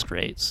 I think it's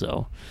great.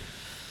 So,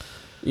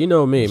 you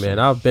know me, man.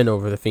 I've been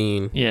over The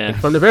Fiend. Yeah. And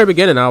from the very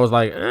beginning, I was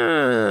like, But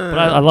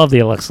I love the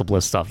Alexa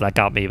Bliss stuff. That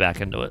got me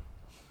back into it.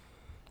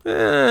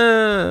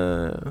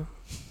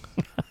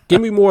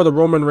 Give me more of the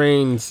Roman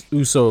Reigns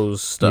Usos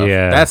stuff.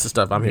 Yeah. That's the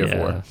stuff I'm here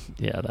for.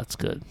 Yeah, that's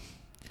good.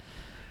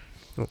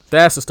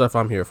 That's the stuff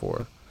I'm here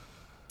for.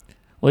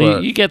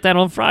 Well, you get that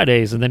on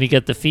Fridays, and then you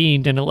get The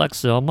Fiend and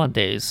Alexa on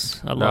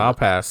Mondays. I'll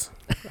pass.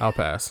 Hard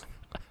pass.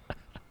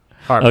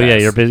 Yeah,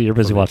 you're busy. You're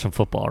busy watching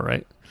football,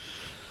 right?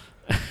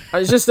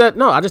 It's just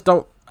that I just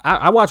don't.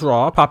 I watch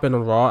Raw. I pop in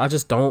on Raw. I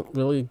just don't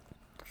really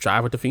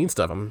drive with the Fiend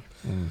stuff. I'm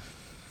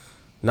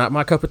not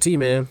my cup of tea,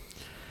 man.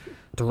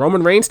 The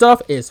Roman Reigns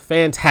stuff is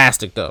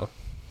fantastic, though.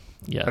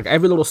 Yeah, like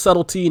every little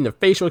subtlety and the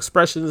facial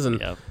expressions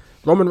and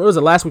Roman. What was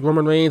it last week?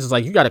 Roman Reigns is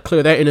like, you got to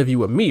clear that interview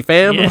with me,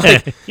 fam.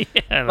 Yeah.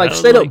 Like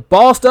straight up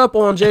bossed up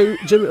on Jimmy.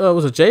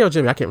 Was it Jay or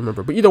Jimmy? I can't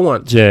remember, but either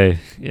one. Jay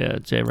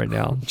right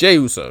now. Jay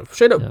Uso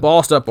straight up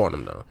bossed up on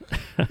him though.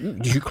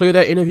 Did you clear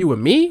that interview with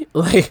me?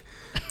 Like,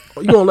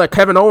 you gonna let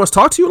Kevin Owens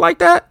talk to you like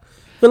that?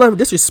 You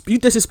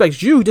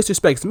disrespects you,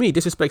 disrespects me,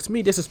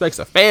 disrespects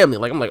a family.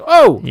 Like, I'm like,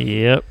 oh,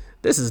 yep,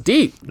 this is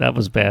deep. That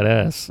was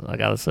badass. I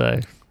gotta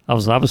say, I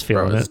was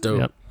feeling it's it. dope.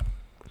 Yep.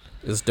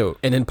 It's dope.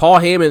 And then Paul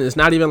Heyman is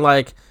not even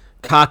like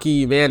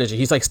cocky manager.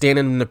 He's like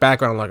standing in the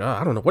background, like, oh,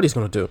 I don't know what he's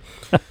gonna do.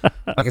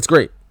 Like, it's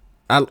great.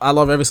 I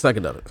love every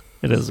second of it.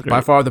 It is great.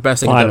 By far the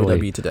best thing in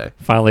WWE today.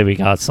 Finally, we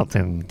got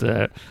something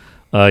that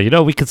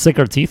we could sink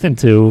our teeth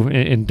into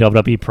in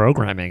WWE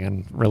programming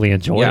and really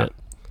enjoy it.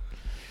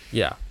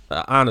 Yeah,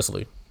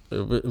 honestly,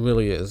 it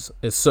really is.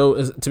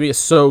 To me, it's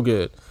so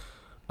good.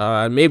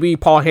 Maybe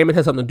Paul Heyman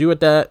has something to do with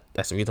that.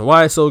 That's the reason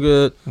why it's so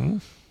good.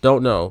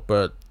 Don't know,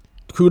 but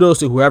kudos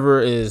to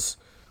whoever is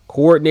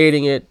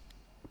coordinating it,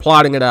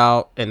 plotting it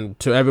out, and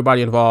to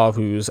everybody involved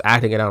who's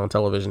acting it out on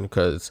television,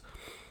 because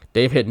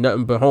they've hit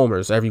nothing but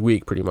homers every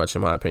week, pretty much,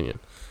 in my opinion.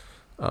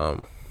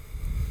 But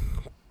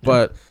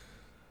not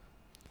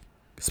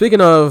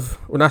speaking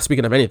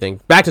of anything,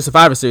 back to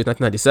Survivor Series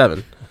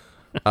 1997.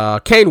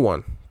 Kane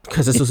won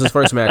because this was his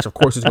first match. Of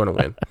course, he's going to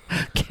win.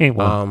 Kane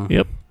won.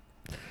 Yep.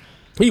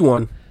 He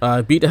won.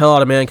 Beat the hell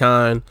out of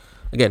Mankind.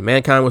 Again,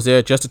 Mankind was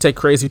there just to take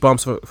crazy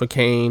bumps for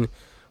Kane,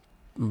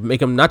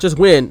 make him not just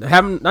win,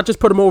 not just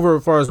put him over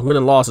as far as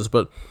winning losses,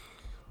 but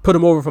put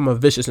him over from a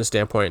viciousness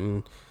standpoint,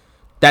 and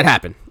that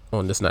happened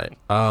on this night.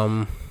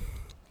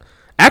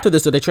 After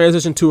this, they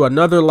transitioned to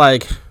another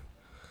like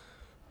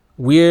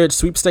weird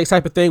sweepstakes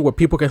type of thing where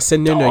people can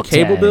send in their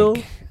cable bill.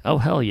 Oh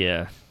hell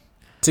yeah!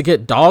 To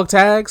get dog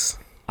tags.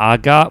 I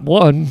got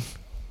one.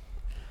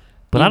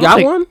 But I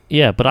got one?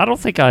 Yeah, but I don't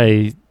think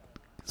I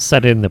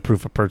set in the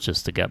proof of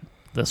purchase to get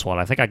this one.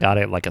 I think I got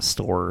it at like a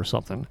store or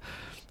something.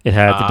 It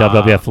had the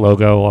WWF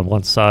logo on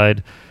one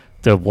side,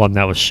 the one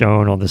that was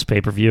shown on this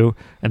pay-per-view,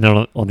 and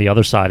then on the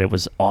other side it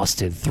was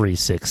Austin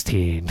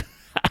 316.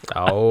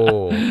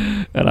 Oh.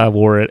 And I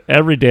wore it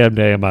every damn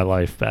day of my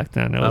life back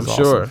then. It was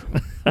awesome. Sure.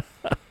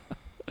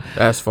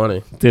 That's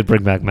funny. Did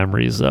bring back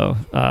memories though.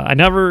 I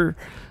never.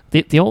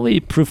 The only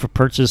proof of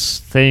purchase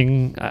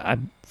thing I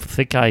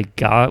think I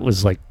got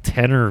was like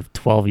 10 or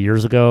 12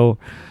 years ago.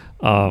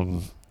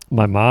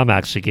 My mom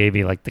actually gave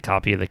me like the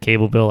copy of the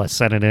cable bill. I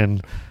sent it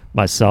in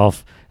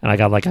myself, and I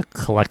got like a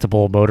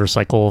collectible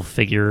motorcycle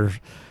figurine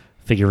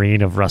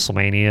of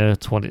WrestleMania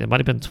 20. It might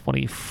have been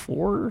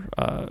 24.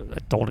 I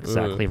don't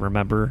exactly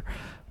remember,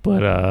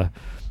 but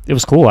it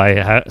was cool.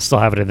 I still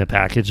have it in the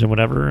package and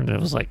whatever, and it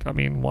was like, I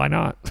mean, why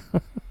not?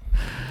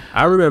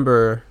 I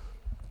remember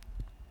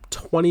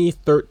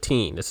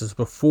 2013. This is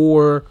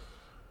before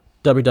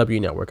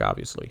WWE Network,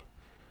 obviously.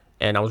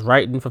 And I was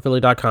writing for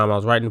Philly.com. I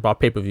was writing about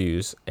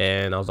pay-per-views.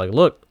 And I was like,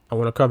 look, I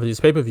want to cover these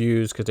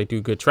pay-per-views because they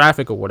do good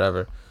traffic or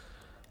whatever.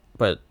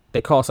 But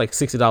they cost like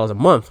 $60 a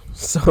month.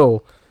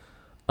 So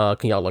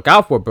can y'all look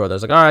out for it, brother? I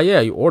was like, all right, yeah,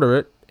 you order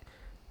it.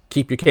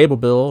 Keep your cable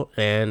bill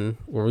and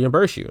we'll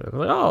reimburse you. And I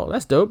was like, oh,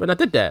 that's dope. And I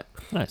did that.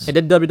 Nice. And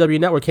then WWE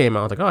Network came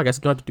out. I was like, oh, I guess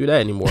I don't have to do that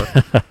anymore.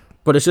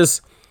 But it's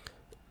just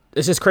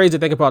crazy to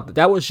think about.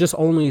 That was just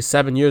only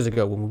 7 years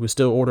ago when we were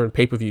still ordering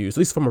pay-per-views, at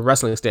least from a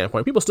wrestling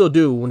standpoint. People still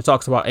do when it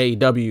talks about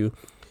AEW,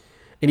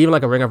 and even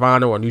like a Ring of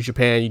Honor or New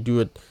Japan, you do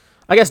it.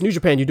 I guess New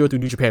Japan, you do it through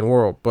New Japan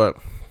World,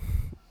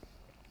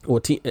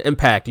 or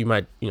Impact, you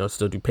might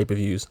still do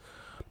pay-per-views.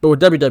 But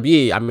with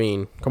WWE, I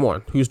mean, come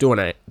on, who's doing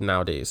that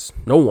nowadays?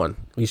 No one.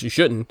 At least you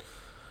shouldn't.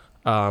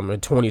 In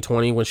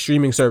 2020, when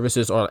streaming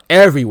services are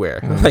everywhere,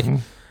 like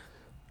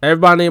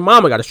everybody named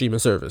Mama got a streaming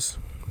service,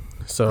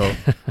 so.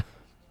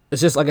 It's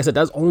just, like I said,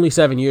 that's only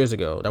 7 years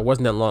ago. That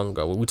wasn't that long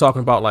ago. We're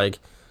talking about, like,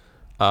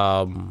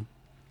 dial-up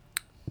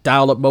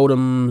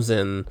modems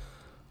and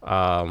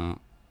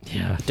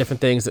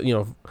different things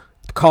that,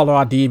 caller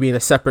ID being a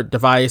separate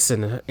device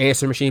and an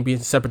answer machine being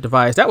a separate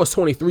device. That was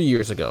 23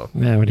 years ago.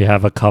 Yeah, when you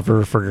have a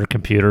cover for your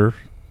computer,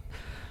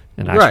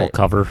 an actual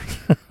cover.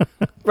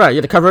 Right, you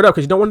had to cover it up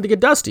because you don't want it to get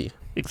dusty.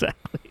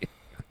 Exactly.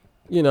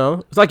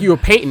 It's like you were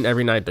painting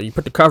every night, though. You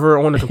put the cover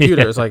on the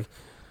computer. It's like...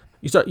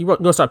 You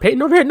gonna start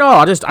painting over here? No,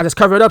 I just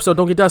cover it up so it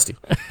don't get dusty.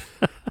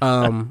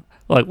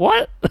 Like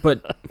what?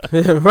 But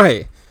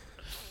right.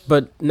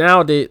 But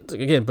now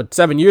but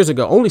 7 years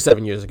ago, only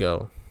 7 years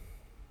ago,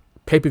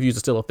 pay-per-views are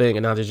still a thing,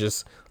 and now they're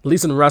just, at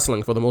least in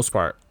wrestling for the most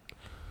part,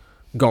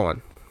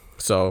 gone.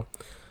 So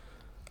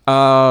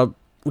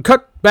we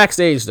cut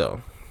backstage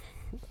though,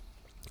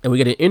 and we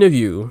get an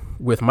interview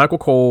with Michael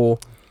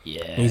Cole.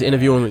 Yeah. And he's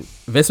interviewing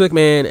Vince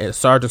McMahon and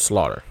Sergeant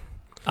Slaughter.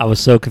 I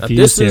was so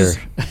confused here.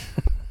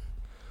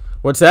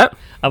 What's that?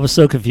 I was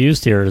so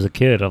confused here as a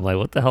kid. I'm like,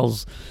 what the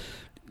hell's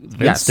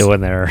Vince doing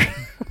there?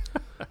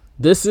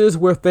 This is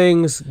where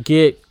things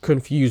get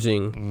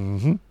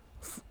confusing.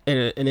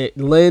 And it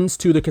lends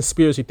to the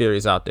conspiracy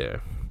theories out there.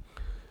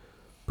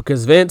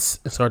 Because Vince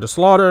and Sergeant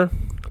Slaughter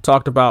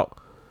talked about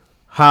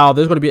how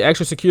there's going to be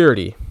extra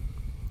security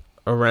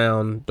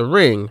around the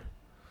ring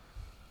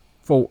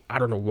for, I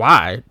don't know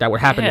why, that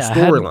would happen in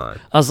storyline.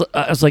 I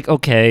was like,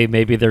 okay,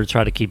 maybe they're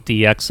trying to keep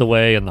DX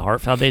away and the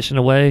Hart Foundation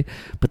away.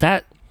 But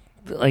that...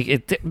 Like,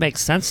 it didn't make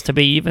sense to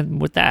me even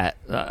with that.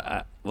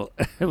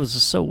 It was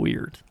just so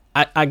weird.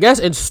 I guess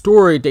in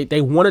story, they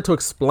wanted to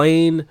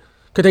explain,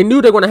 because they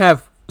knew they were going to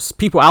have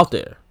people out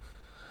there.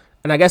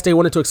 And I guess they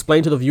wanted to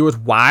explain to the viewers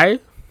why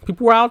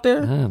people were out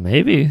there.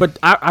 Maybe. But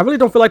I really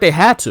don't feel like they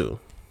had to.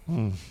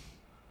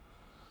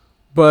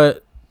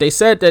 But they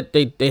said that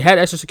they had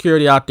extra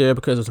security out there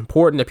because it was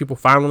important that people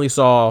finally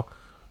saw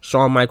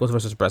Shawn Michaels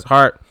versus Bret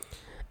Hart.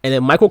 And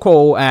then Michael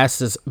Cole asked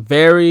this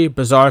very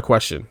bizarre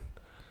question.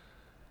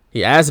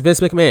 He asked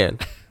Vince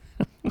McMahon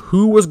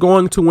who was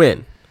going to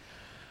win.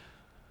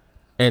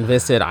 And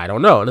Vince said, I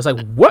don't know. And it's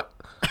like, what?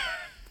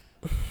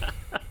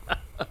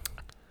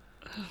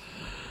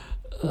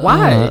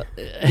 Why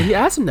did he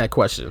ask him that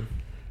question?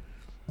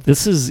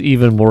 This is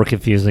even more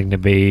confusing to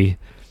me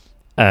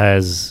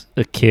as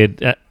a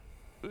kid,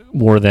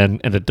 more than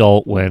an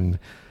adult, when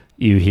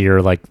you hear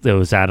like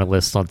those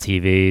analysts on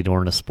TV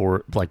during a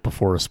sport, like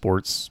before a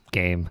sports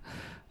game,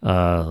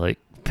 like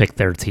pick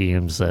their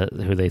teams,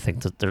 who they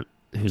think that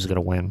who's going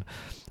to win.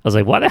 I was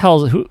like, why the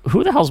hell?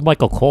 Who the hell's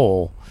Michael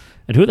Cole,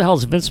 and who the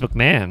hell's Vince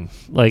McMahon?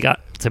 Like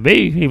to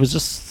me, he was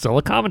just still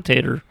a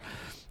commentator.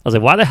 I was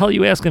like, why the hell are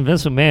you asking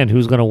Vince McMahon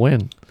who's going to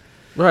win?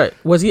 Right?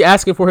 Was he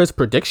asking for his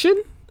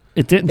prediction?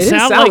 It didn't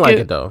sound like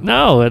it though.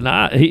 No, and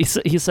he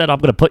said, I'm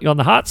going to put you on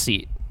the hot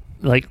seat.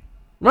 Like,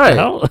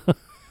 right?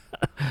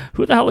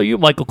 Who the hell are you,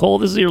 Michael Cole?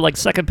 This is your like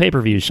second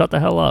pay-per-view. Shut the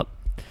hell up.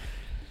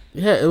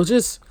 Yeah, it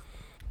was.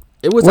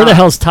 Where the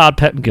hell's Todd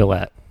Pettengill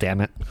at? Damn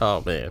it.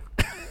 Oh man.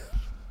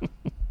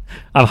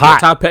 I'm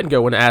hot. Todd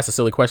Pettengill wouldn't ask a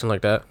silly question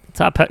like that.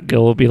 Todd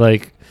Pettengill will be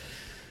like,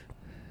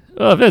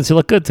 "Oh, Vince, you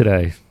look good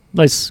today.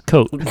 Nice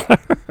coat.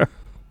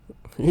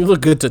 You look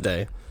good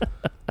today."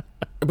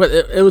 But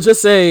it was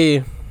just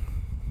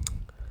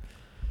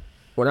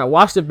when I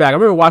watched it back, I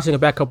remember watching it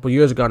back a couple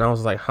years ago, and I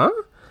was like, "Huh?"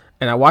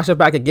 And I watched it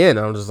back again,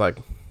 and I'm just like,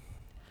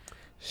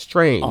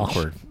 strange,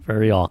 awkward,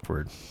 very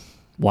awkward.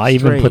 Why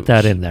even put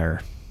that in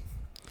there?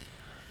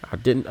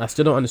 I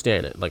still don't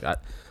understand it. Like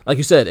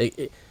you said,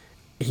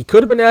 he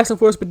could have been asking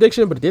for his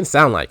prediction, but it didn't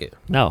sound like it.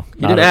 No,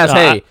 he didn't ask,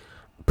 "Hey,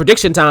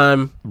 prediction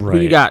time. Right,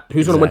 who you got?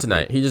 Who's going to win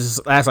tonight?" He just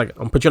asked, like, "I'm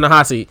gonna put you on the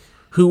hot seat.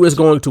 Who is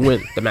going to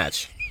win the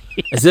match?"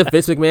 As if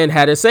Vince McMahon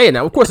had his say.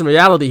 Now, of course, in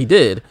reality, he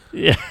did.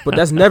 Yeah, but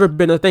that's never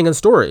been a thing in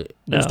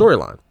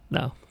storyline.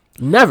 No,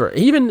 never.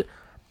 Even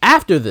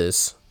after the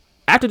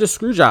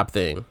screw job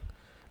thing,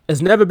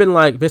 it's never been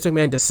like Vince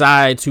McMahon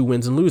decides who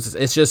wins and loses.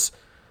 It's just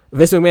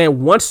Vince McMahon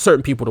wants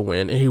certain people to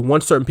win and he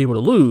wants certain people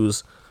to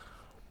lose,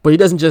 but he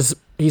doesn't just.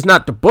 He's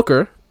not the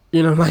booker.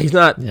 You know, like he's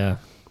not. Yeah.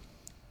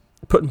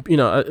 Putting. You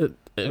know,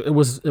 it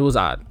was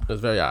odd. It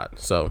was very odd.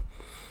 So,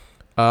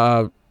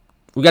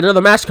 we got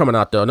another match coming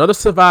out though. Another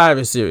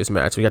Survivor Series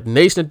match. We got the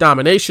Nation of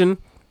Domination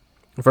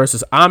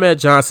versus Ahmed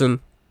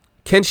Johnson,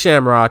 Ken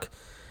Shamrock,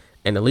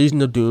 and the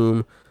Legion of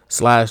Doom /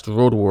 the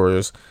Road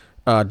Warriors.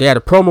 They had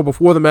a promo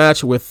before the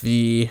match with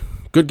the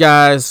good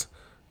guys,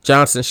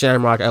 Johnson,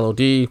 Shamrock,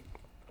 LOD,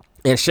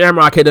 and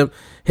Shamrock hit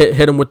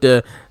him with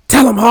the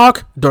 "Tell 'em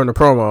Hawk" during the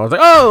promo. I was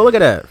like, oh, look at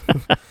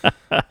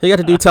that. He got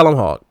to do "Tell 'em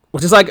Hawk,"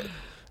 which is like,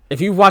 if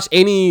you watch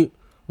any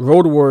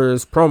Road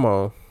Warriors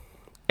promo,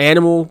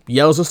 Animal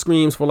yells and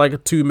screams for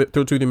like 2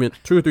 or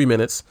 3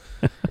 minutes,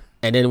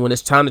 and then when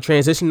it's time to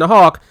transition to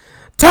Hawk,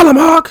 "Tell 'em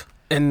Hawk,"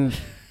 and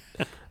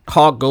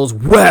Hawk goes,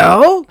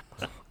 "Well,"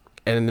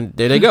 and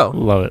there they go.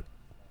 Love it.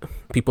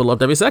 People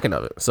loved every second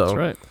of it. So that's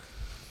right.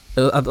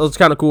 It was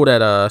kind of cool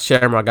that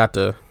Shamrock got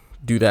to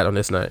do that on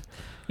this night.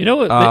 You know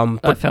what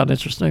I found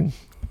interesting?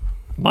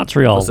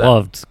 Montreal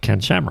loved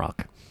Ken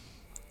Shamrock.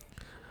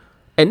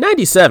 In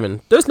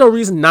 97, there's no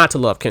reason not to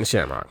love Ken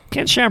Shamrock.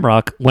 Ken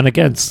Shamrock went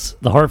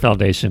against the Hart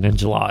Foundation in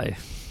July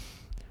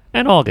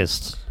and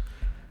August.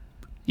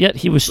 Yet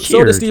he was cheered.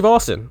 So did Steve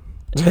Austin.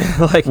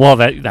 Like, well,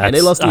 that's, and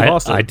they love Steve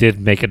Austin. I did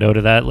make a note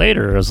of that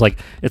later. It was like,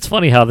 it's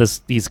funny how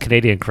these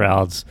Canadian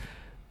crowds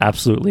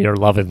absolutely are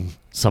loving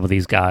some of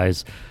these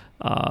guys,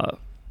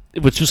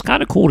 which was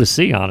kind of cool to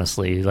see,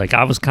 honestly. Like,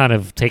 I was kind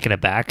of taken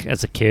aback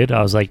as a kid.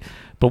 I was like,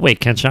 but wait,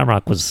 Ken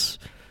Shamrock was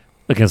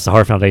against the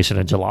Hart Foundation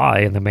in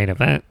July in the main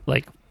event.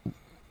 Like,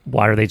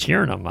 why are they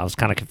cheering him? I was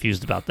kind of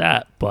confused about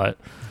that. But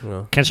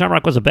Ken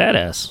Shamrock was a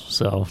badass,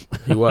 so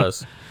he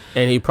was,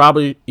 and he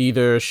probably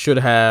either should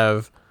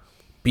have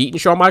beaten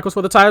Shawn Michaels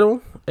for the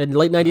title in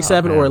late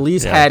 '97, or at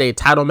least had a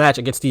title match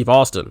against Steve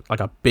Austin, like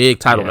a big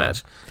title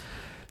match.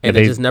 And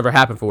it just never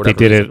happened for whatever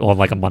reason. They did it on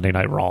like a Monday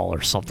Night Raw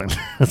or something.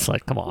 It's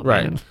like, come on,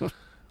 man.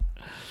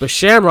 But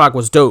Shamrock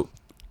was dope,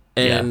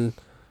 and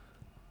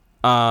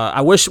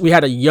I wish we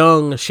had a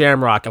young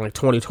Shamrock in like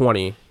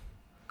 2020.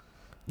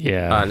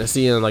 Yeah, and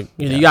seeing like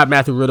you got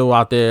Matthew Riddle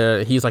out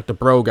there, he's like the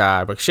bro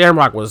guy, but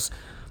Shamrock was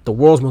the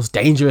world's most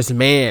dangerous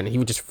man. He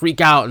would just freak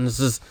out, and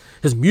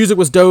his music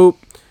was dope.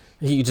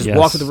 He just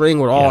walked to the ring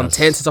with all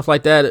intense and stuff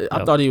like that.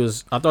 I thought it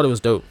was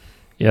dope.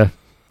 Yeah.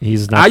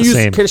 He's not the same.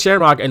 I used Ken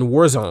Shamrock in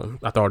Warzone.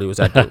 I thought he was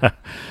that dope.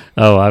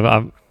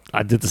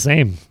 I did the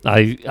same.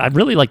 I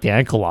really like the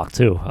ankle lock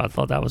too. I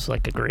thought that was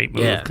like a great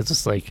move because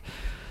it's like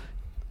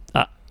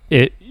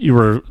you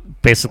were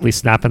basically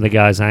snapping the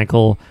guy's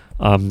ankle.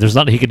 There's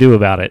nothing he could do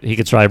about it. He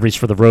could try to reach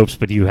for the ropes,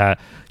 but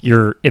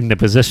you're in the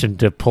position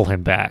to pull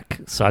him back.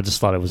 So I just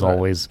thought it was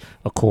always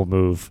a cool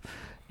move,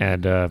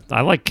 and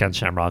I like Ken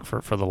Shamrock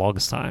for the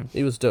longest time.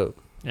 He was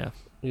dope. Yeah,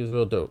 he was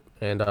real dope,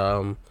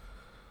 and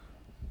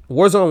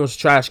Warzone was a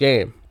trash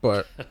game,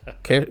 but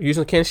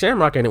using Ken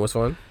Shamrock in it was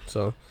fun.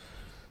 So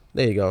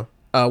there you go.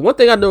 One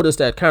thing I noticed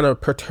that kind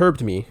of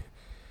perturbed me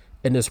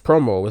in this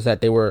promo was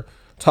that they were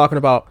talking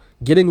about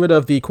getting rid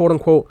of the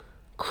quote-unquote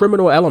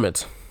criminal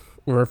element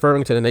when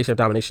referring to the Nation of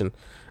Domination.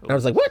 And I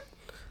was like, what?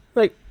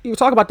 Like, you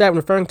talk about that when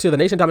referring to the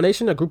Nation of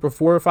Domination, a group of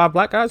 4 or 5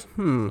 black guys?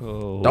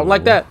 Don't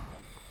like that.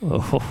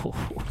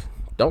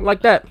 Don't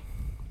like that.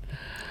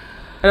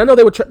 And I know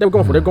they were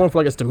going for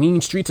like it's the mean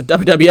streets of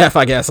WWF,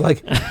 I guess.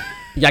 Like,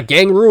 you got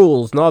gang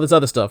rules and all this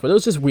other stuff. But it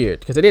was just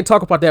weird because they didn't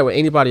talk about that with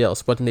anybody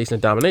else but the Nation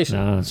of Domination.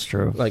 No, that's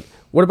true. Like,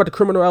 what about the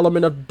criminal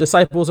element of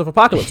Disciples of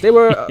Apocalypse? They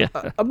were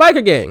a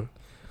biker gang.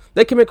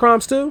 They commit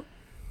crimes too,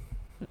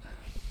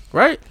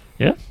 right?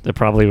 Yeah, they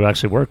probably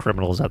actually were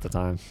criminals at the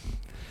time.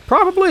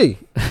 Probably.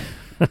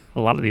 A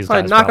lot of these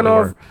probably guys knocking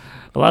probably off were.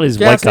 A lot of these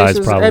gas white guys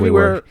stations probably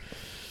everywhere. were.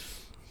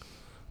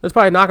 There's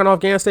probably knocking off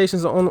gas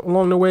stations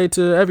along the way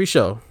to every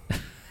show.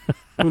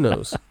 Who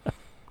knows?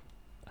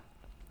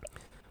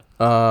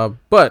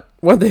 But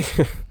one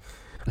thing,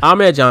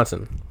 Ahmed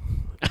Johnson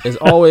is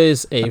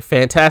always a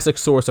fantastic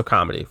source of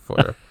comedy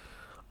for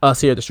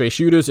us here at the Straight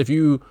Shooters. If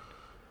you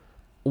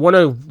want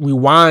to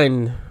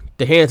rewind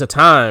the hands of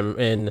time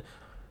in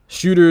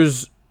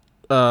Shooters,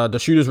 the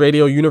Shooters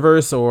Radio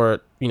universe,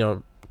 or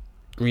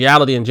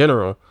reality in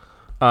general,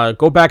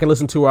 go back and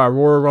listen to our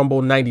Royal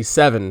Rumble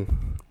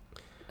 '97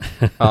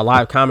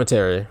 live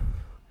commentary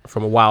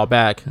from a while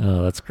back.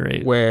 Oh, that's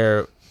great.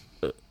 Where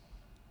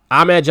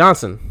Ahmed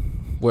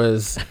Johnson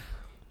was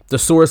the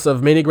source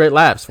of many great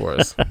laughs for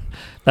us.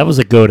 That was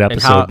a good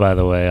episode, by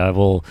the way. I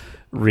will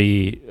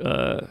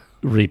repost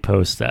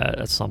that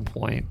at some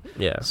point.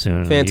 Yeah,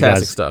 soon.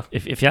 Fantastic stuff.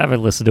 If you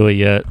haven't listened to it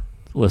yet,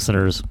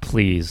 listeners,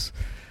 please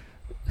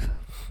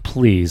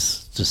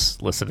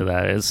just listen to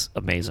that. It's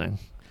amazing.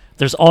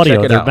 There's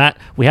audio. Check it out.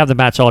 We have the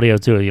match audio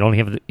too. You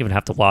don't even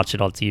have to watch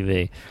it on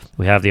TV.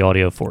 We have the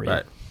audio for you.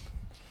 Right.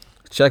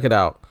 Check it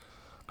out.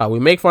 We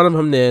make fun of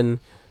him then,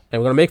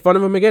 and we're going to make fun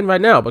of him again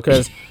right now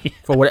because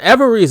for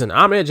whatever reason,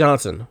 Ahmed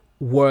Johnson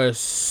was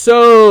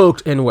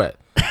soaked in wet.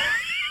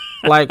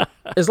 Like,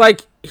 it's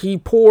like he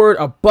poured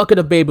a bucket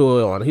of baby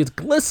oil on. He's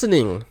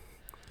glistening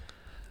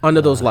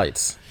under those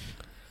lights.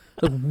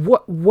 Like,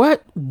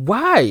 what,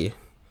 why?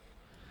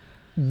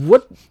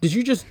 What, did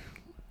you just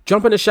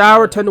jump in the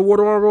shower, turn the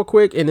water on real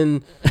quick, and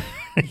then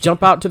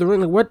jump out to the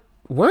ring? Like,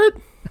 what?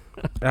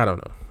 I don't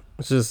know.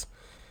 It's just,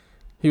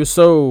 he was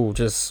so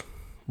just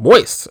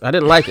moist. I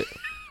didn't like it.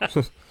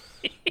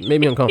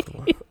 Made me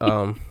uncomfortable.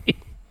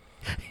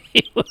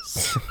 He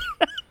was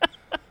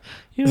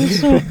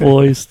so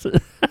moist.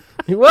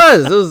 He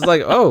was. It was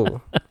like,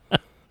 oh.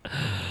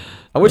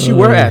 I wish you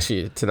were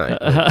ashy tonight.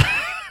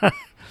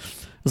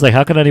 It's like,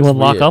 how can anyone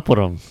lock up with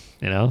him?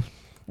 No,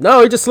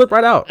 he just slipped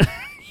right out.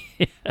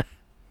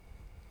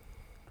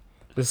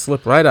 Just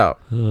slipped right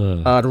out.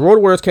 The Road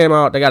Warriors came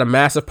out. They got a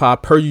massive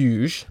pop per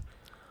usual.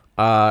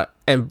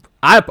 And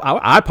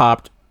I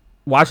popped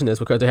watching this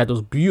because they had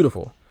those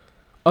beautiful,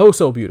 oh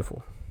so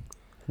beautiful,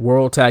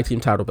 World Tag Team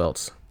title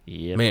belts.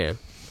 Yep. Man,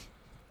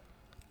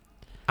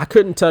 I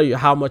couldn't tell you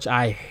how much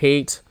I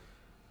hate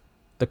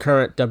the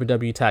current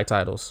WWE tag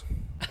titles.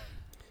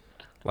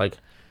 Like,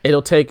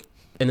 it'll take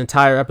an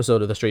entire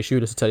episode of the Straight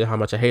Shooters to tell you how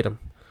much I hate them.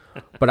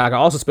 But I can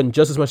also spend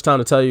just as much time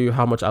to tell you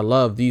how much I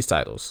love these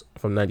titles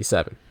from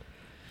 '97.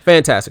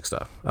 Fantastic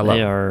stuff. I love them.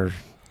 They are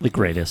the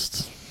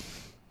greatest.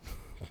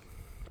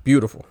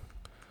 Beautiful.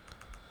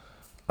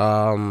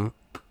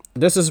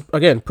 This is,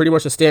 again, pretty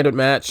much a standard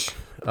match.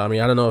 I mean,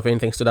 I don't know if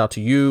anything stood out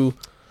to you.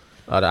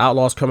 The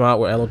Outlaws come out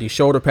with LOD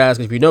shoulder pads.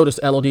 If you noticed,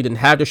 LOD didn't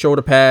have their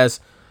shoulder pads.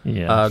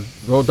 Yeah.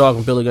 Road Dogg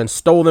and Billy Gunn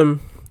stole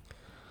them.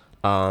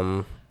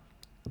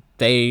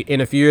 They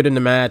interfered in the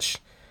match.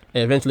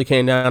 It eventually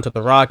came down to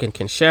The Rock and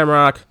Ken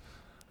Shamrock.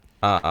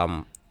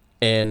 And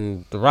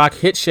The Rock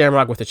hit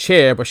Shamrock with a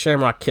chair, but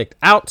Shamrock kicked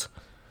out.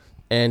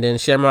 And then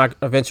Shamrock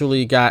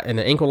eventually got in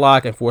an ankle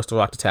lock and forced The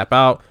Rock to tap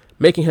out,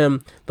 making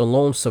him the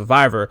lone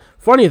survivor.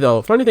 Funny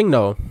thing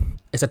though,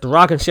 is that The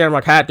Rock and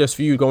Shamrock had this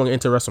feud going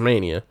into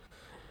WrestleMania.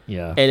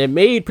 Yeah. And it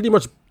made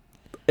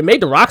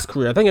The Rock's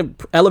career. I think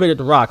it elevated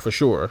The Rock for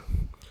sure.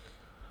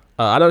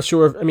 I'm not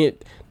sure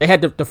they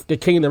had the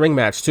King of the Ring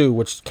match too,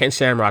 which Ken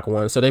Shamrock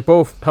won, so they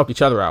both helped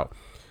each other out.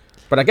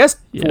 But I guess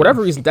for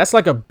whatever reason, that's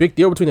like a big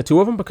deal between the two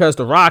of them because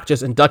The Rock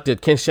just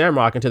inducted Ken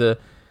Shamrock into the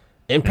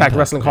Impact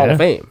Wrestling Hall of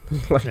Fame.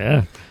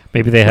 Yeah.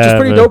 Maybe they have. Which is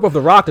pretty dope of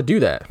The Rock to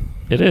do that.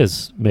 It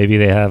is. Maybe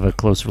they have a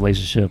close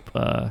relationship.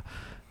 I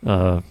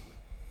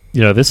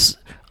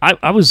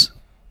was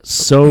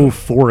so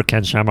for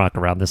Ken Shamrock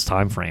around this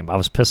time frame. I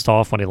was pissed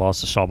off when he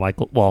lost to Shawn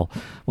Michaels. Well,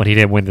 when he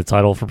didn't win the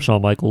title from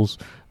Shawn Michaels.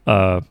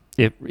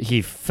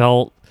 He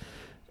felt.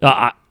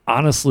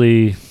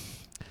 Honestly,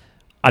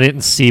 I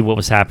didn't see what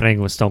was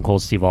happening with Stone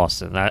Cold Steve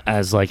Austin.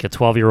 As like a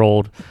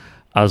 12-year-old,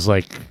 I was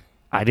like,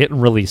 I didn't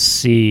really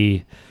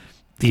see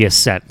the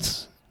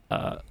ascent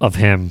of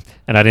him,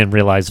 and I didn't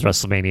realize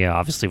WrestleMania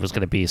obviously was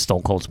going to be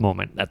Stone Cold's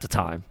moment at the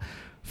time.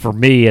 For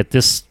me, at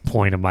this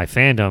point of my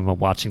fandom, I'm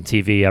watching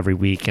TV every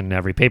week and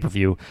every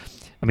pay-per-view.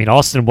 I mean,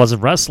 Austin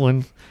wasn't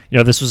wrestling.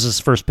 This was his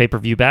first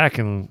pay-per-view back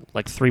in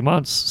like 3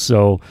 months.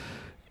 So,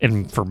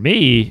 and for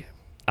me,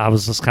 I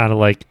was just kind of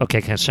like,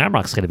 okay, Ken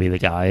Shamrock's going to be the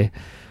guy.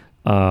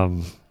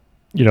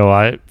 You know,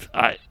 I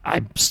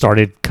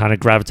started kind of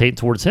gravitating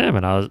towards him,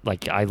 and I was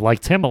like, I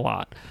liked him a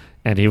lot,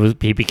 and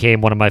he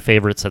became one of my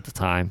favorites at the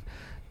time,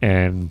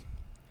 and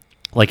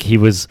like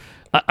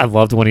I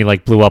loved when he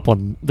like blew up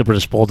on the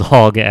British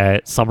Bulldog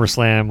at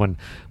SummerSlam when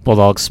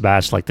Bulldog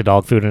smashed like the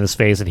dog food in his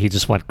face and he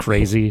just went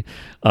crazy.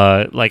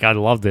 Like I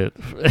loved it.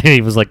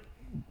 He was like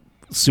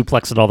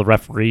suplexing all the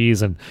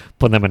referees and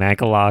putting them in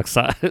ankle locks.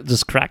 It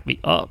just cracked me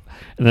up.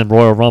 And then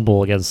Royal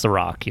Rumble against The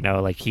Rock, you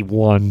know, like he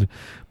won,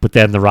 but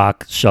then The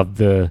Rock shoved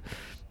the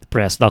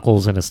brass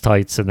knuckles in his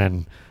tights and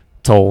then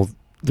told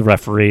the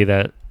referee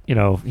that, you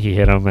know, he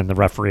hit him, and the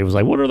referee was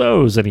like, "What are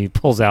those?" And he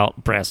pulls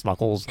out brass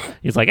knuckles.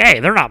 He's like, "Hey,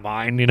 they're not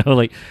mine," you know,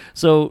 like,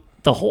 so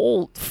the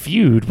whole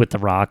feud with The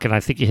Rock, and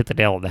I think you hit the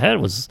nail on the head,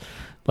 was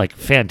like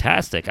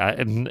fantastic.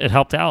 And it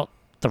helped out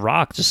The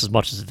Rock just as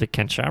much as it did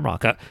Ken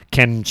Shamrock.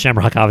 Ken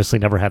Shamrock obviously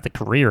never had the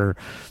career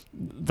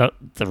that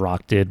The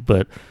Rock did,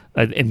 but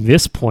in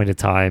this point of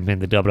time in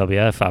the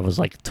WWF, I was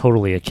like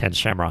totally a Ken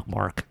Shamrock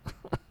mark.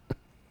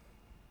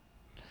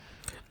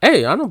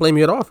 Hey, I don't blame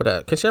you at all for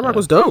that. Ken Shamrock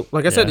was dope.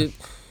 Like I said,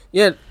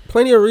 yeah,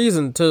 plenty of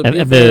reason to.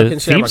 And the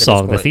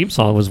theme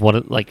song, was one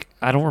of, like,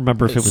 I don't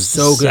remember if it was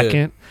so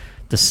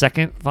the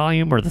second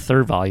volume or the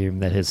third volume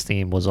that his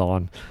theme was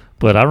on,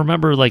 but I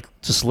remember like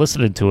just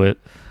listening to it,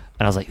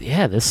 and I was like,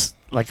 yeah, this,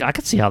 like, I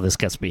could see how this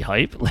gets me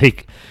hype.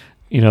 Like,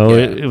 you know,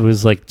 it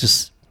was like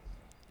just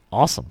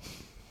awesome.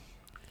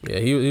 Yeah,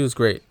 he was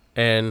great,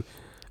 and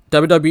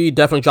WWE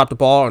definitely dropped the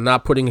ball on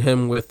not putting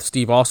him with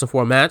Steve Austin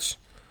for a match,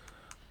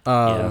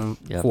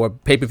 for a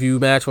pay-per-view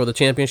match for the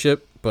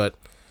championship, but.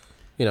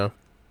 You know,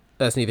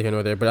 that's neither here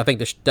nor there. But I think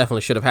this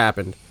definitely should have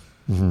happened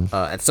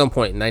at some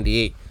point in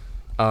 '98.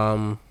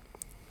 But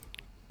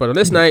on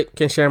this night,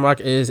 Ken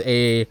Shamrock is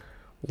a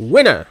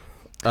winner.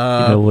 You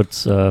know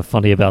what's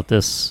funny about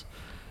this,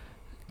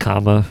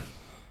 Kama?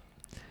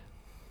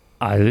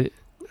 I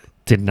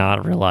did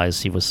not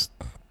realize he was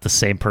the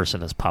same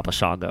person as Papa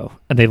Shango,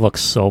 and they look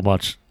so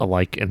much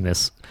alike in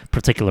this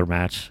particular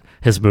match.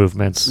 His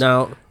movements.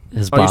 Now,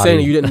 his are body. you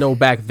saying you didn't know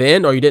back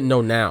then, or you didn't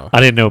know now? I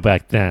didn't know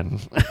back then.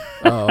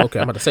 Oh, okay.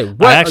 I'm about to say,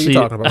 what are you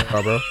talking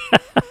about, bro?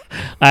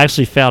 I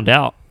actually found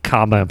out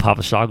Kama and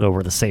Papa Shango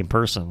were the same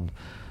person.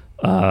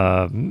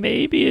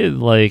 Maybe in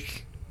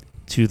like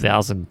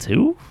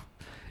 2002.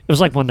 It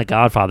was like when The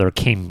Godfather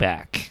came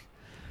back.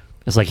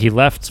 It's like he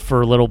left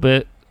for a little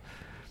bit,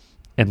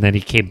 and then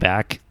he came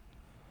back.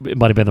 It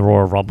might have been the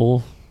Royal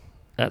Rumble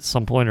at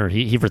some point, or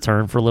he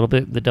returned for a little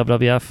bit in the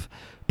WWF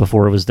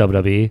before it was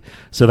WWE.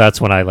 So that's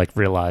when I like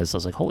realized, I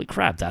was like, holy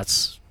crap,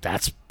 that's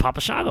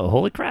Papa Shango.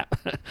 Holy crap.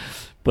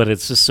 But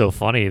it's just so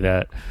funny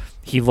that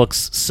he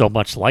looks so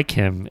much like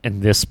him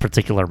in this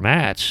particular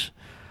match.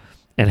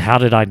 And how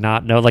did I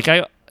not know? Like,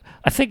 I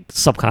think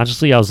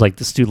subconsciously I was like,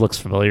 this dude looks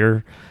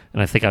familiar,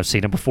 and I think I've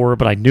seen him before,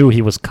 but I knew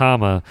he was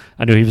Kama.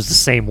 I knew he was the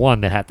same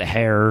one that had the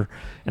hair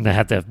and that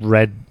had the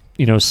red,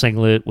 you know,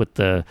 singlet with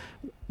the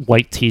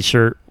white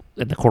t-shirt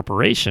and the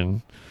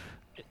corporation.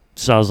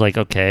 So I was like,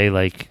 okay,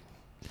 like,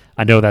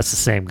 I know that's the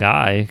same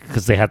guy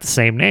because they had the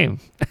same name.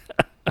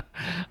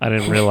 I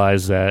didn't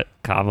realize that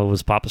Kama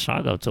was Papa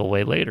Shango until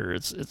way later.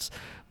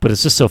 But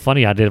it's just so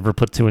funny. I never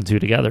put two and two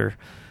together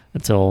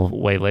until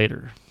way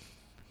later.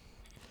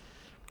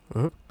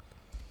 And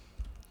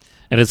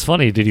it's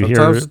funny. Did you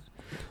hear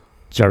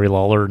Jerry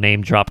Lawler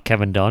name drop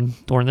Kevin Dunn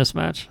during this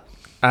match?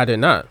 I did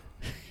not.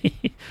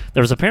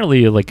 There was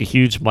apparently like a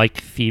huge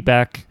mic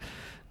feedback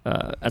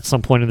at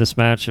some point in this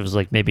match. It was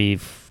like maybe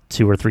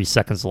 2 or 3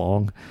 seconds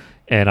long.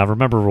 And I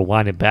remember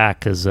rewinding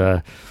back because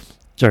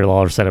Jerry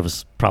Lawler said it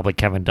was probably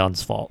Kevin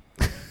Dunn's fault.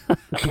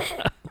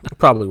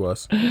 Probably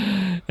was.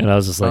 And I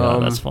was just like, oh,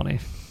 that's funny.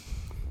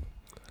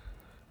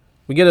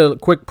 We get a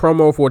quick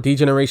promo for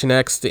D-Generation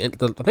X. I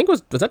think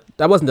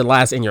that wasn't the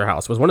last In Your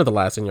House. It was one of the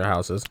last In Your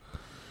Houses.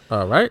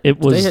 Right? It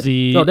was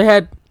they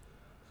had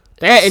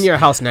In Your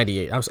House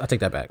 98. I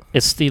take that back.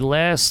 It's the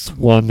last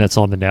one that's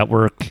on the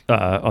network,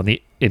 on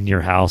the In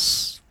Your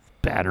House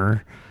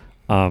banner.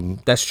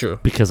 That's true.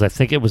 Because I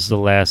think it was the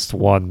last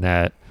one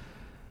that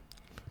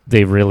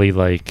they really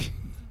like.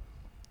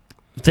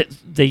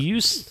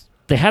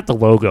 They had the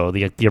logo,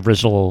 the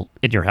original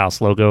In Your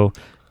House logo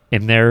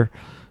in there.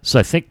 So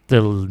I think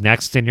the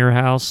next In Your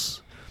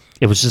House,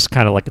 it was just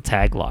kind of like a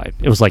tagline.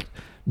 It was like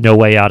 "No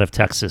Way Out of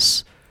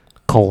Texas: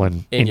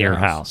 In Your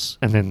House,"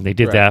 and then they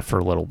did that for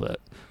a little bit.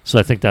 So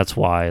I think that's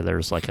why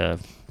there's like a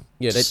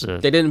they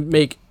didn't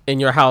make In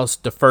Your House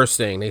the first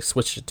thing. They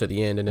switched it to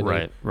the end, and then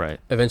they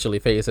eventually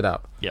phased it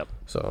out. Yep.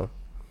 So,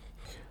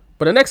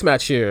 but the next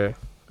match here,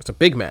 it's a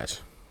big match.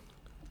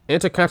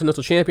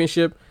 Intercontinental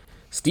Championship,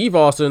 Steve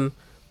Austin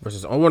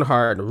versus Owen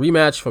Hart, a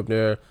rematch from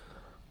their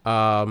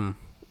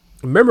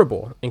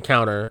memorable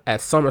encounter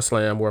at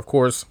SummerSlam, where, of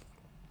course,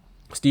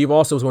 Steve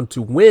Austin was going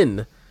to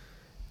win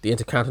the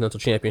Intercontinental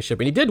Championship,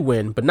 and he did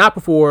win, but not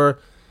before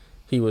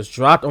he was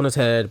dropped on his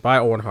head by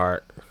Owen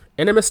Hart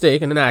in a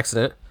mistake, in an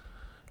accident,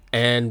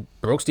 and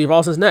broke Steve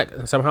Austin's neck.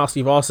 And somehow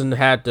Steve Austin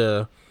had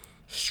the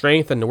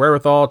strength and the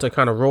wherewithal to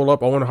kind of roll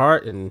up Owen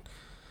Hart and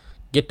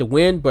get the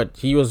win, but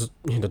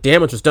the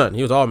damage was done.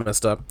 He was all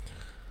messed up.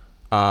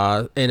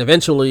 And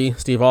eventually,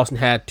 Steve Austin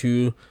had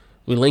to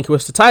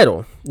relinquish the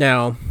title.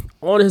 Now,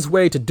 on his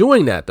way to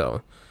doing that,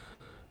 though,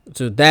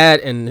 to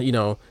that and,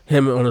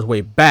 him on his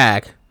way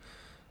back,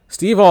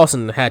 Steve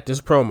Austin had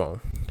this promo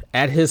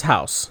at his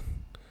house.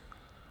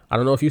 I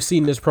don't know if you've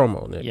seen this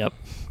promo, Nick. Yep.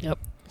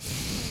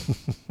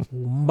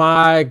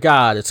 My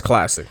God, it's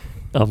classic.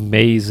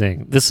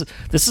 Amazing. This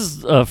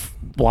is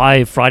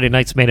why Friday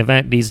Night's Main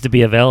Event needs to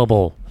be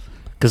available,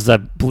 because I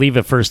believe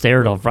it first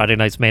aired on Friday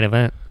Night's Main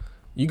Event.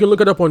 You can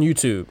look it up on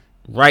YouTube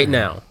right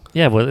now.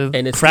 Yeah, well,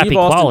 and it's crappy Steve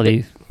Austin,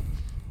 quality.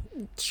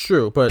 It's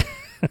true, but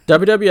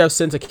WWF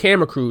sends a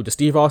camera crew to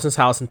Steve Austin's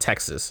house in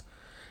Texas,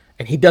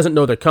 and he doesn't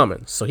know they're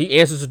coming. So he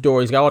answers the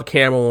door. He's got all the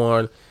camera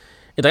on.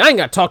 He's like, I ain't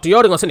got to talk to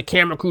y'all. They're going to send a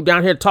camera crew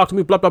down here to talk to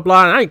me, blah, blah,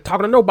 blah. And I ain't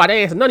talking to nobody. I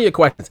ain't answering none of your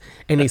questions.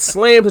 And he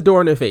slams the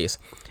door in their face.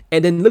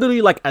 And then literally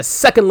like a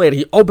second later,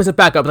 he opens it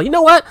back up. Like, you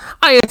know what?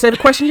 I answer every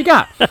question you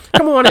got.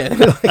 Come on in.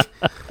 Like,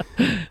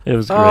 it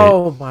was great.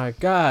 Oh, my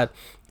God.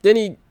 Then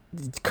he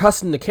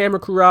cussing the camera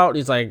crew out.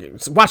 He's like,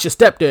 watch your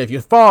step there. If you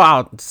fall,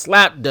 I'll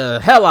slap the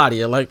hell out of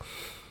you. Like,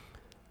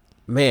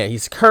 man,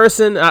 he's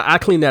cursing. I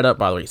cleaned that up,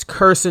 by the way. He's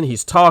cursing.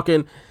 He's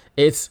talking.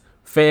 It's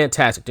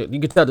fantastic. Dude,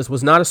 you can tell this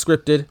was not a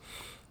scripted.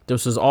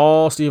 This was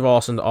all Steve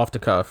Austin off the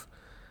cuff.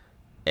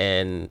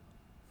 And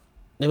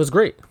it was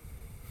great.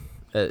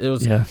 It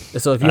was. Yeah.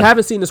 So if you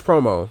haven't seen this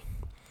promo,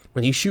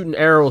 when he's shooting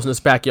arrows in his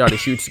backyard, he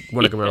shoots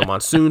one of Gorilla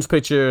Monsoon's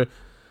picture,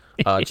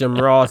 Jim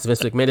Ross,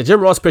 Vince McMahon. The Jim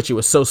Ross picture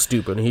was so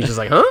stupid. And he's just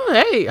like, huh?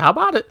 Hey, how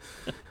about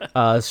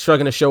it?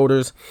 Shrugging his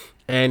shoulders.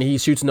 And he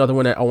shoots another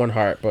one at Owen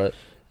Hart. But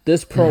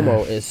this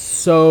promo is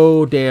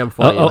so damn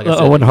funny. Like I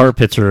said, Owen Hart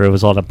picture, it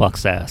was on a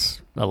Buck's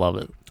ass. I love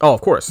it. Oh,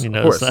 of course. Of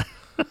course.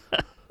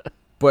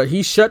 But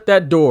he shut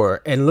that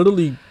door and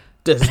literally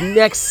the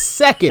next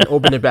second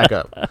opened it back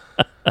up.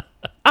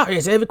 Oh,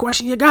 here's every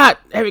question you got.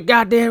 Every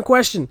goddamn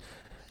question.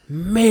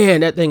 Man,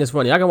 that thing is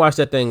funny. I can watch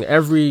that thing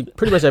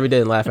pretty much every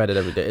day and laugh at it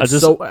every day.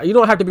 So you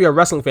don't have to be a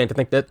wrestling fan to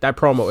think that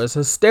promo is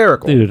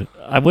hysterical. Dude,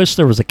 I wish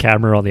there was a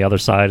camera on the other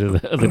side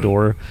of the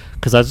door,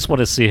 because I just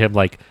want to see him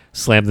like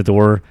slam the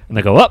door and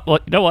then go, oh, well,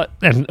 you know what?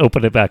 And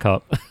open it back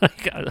up.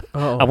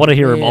 I want to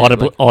hear him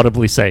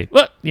audibly say,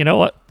 what? You know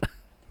what?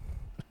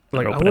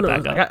 Like, open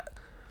it back up.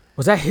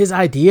 Was that his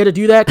idea to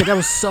do that? Because that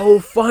was so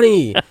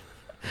funny.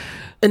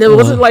 And it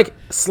wasn't like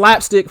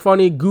slapstick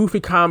funny, goofy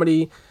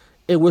comedy.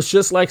 It was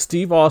just like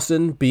Steve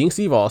Austin being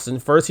Steve Austin.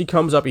 First he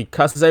comes up, he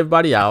cusses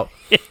everybody out,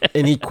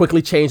 and he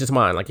quickly changed his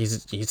mind. Like he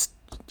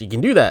can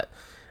do that.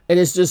 And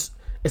it's just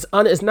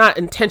it's not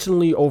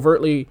intentionally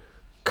overtly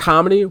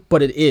comedy,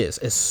 but it is.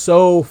 It's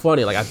so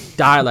funny. Like I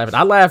die laughing.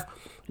 I laugh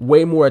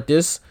way more at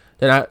this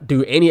than I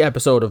do any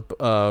episode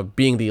of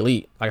Being the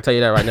Elite. I can tell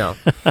you that right now.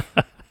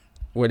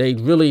 Where they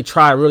really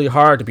try really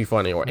hard to be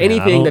funny, or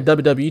anything that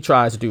WWE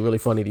tries to do really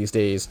funny these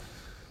days.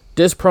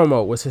 This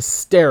promo was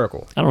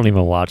hysterical. I don't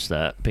even watch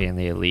that, Being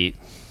the Elite.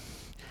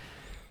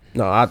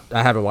 No, I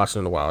haven't watched it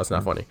in a while. It's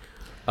not funny.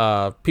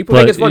 People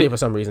think it's funny for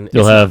some reason.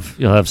 You'll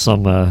have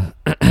some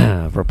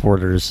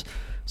reporters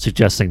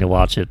suggesting to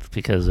watch it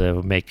because it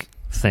would make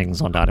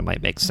things on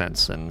Dynamite make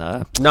sense, and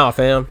no,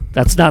 fam,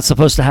 that's not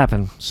supposed to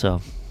happen.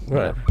 So,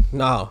 right.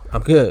 No,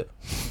 I'm good.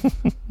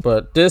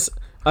 But this,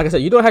 like I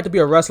said, you don't have to be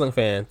a wrestling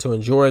fan to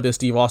enjoy this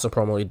Steve Austin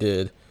promo he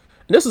did.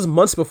 And this is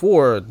months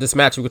before this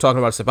match we were talking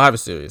about, Survivor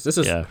Series. This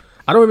is, I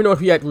don't even know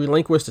if he had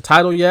relinquished the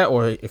title yet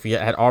or if he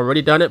had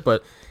already done it,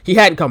 but he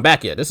hadn't come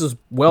back yet. This is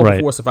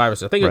before Survivor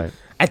Series. I think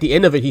at the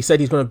end of it, he said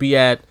he's going to be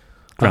at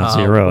Ground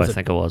Zero, I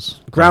think it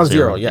was. Ground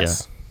Zero,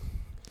 yes.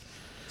 Yeah.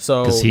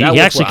 So because he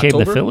actually came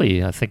to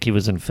Philly. I think he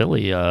was in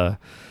Philly to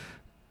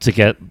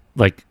get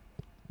like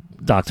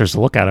doctors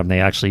to look at him.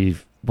 They actually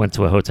went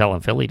to a hotel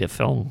in Philly to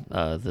film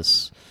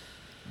this.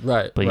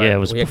 Right. But yeah, it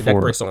was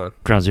before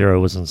Ground Zero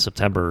was in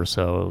September,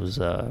 so it was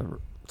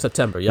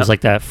September. Yeah, it was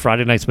like that.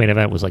 Friday Night's Main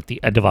Event was like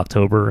the end of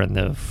October and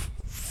the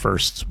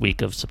first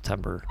week of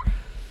September.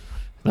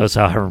 That's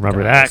how I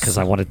remember that, because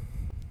I want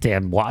to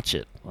watch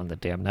it on the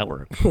damn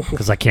network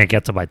because I can't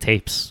get to my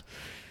tapes.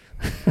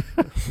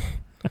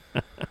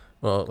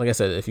 Well, like I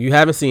said, if you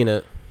haven't seen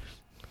it,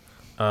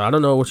 I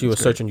don't know what you were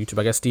searching YouTube.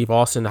 I guess Steve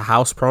Austin, the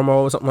house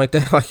promo or something like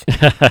that.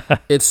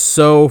 Like, it's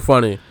so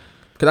funny.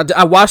 Because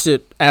I watched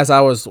it as I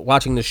was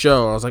watching the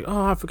show. I was like,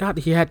 oh, I forgot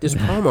that he had this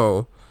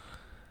promo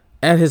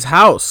at his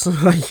house.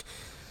 Like,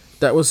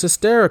 that was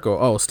hysterical.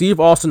 Oh, Steve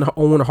Austin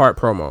Owen Hart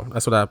promo.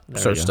 That's what I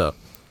searched up.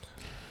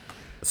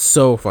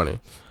 So funny.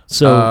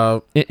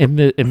 So in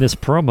this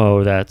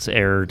promo that's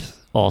aired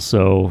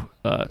also,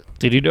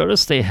 did you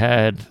notice they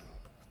had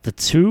the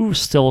two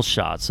still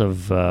shots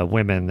of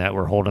women that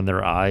were holding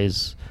their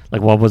eyes?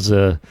 Like one was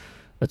a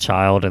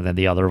child and then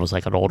the other was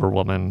like an older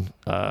woman.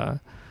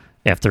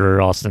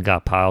 After Austin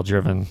got pile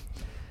driven,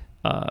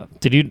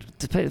 did you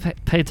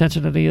pay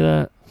attention to any of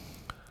that?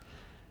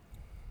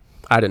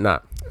 I did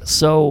not.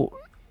 So,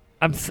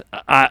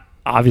 I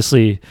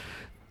obviously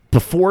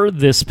before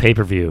this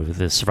pay-per-view,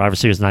 the Survivor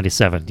Series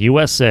 '97,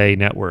 USA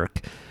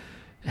Network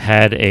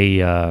had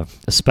a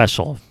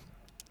special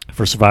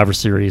for Survivor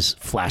Series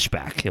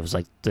Flashback. It was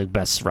like the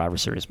best Survivor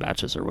Series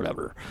matches or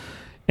whatever.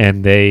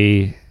 And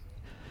they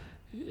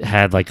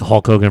had like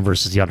Hulk Hogan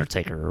versus The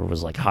Undertaker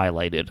was like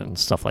highlighted and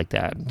stuff like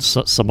that. And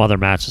some other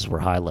matches were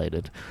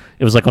highlighted.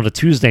 It was like on a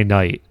Tuesday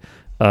night,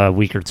 a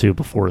week or two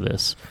before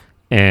this.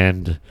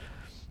 And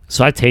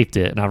so I taped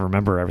it and I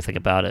remember everything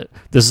about it.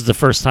 This is the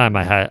first time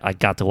I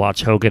got to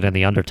watch Hogan and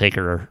The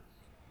Undertaker,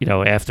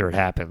 after it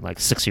happened, like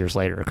 6 years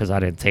later, because I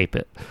didn't tape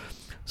it.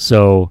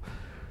 So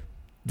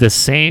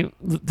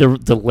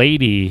the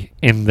lady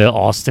in the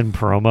Austin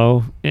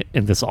promo,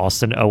 in this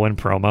Austin Owen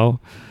promo,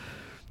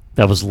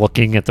 that was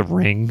looking at the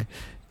ring,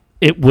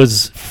 it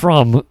was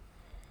from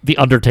The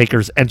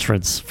Undertaker's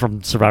entrance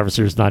from Survivor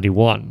Series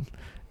 91.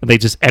 And they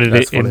just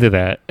edited it into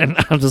that. And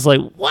I'm just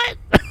like, what?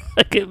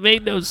 Like, it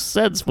made no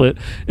sense, but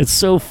it's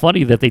so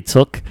funny that they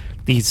took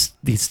these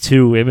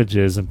two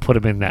images and put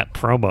them in that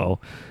promo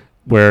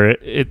where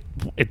it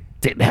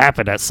didn't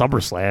happen at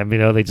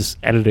SummerSlam. They just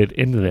edited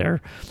into there.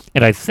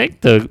 And I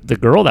think the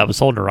girl that was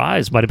holding her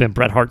eyes might have been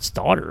Bret Hart's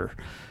daughter,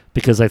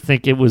 because I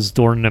think it was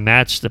during the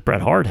match that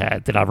Bret Hart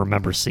had that I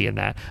remember seeing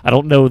that. I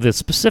don't know the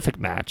specific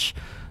match,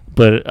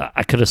 but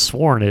I could have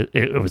sworn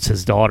it was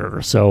his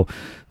daughter. So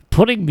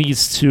putting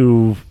these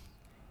two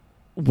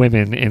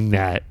women in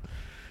that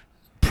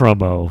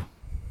promo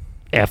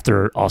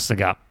after Austin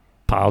got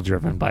pile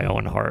driven by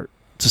Owen Hart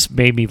just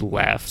made me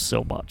laugh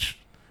so much.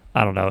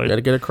 I don't know. You got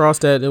to get across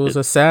that it was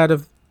a sad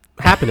of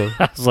happening.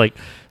 I was like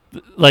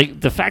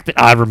the fact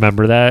that I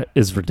remember that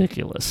is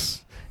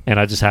ridiculous, and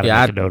I just had to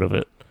make a note of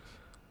it.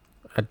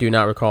 I do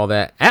not recall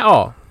that at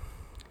all,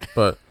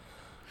 but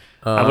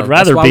I would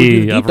rather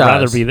be there.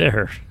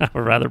 I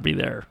would rather be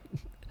there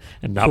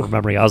and not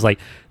remembering. I was like,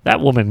 that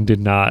woman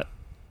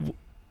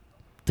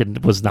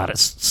was not at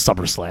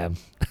SummerSlam.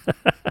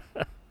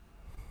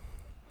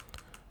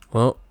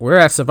 Well, we're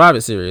at Survivor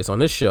Series on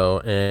this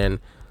show, and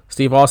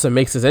Steve Austin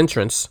makes his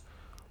entrance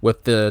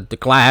with the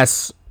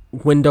glass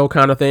window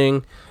kind of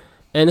thing,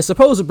 and it's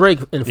supposed to break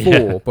in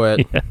full,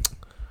 but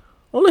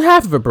only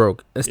half of it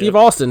broke. And Steve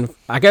Austin,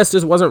 I guess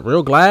this wasn't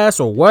real glass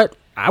or what.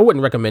 I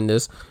wouldn't recommend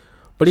this,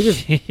 but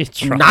he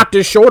just knocked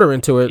his shoulder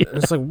into it.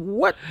 And it's like,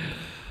 what?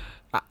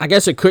 I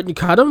guess it couldn't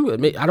cut him.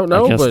 I don't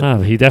know. But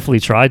not. He definitely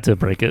tried to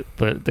break it,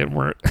 but it didn't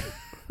work.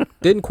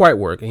 Didn't quite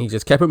work, and he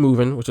just kept it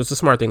moving, which was the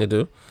smart thing to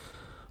do.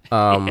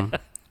 But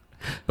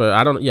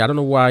I don't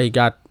know why he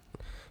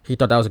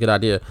thought that was a good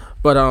idea.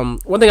 But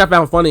one thing I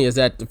found funny is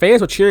that the fans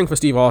were cheering for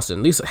Steve Austin.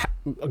 At least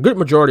a good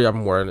majority of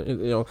them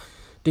were.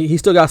 He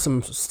still got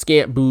some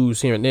scant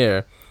boos here and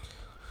there,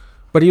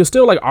 but he was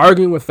still like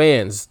arguing with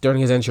fans during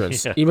his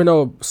entrance, even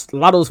though a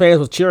lot of those fans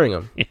was cheering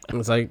him.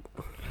 And it's like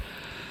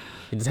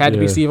he just had to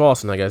be Steve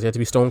Austin, I guess. He had to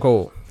be Stone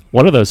Cold.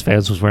 One of those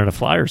fans was wearing a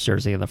Flyers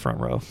jersey in the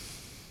front row.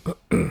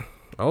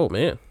 Oh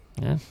man,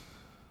 yeah.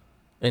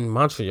 In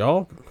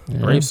Montreal,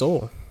 brave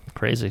soul.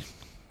 Crazy.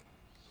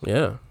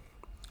 Yeah.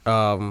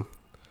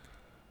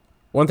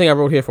 One thing I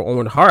wrote here for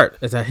Owen Hart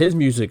is that his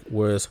music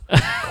was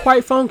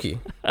quite funky.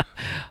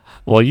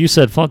 Well, you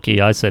said funky,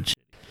 I said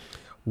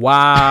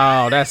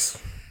Wow,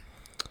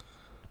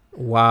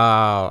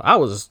 wow. I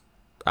was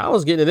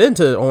getting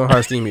into Owen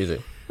Hart's theme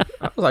music.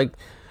 I was like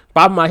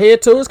bobbing my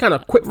head to it. It's kind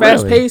of quick,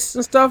 fast paced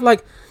and stuff.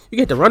 Like you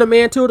get to run a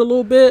man to it a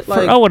little bit.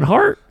 Like for Owen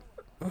Hart,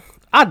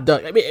 I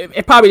mean,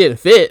 it probably didn't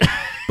fit,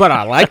 but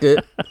I liked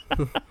it.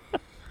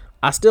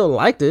 I still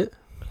liked it.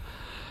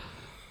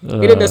 It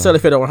didn't necessarily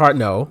fit Owen Hart,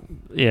 no.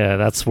 Yeah,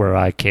 that's where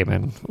I came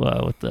in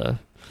with the.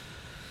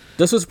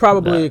 This was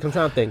probably, I'm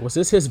trying to think, was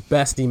this his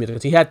best theme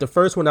music? He had the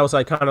first one that was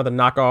like kind of the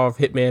knockoff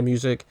Hitman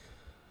music.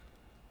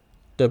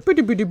 And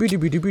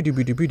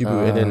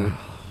then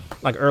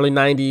like early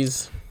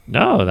 90s.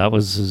 No, that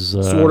was his.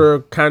 Sort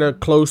of kind of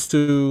close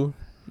to.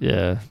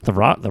 Yeah, the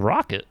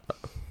Rocket.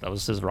 That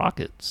was his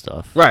Rocket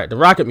stuff. Right, the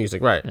Rocket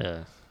music, right.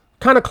 Yeah.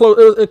 Kind of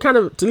close, it kind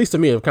of, at least to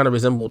me, it kind of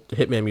resembled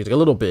Hitman music a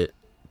little bit.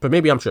 But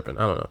maybe I'm tripping.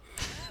 I don't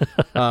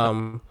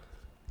know.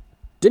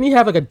 Didn't he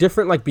have like a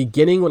different like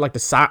beginning with like the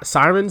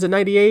sirens in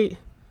 '98?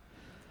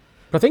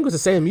 But I think it was the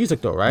same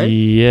music though, right?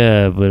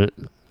 Yeah, but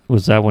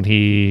was that when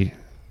he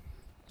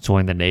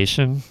joined the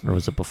Nation, or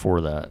was it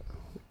before that?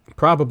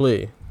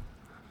 Probably.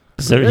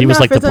 He was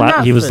like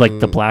he was like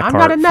the Black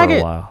Heart for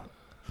a while.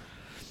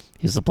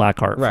 He's the Black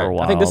Heart for a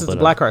while. I think this is the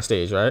Black Heart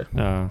stage, right?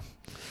 Yeah,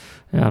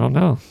 I don't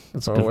know.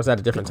 Or was that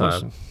a different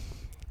time?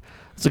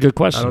 It's a good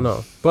question. I don't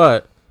know,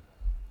 but.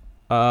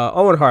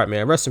 Owen Hart,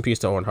 man. Rest in peace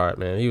to Owen Hart,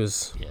 man. He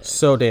was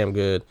so damn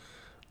good.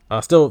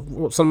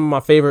 Still, some of my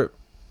favorite,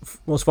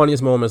 most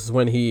funniest moments is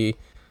when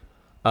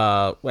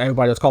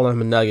everybody was calling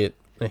him a nugget,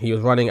 and he was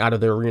running out of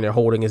the arena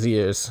holding his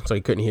ears so he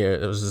couldn't hear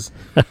it. It was just,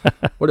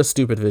 what a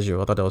stupid visual.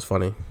 I thought that was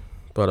funny.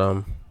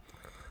 But,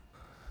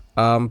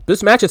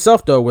 this match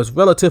itself, though, was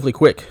relatively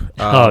quick.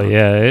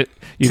 You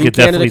could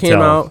definitely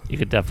tell. You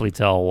could definitely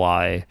tell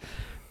why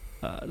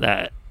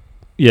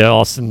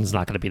Austin's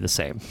not going to be the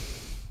same.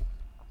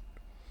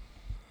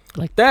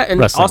 Like that, and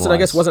Austin, I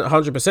guess, wasn't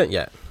 100%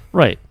 yet.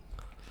 Right.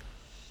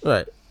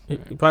 He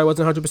probably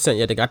wasn't 100%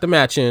 yet. They got the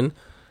match in,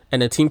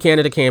 And then Team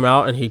Canada came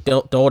out and he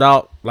doled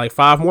out like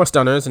 5 more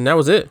stunners, and that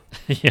was it.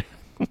 Yeah.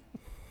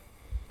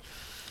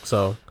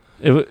 So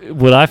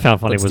what I found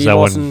funny was Steve that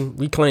Austin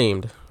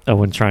reclaimed.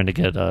 Owen trying to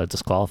get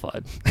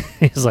disqualified.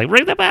 He's like,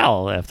 ring the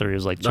bell after he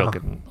was like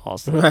choking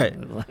Austin. Right.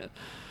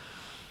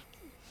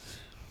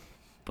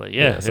 But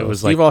yeah, so it was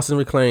Steve like Austin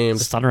reclaimed.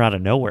 stunner out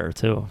of nowhere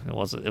too. It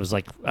was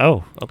like,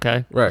 oh,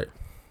 okay. Right.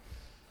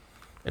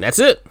 And that's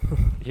it. Yeah.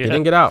 He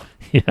didn't get out.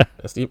 Yeah.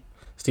 And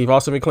Steve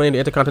Austin reclaimed the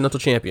Intercontinental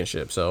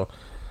Championship. So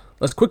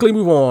let's quickly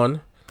move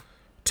on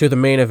to the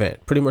main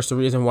event. Pretty much the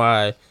reason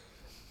why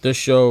this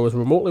show is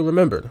remotely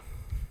remembered.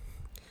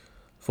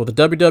 For the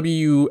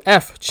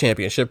WWF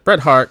Championship,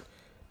 Bret Hart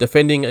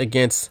defending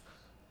against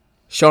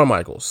Shawn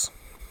Michaels.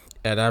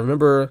 And I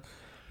remember,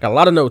 got a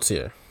lot of notes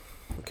here.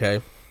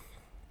 Okay.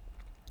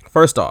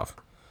 First off,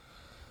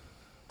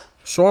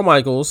 Shawn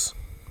Michaels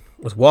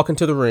was walking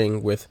to the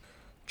ring with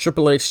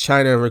Triple H,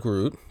 Chyna, and Rick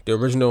Rude, the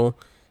original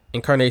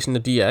incarnation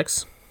of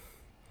DX.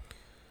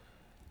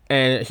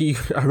 And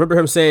I remember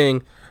him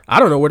saying, I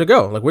don't know where to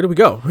go. Like, where do we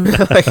go?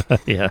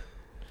 Yeah.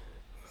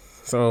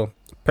 So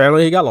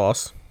apparently he got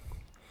lost.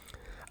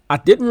 I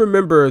didn't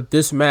remember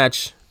this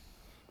match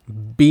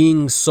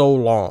being so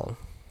long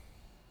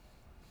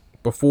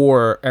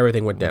before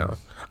everything went down.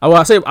 I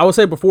would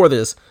say before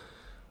this,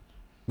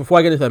 before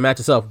I get into the match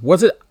itself,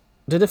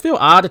 did it feel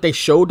odd that they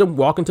showed them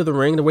walking to the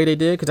ring the way they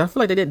did? Because I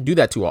feel like they didn't do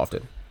that too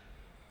often.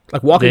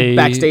 Like walking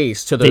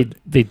backstage to the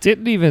they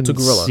didn't even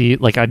Gorilla. see,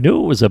 like, I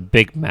knew it was a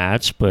big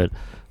match, but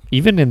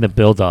even in the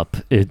build up,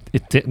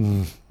 it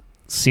didn't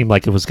seem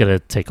like it was going to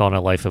take on a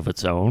life of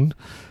its own.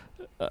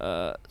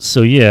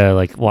 So yeah,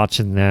 like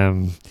watching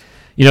them,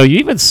 you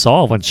even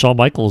saw when Shawn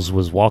Michaels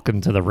was walking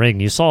to the ring,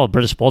 you saw a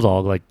British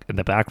Bulldog like in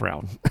the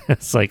background.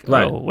 It's like,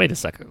 right. Oh, wait a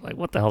second, like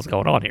what the hell's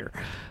going on here?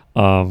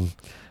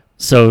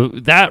 So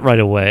that right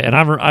away, and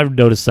I've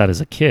noticed that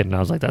as a kid, and I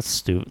was like, that's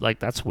stupid, like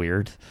that's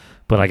weird.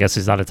 But I guess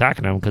he's not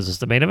attacking him because it's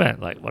the main event,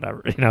 like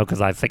whatever,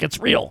 because I think it's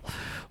real.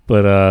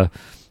 But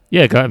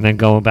yeah, and then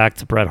going back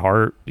to Bret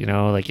Hart,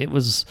 like it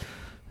was.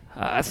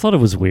 I thought it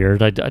was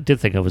weird. I did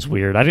think it was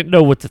weird. I didn't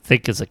know what to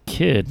think as a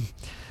kid.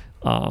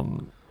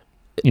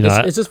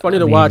 It's just funny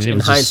to watch in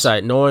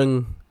hindsight,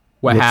 knowing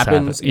what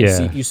happens.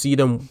 And you see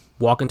them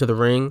walk into the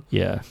ring.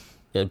 Yeah.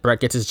 And Bret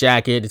gets his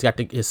jacket. He's got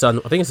his son.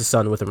 I think it's his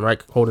son with him,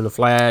 right, holding the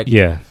flag.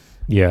 Yeah.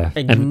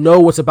 And you know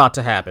what's about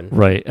to happen.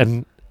 Right.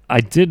 And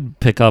I did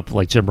pick up,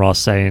 like Jim Ross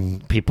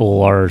saying,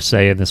 people are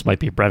saying this might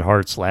be Bret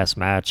Hart's last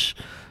match.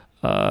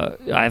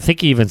 I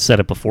think he even said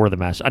it before the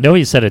match. I know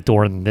he said it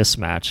during this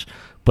match,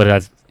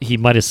 but he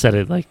might have said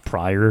it like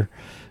prior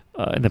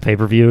in the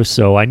pay-per-view.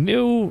 So I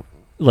knew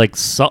like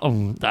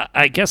something.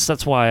 I guess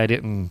that's why I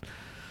didn't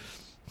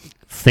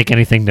think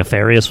anything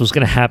nefarious was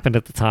going to happen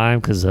at the time,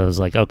 because I was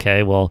like,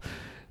 okay, well,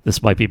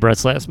 this might be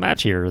Bret's last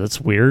match here. That's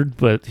weird,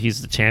 but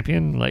he's the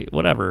champion, like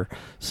whatever.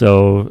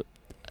 So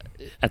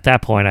at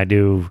that point, I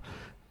knew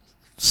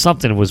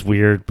something was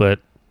weird, but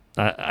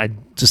I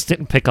just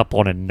didn't pick up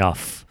on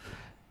enough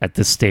at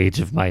this stage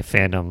of my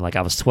fandom. Like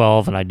I was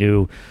 12 and I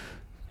knew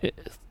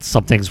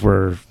some things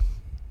were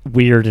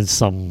weird and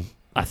some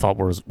I thought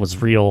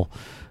was real.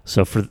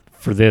 So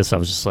for this, I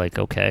was just like,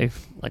 okay,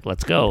 like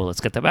let's go, let's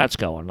get the match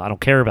going. I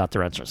don't care about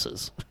their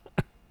entrances.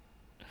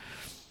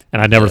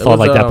 And I never thought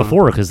like that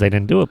before because they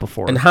didn't do it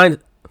before.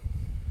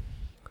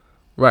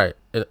 Right,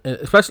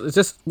 especially it's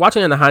just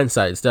watching in the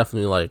hindsight. It's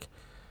definitely like,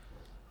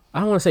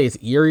 I don't want to say it's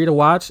eerie to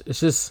watch.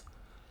 It's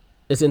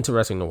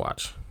interesting to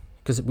watch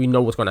because we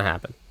know what's going to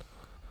happen.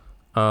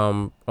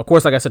 Of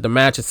course, like I said, the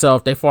match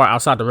itself, they fought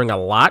outside the ring a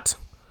lot.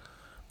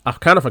 I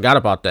kind of forgot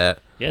about that.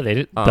 Yeah, they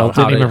didn't.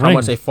 How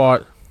much they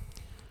fought.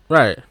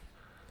 Right.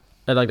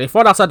 And like they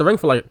fought outside the ring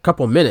for like a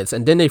couple minutes,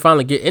 and then they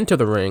finally get into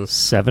the ring.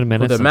 7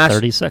 minutes and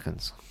 30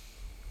 seconds.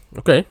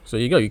 Okay, so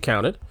you go. You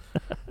counted.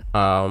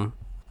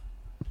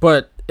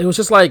 But it was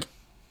just like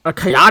a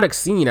chaotic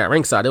scene at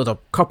ringside. There was a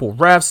couple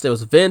refs. There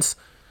was Vince,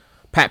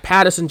 Pat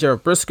Patterson,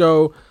 Jared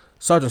Briscoe,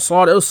 Sergeant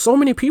Slaughter. There was so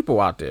many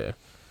people out there,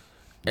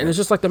 and it's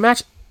just like the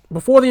match.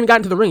 Before they even got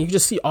into the ring, you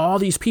just see all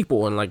these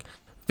people, and like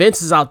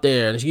Vince is out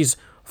there, and he's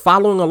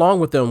following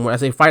along with them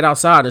as they fight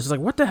outside. It's just like,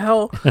 what the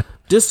hell?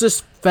 This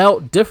just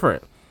felt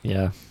different.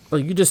 Yeah,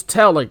 like you just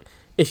tell, like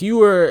if you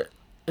were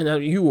in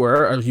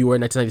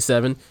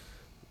 1997,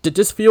 did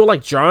this feel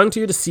like jarring to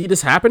you to see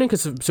this happening?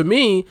 Because to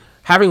me,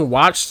 having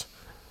watched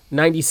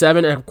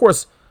 97, and of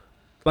course,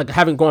 like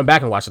having gone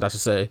back and watched it, I should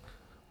say,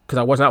 because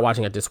I was not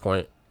watching at this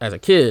point as a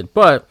kid,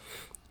 but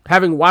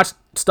having watched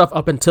stuff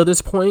up until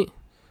this point,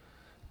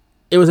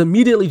 it was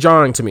immediately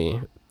jarring to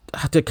me,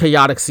 the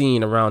chaotic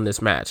scene around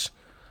this match.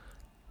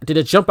 Did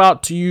it jump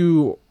out to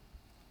you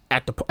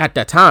at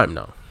that time?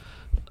 No.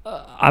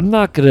 I'm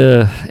not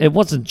gonna. It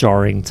wasn't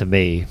jarring to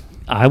me.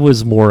 I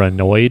was more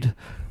annoyed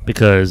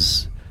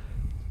because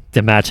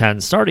the match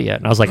hadn't started yet,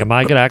 and I was like, "Am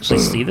I gonna actually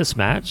see this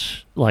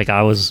match?" Like,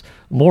 I was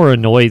more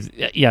annoyed.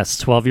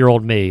 Yes,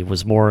 12-year-old me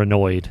was more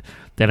annoyed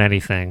than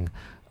anything.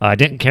 I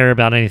didn't care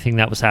about anything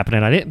that was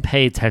happening. I didn't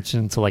pay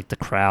attention to like the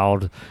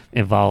crowd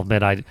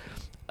involvement.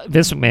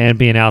 Vince McMahon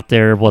being out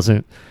there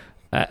wasn't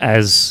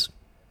as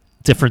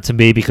different to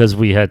me because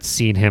we had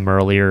seen him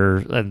earlier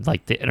and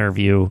like the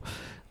interview,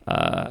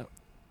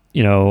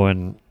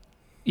 and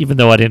even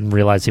though I didn't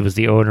realize he was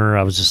the owner,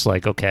 I was just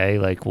like, okay,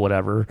 like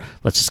whatever,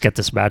 let's just get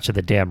this match in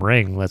the damn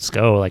ring. Let's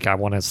go. Like, I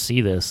want to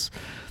see this.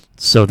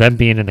 So then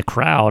being in the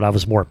crowd, I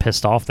was more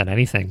pissed off than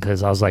anything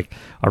because I was like,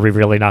 are we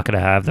really not going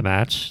to have the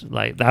match?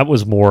 Like, that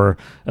was more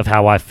of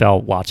how I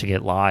felt watching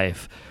it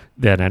live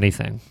than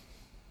anything.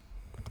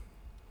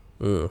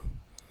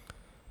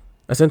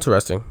 That's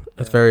interesting.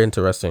 That's very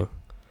interesting.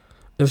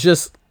 It was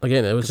just,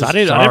 again, it was just I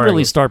didn't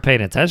really start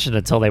paying attention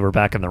until they were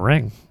back in the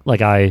ring.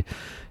 Like, I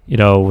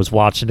was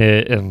watching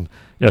it, and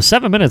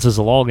 7 minutes is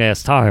a long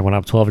ass time when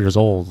I'm 12 years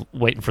old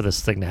waiting for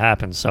this thing to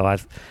happen. So I'm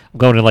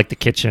going to like the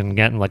kitchen,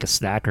 getting like a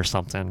snack or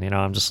something.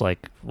 I'm just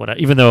like, what?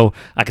 Even though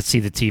I could see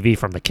the TV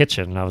from the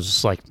kitchen, I was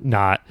just like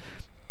not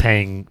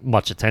paying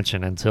much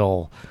attention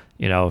until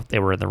they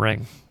were in the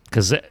ring,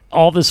 because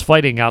all this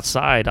fighting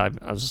outside, I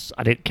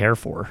didn't care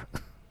for.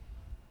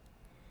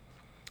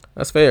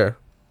 That's fair.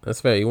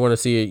 You want to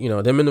see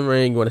them in the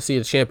ring. You want to see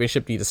the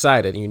championship be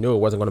decided, and you knew it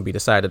wasn't going to be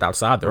decided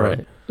outside the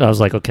ring. I was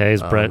like, okay,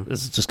 is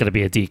it just going to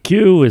be a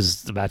DQ?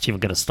 Is the match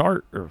even going to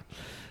start or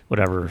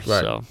whatever? Right.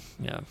 So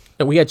yeah.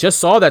 And we had just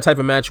saw that type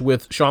of match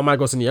with Shawn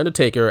Michaels and The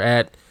Undertaker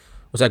at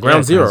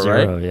Ground Zero,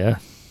 right? Yeah.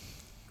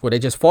 Where they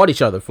just fought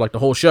each other for like the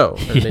whole show,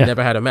 and they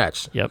never had a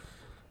match. Yep.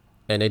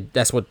 And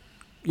that's what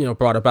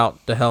brought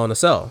about the Hell in a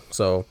Cell.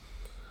 So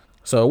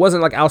it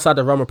wasn't like outside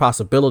the realm of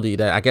possibility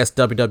that I guess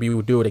WWE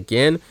would do it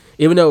again,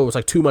 even though it was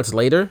like 2 months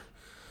later.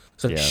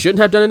 So they shouldn't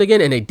have done it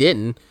again, and they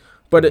didn't.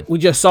 But we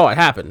just saw it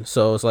happen.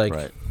 So it's like,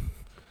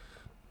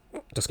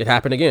 just could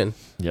happen again.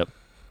 Yep.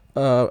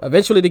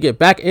 Eventually, they get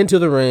back into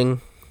the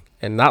ring,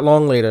 and not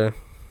long later,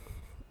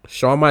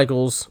 Shawn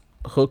Michaels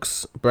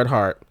hooks Bret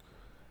Hart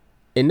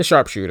in the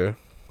sharpshooter,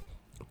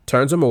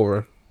 turns him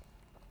over,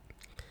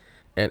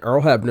 and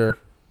Earl Hebner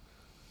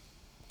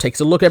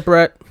takes a look at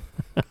Bret,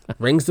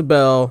 rings the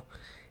bell,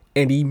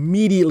 and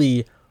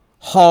immediately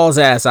hauls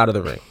ass out of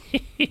the ring.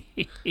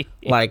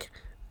 Like,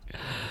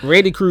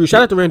 Randy Cruz,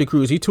 shout out to Randy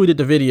Cruz, he tweeted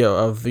the video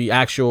of the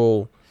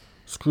actual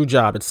screw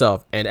job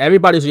itself, and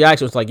everybody's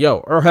reaction was like,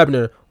 yo, Earl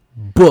Hebner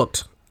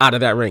booked out of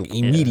that ring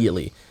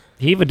immediately. Yeah.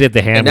 He even did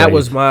the hand and wave. That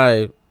was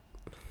my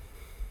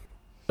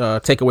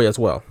takeaway as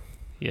well.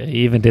 Yeah, he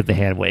even did the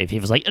hand wave. He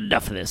was like,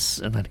 enough of this,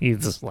 and then he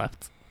just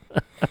left.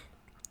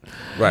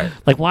 Right.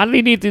 Like, why did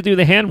he need to do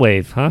the hand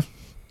wave, huh?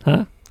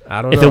 I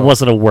don't know. If it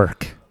wasn't a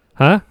work,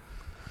 huh?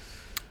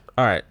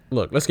 All right,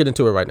 look, let's get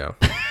into it right now.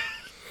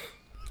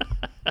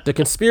 The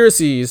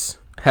conspiracies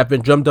have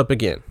been drummed up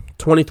again,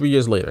 23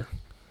 years later.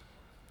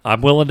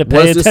 I'm willing to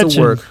pay attention. Was this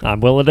a work?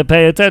 I'm willing to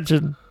pay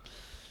attention.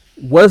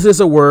 Was this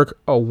a work,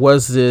 or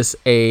was this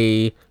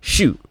a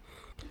shoot?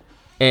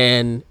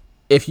 And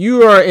if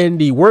you are in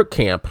the work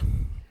camp,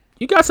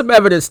 you got some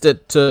evidence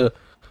to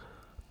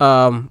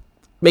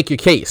make your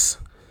case.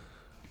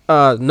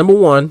 Number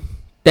one,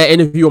 that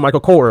interview with Michael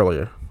Cole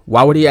earlier.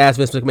 Why would he ask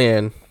Vince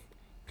McMahon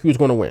who's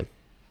going to win?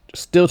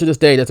 Still to this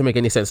day, doesn't make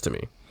any sense to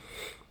me.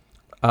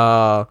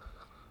 Earl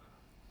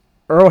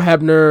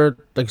Hebner,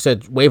 like you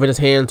said, waving his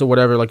hands or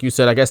whatever, like you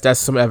said, I guess that's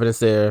some evidence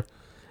there.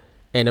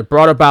 And it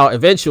brought about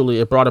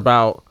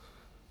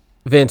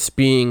Vince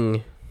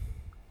being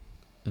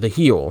the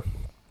heel.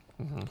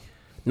 Mm-hmm.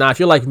 Now, if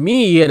you're like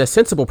me and a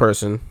sensible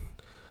person,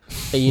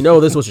 and you know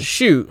this was a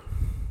shoot,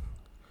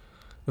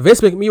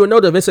 you would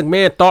know that Vince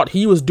McMahon thought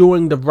he was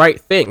doing the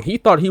right thing. He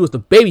thought he was the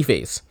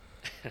babyface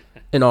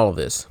in all of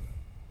this.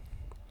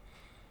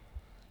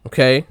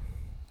 Okay?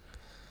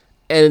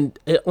 And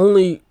it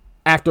only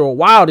after a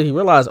while did he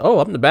realize,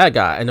 oh, I'm the bad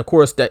guy. And of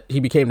course, that he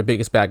became the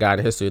biggest bad guy in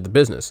the history of the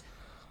business.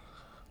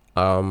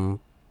 But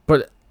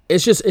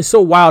it's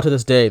so wild to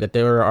this day that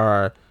there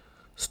are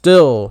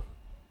still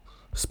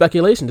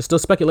speculation. There's still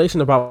speculation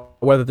about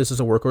whether this is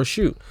a work or a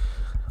shoot.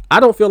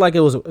 I don't feel like it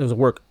was a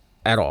work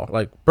at all.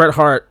 Like, Bret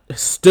Hart is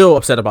still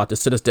upset about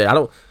this to this day. I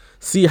don't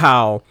see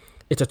how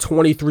it's a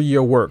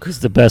 23-year work.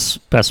 He's the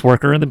best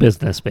worker in the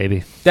business,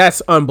 baby.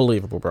 That's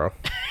unbelievable, bro.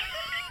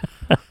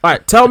 All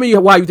right, tell me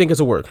why you think it's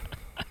a work.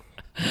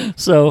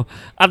 So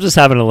I'm just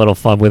having a little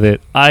fun with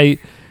it.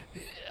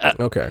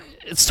 Okay.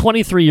 It's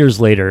 23 years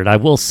later, and I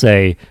will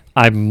say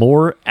I'm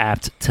more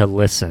apt to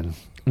listen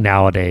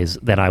nowadays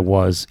than I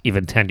was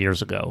even 10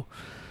 years ago,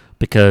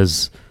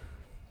 because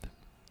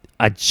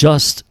I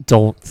just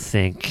don't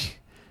think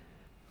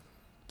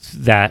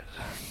that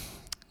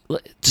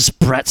just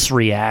Bret's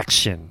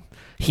reaction.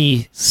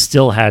 He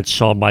still had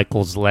Shawn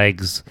Michaels'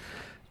 legs,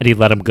 and he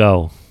let him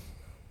go.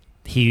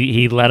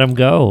 He let him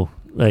go,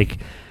 like,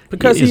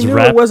 because he knew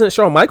it wasn't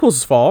Shawn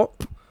Michaels'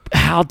 fault.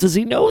 How does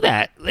he know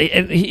that?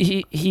 And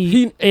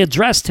he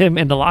addressed him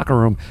in the locker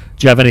room.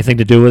 Do you have anything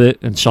to do with it?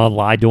 And Shawn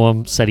lied to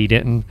him, said he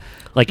didn't.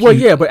 Like, well,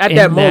 yeah, but at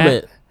that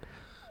moment,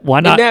 why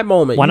not? In that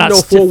moment, you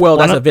know full well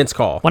that's a Vince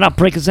call. Why not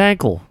break his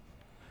ankle?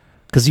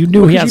 Because you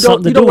knew he had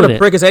something to do with it. You don't want to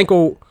break his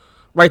ankle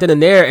right then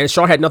and there, and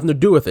Shawn had nothing to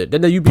do with it.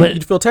 Then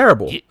you'd feel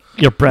terrible.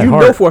 You're Bret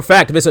Hart. You know for a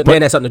fact Vince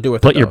McMahon had something to do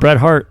with it. But you're Bret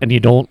Hart, and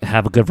you don't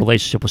have a good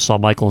relationship with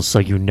Shawn Michaels, so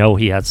you know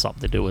he had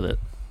something to do with it.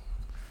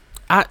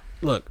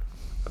 Look,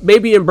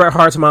 maybe in Bret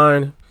Hart's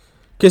mind,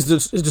 because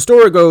the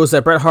story goes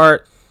that Bret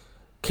Hart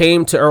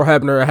came to Earl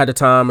Hebner ahead of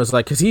time, was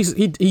like, because he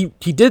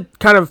did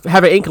kind of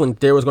have an inkling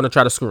they was going to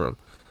try to screw him,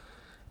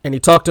 and he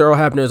talked to Earl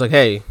Hebner. Was like,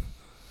 hey,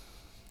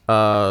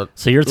 so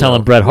you're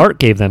telling Bret Hart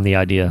gave them the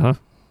idea, huh?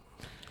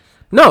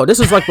 No, this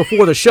is like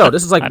before the show.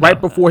 This is like right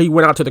before he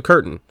went out to the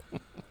curtain,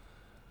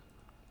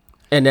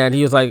 and then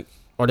he was like,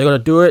 are they going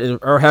to do it? And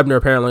Earl Hebner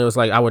apparently was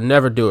like, I would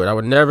never do it. I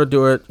would never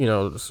do it. You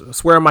know,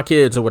 swear on my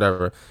kids or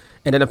whatever.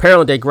 And then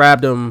apparently they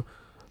grabbed him,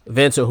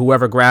 Vince or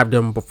whoever grabbed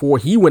him before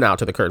he went out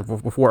to the curtain,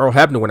 before Earl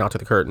Hebner went out to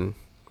the curtain,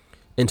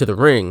 into the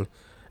ring,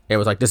 and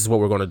was like, this is what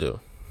we're going to do.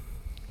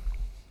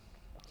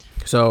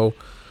 So,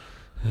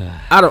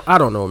 I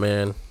don't know,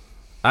 man.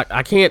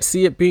 I can't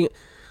see it being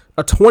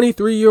a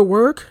 23-year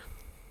work.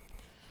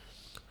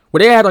 Where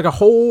they had like a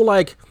whole,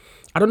 like,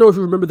 I don't know if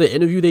you remember the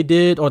interview they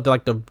did, or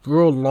like the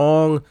real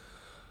long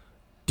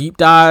deep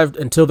dive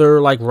into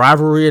their like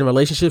rivalry and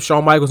relationship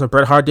Shawn Michaels and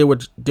Bret Hart did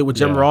with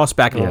Jim Ross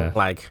back in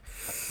like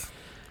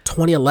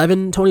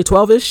 2011,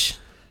 2012-ish,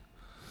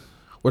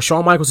 where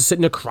Shawn Michaels is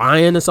sitting there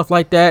crying and stuff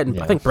like that,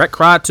 and I think Bret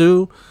cried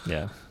too.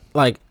 Yeah,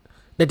 like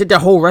they did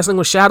that whole Wrestling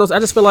with Shadows. I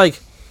just feel like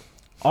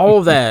all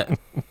of that.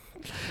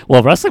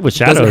 Well, Wrestling with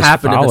Shadows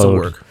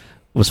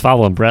was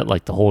following Bret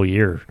like the whole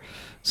year.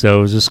 So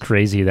it was just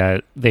crazy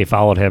that they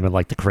followed him in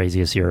like the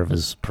craziest year of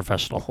his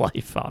professional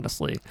life,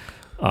 honestly.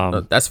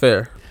 That's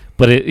fair.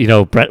 But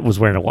Bret was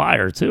wearing a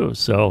wire too.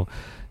 So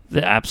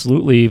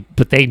absolutely,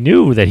 but they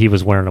knew that he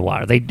was wearing a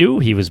wire. They knew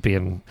he was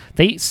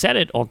they said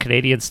it on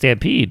Canadian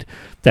Stampede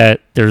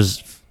that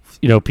there's,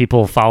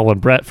 people following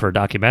Bret for a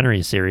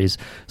documentary series.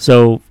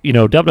 So,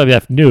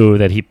 WWF knew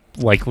that he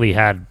likely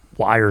had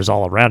wires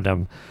all around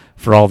him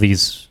for all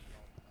these,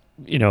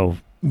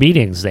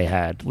 meetings they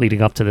had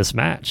leading up to this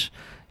match.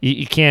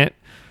 You can't,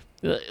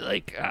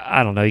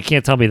 I don't know. You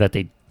can't tell me that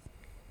they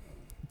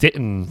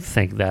didn't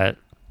think that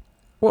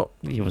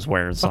he was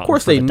wearing something. Of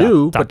course they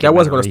knew, but that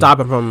wasn't going to stop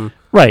him from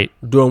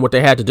doing what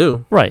they had to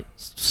do. Right.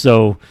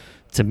 So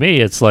to me,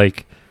 it's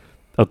like,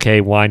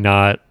 okay, why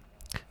not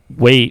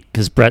wait?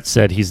 Because Bret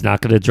said he's not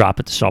going to drop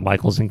it to Shawn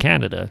Michaels in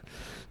Canada.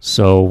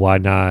 So why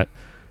not?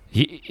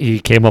 He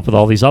came up with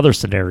all these other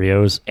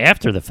scenarios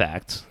after the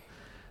fact.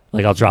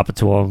 Like, I'll drop it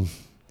to him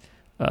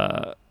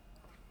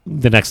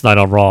the next night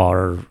on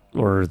Raw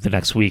or the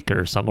next week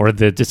or something, or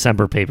the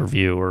December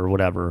pay-per-view or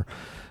whatever,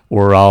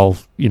 or I'll,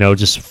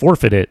 just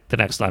forfeit it the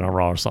next night on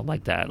Raw or something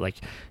like that. Like,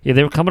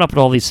 they were coming up with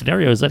all these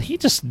scenarios that he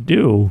just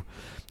knew.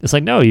 It's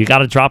like, no, you got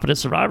to drop it at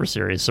Survivor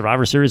Series.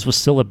 Survivor Series was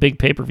still a big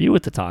pay-per-view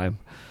at the time.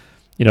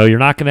 You're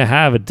not going to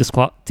have a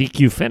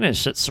DQ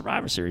finish at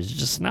Survivor Series. You're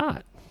just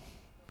not.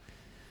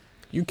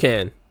 You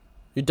can.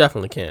 You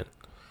definitely can.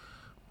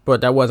 But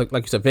that wasn't,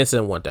 like you said, Vince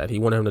didn't want that. He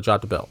wanted him to drop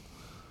the belt.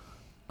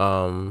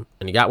 And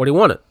he got what he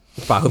wanted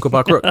by hook or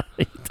by crook.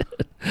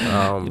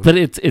 But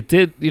it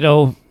did,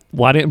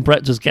 why didn't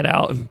Bret just get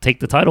out and take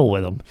the title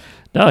with him?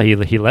 No, he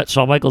let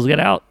Shawn Michaels get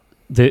out.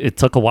 It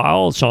took a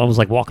while. Shawn was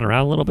like walking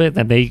around a little bit.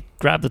 Then they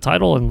grabbed the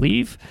title and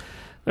leave.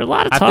 A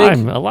lot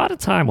of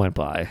time went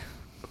by.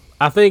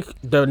 I think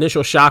the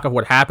initial shock of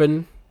what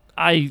happened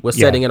was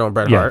setting in on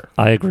Bret Hart.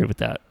 I agree with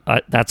that.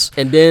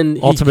 And then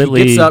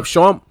ultimately he gets up.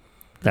 Shawn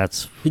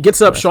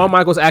Shawn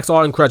Michaels acts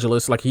all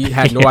incredulous, like he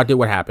had no idea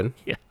what happened.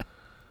 Yeah.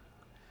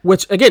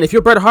 Which, again, if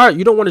you're Bret Hart,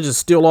 you don't want to just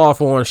steal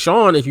off on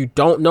Shawn if you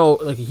don't know.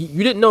 Like,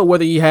 you didn't know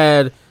whether he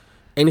had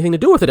anything to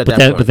do with it at that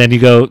point. But then you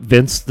go,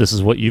 Vince, this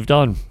is what you've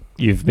done.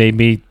 You've made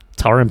me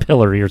tar and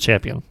pillar your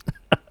champion.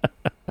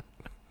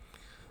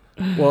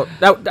 Well,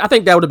 I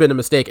think that would have been a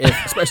mistake,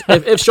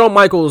 if Shawn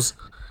Michaels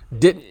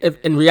didn't.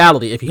 In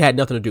reality, if he had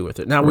nothing to do with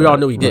it. Now we all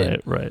knew he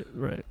did. Right.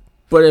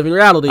 But if in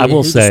reality, if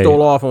he just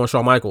stole off on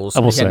Shawn Michaels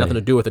and he had nothing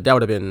to do with it, that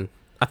would have been.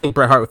 I think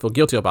Bret Hart would feel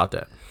guilty about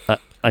that.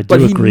 I do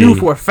agree. But he knew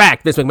for a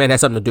fact Vince McMahon had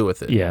something to do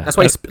with it. Yeah. That's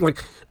why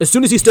as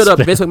soon as he stood up,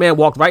 Vince McMahon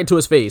walked right into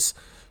his face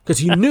because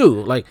he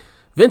knew. Like,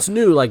 Vince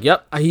knew. Like,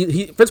 yep.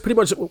 Vince pretty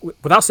much,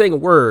 without saying a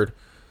word,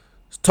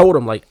 told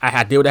him, like,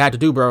 I did what I had to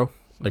do, bro.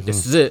 Like,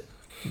 this is it.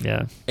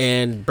 Yeah.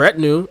 And Bret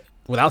knew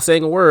without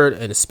saying a word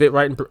and spit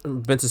right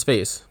in Vince's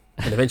face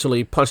and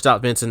eventually punched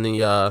out Vince in the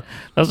that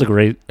was a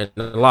in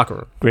the locker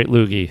room. Great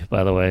loogie,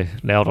 by the way.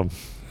 Nailed him.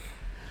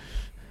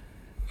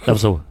 That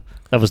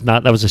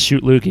was a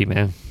shoot loogie,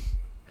 man.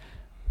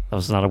 That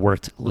was not a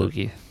worked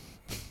loogie.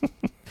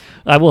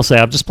 I will say,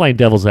 I'm just playing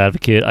devil's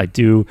advocate.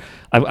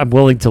 I'm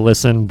willing to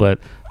listen, but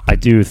I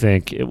do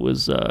think it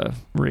was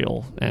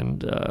real.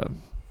 And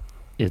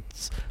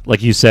it's,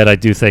 like you said, I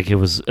do think it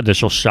was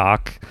initial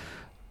shock.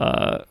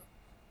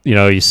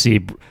 You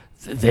see,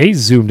 they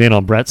zoomed in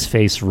on Bret's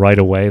face right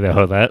away,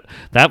 though.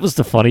 That was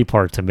the funny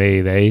part to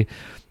me. They,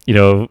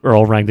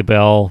 Earl rang the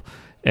bell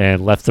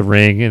and left the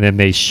ring, and then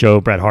they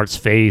show Bret Hart's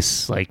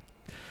face. Like,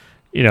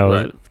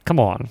 right. Come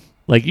on.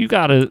 Like, you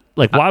gotta,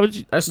 like, why would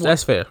you?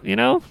 That's fair.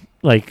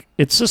 Like,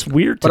 it's just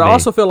weird to me. But I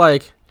also feel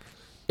like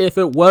if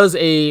it was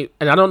and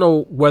I don't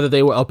know whether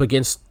they were up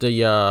against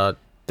the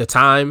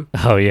time.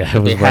 Oh yeah,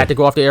 they had to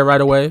go off the air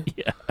right away.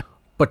 Yeah.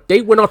 But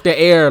they went off the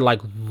air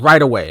like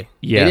right away.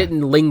 Yeah. They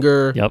didn't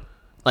linger. Yep.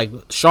 Like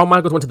Shawn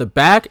Michaels went to the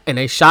back and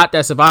they shot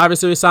that Survivor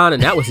Series sign,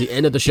 and that was the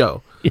end of the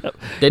show. Yep.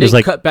 They It was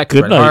didn't cut back to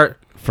good Bret night Hart.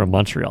 from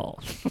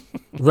Montreal.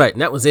 Right,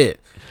 and that was it.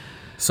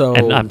 So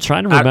And I'm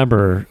trying to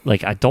remember,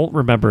 I don't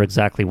remember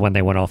exactly when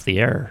they went off the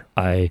air.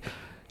 I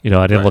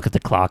didn't look at the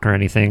clock or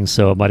anything,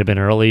 so it might have been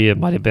early. It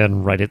might have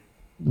been right at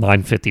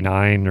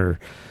 9:59 or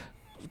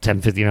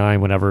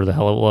 10:59, whenever the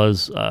hell it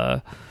was.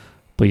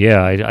 But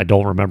yeah, I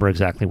don't remember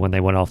exactly when they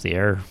went off the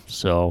air.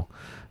 So,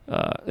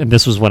 and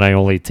this was when I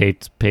only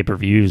taped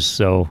pay-per-views.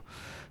 So,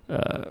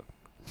 I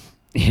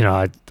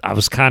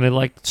was kind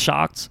of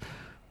shocked,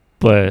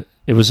 but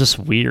it was just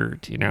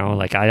weird.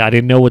 I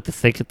didn't know what to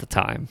think at the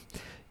time.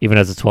 Even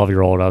as a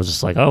 12-year-old, I was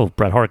just like, oh,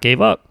 Bret Hart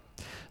gave up.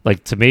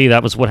 To me,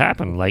 that was what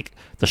happened.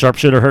 The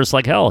sharpshooter hurts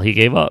like hell. He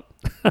gave up.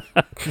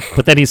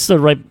 But then he stood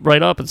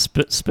right up and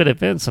spit at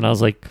Vince. And I was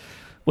like,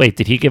 wait,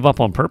 did he give up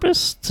on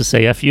purpose to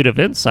say F you to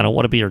Vince? I don't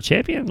want to be your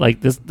champion?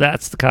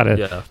 That's the kind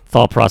of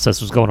thought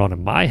process was going on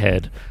in my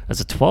head as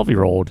a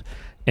 12-year-old.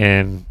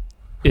 And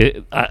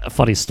a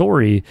funny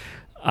story,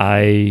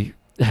 I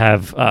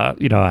have, I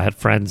had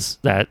friends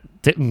that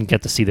didn't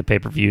get to see the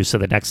pay-per-view. So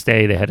the next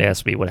day they had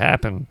asked me what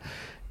happened.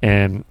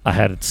 And I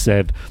had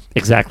said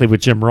exactly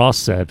what Jim Ross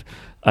said.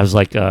 I was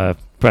like,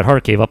 Bret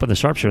Hart gave up on the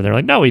sharpshooter. They're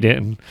like, no, he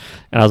didn't.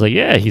 And I was like,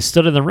 yeah, he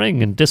stood in the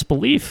ring in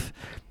disbelief.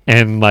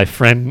 And my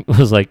friend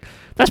was like,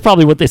 that's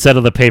probably what they said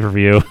on the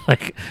pay-per-view.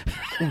 I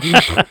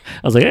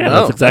was like, yeah, no,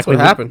 that's exactly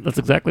what happened. That's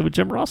exactly what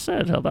Jim Ross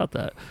said. How about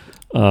that?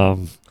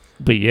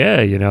 But yeah,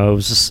 it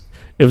was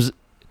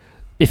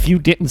if you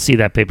didn't see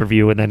that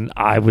pay-per-view and then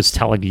I was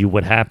telling you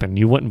what happened,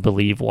 you wouldn't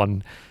believe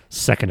 1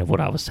 second of what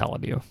I was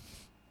telling you.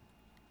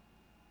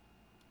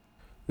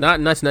 Not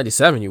in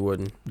 1997, you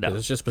wouldn't. No.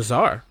 It's just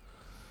bizarre.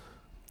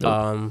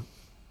 Nope.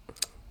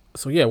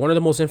 So yeah, one of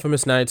the most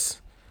infamous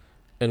nights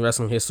in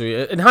wrestling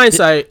history. In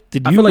hindsight,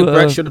 Did I feel you, like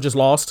Bret should have just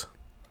lost.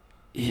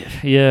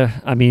 Yeah,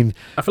 I mean,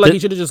 I feel like he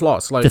should have just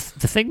lost. The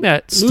thing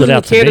that stood losing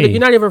out to to Canada, me, you're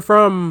not even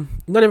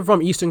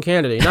from Eastern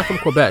Canada. You're not from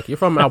Quebec. You're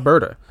from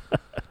Alberta.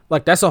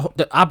 That's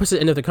the opposite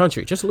end of the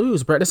country. Just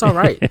lose, Bret. It's all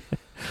right.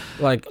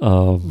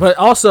 But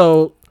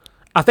also,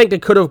 I think they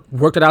could have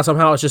worked it out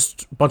somehow. It's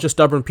just a bunch of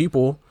stubborn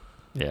people.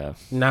 Yeah.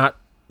 Not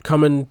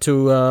coming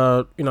to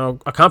a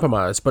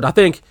compromise. But I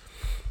think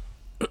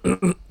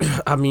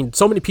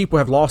so many people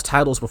have lost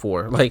titles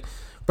before.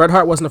 Bret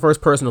Hart wasn't the first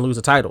person to lose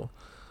a title.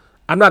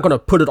 I'm not going to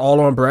put it all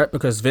on Bret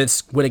because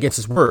Vince went against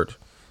his word.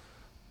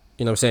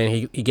 You know what I'm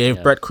saying? He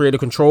gave Bret creative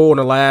control in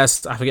the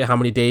last, I forget how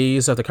many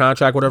days of the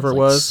contract, whatever it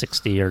was.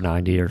 60 or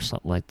 90 or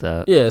something like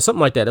that. Yeah, something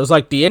like that. It was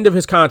the end of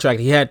his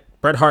contract.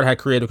 Bret Hart had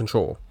creative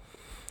control.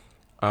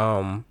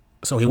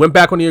 So he went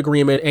back on the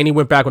agreement and he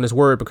went back on his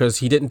word because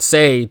he didn't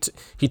say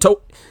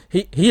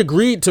he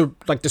agreed to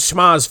the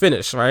schmaz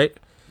finish, right?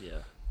 Yeah.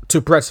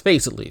 To Bret's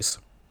face at least.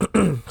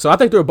 So I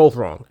think they were both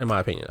wrong in my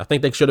opinion. I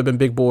think they should have been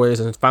big boys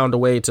and found a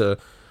way to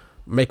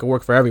make it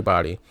work for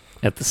everybody.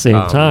 At the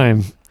same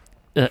time,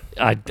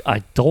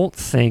 I don't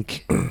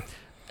think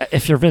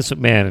if you're Vince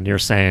McMahon and you're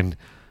saying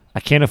I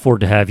can't afford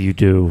to have you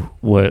do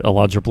what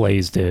Alundra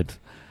Blaze did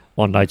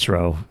on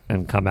Nitro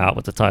and come out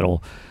with the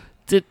title.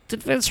 Did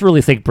Vince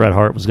really think Bret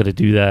Hart was going to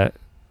do that?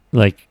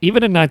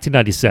 Even in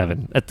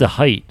 1997, at the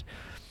height,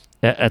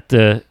 at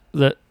the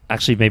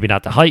actually maybe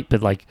not the height,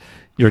 but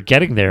you're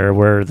getting there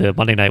where the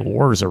Monday Night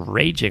Wars are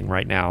raging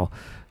right now.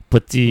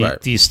 But do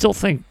you still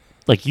think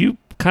you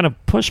kind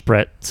of pushed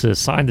Bret to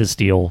sign this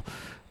deal?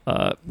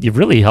 You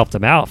really helped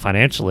him out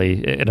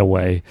financially in a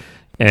way,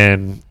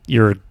 and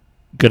you're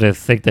going to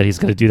think that he's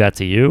going to do that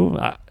to you?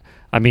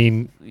 I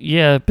mean,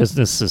 yeah,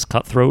 business is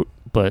cutthroat,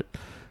 but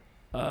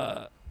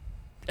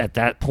at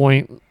that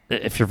point,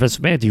 if you're Vince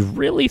McMahon, do you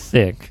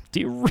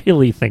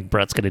really think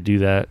Bret's going to do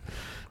that?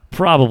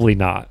 Probably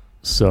not.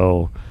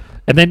 So,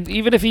 and then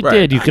even if he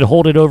did, you could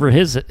hold it over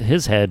his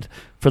head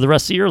for the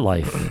rest of your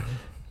life.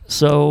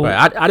 So,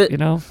 I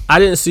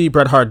didn't see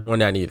Bret Hart doing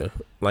that either.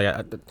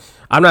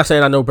 I'm not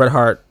saying I know Bret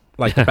Hart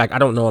in fact, I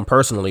don't know him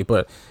personally,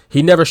 but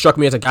he never struck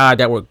me as a guy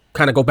that would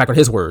kind of go back on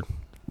his word.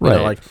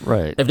 Right.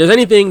 If there's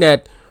anything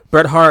that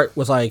Bret Hart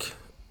was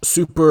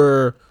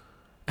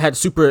had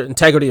super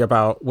integrity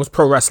about was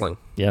pro wrestling.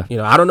 Yeah.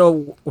 I don't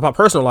know about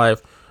personal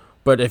life,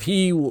 but if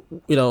he,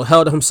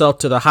 held himself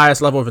to the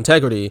highest level of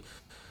integrity,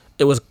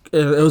 it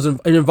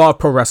involved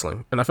pro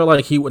wrestling. And I feel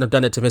like he wouldn't have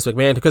done it to Vince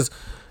McMahon because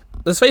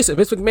let's face it,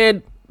 Vince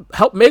McMahon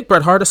helped make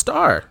Bret Hart a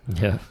star.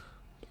 Yeah.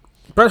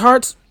 Bret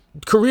Hart's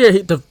career,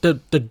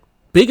 the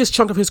biggest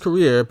chunk of his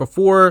career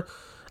before,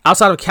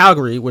 outside of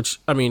Calgary, which,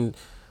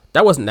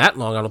 that wasn't that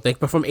long, I don't think,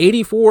 but from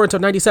 84 until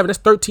 97, that's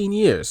 13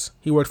 years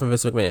he worked for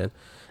Vince McMahon.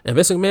 And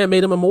Vince McMahon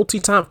made him a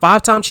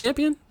 5-time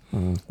champion,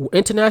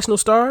 international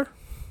star.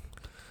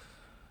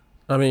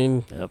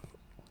 Yep.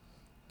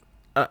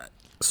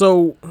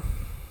 So,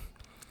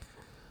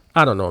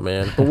 I don't know,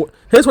 man. But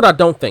here's what I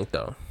don't think,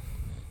 though.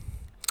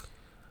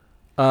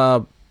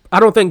 I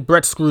don't think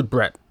Bret screwed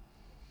Bret,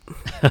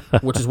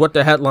 which is what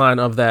the headline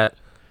of that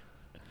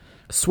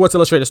Sports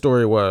Illustrated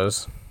story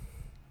was.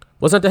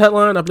 Was that the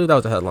headline? I believe that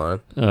was the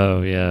headline.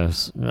 Oh,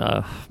 yes.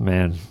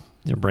 Man.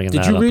 you're bringing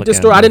Did that you up read the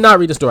again. story? I did not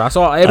read the story. I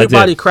saw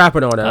everybody did.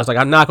 crapping on it. I was like,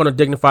 I'm not going to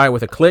dignify it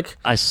with a click.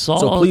 I saw.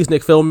 So please,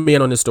 Nick, fill me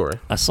in on this story.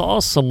 I saw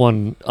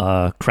someone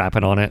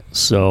crapping on it.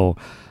 So,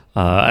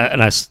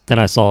 and then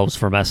I saw it was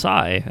from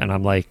SI, and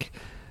I'm like,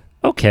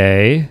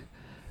 okay.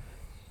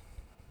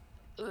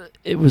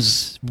 It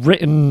was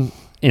written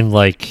in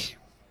by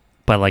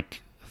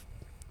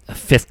a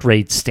 5th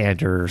grade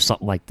standard or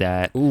something like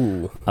that.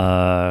 Ooh.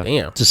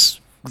 Damn.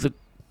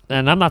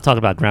 And I'm not talking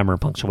about grammar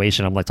and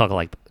punctuation. I'm talking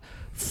like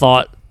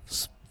thought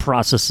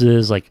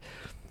processes, like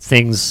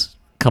things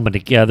coming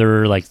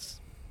together, like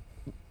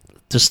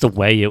just the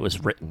way it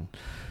was written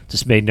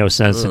just made no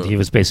sense. And he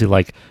was basically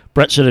like,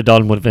 Brett should have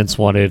done what Vince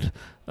wanted.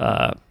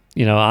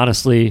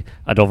 Honestly,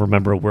 I don't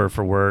remember word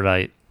for word.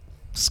 I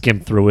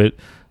skimmed through it,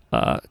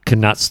 could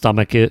not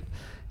stomach it.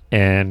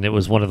 And it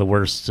was one of the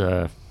worst,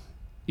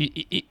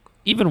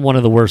 even one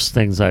of the worst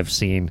things I've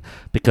seen,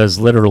 because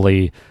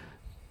literally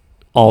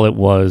all it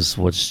was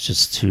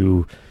just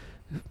to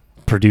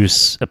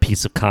produce a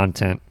piece of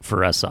content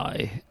for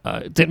SI.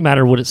 It didn't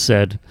matter what it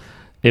said.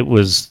 It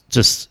was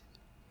just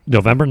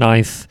November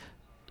 9th,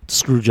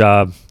 screw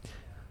job.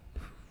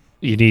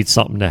 You need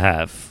something to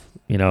have,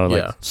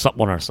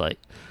 something on our site.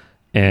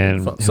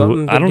 And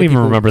I don't even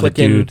remember the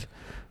dude.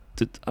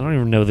 I don't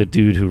even know the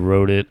dude who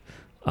wrote it.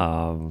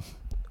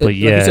 But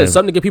yeah, like you said,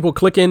 something to get people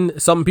clicking,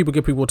 something people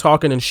get people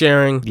talking and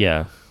sharing.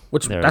 Yeah,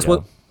 which that's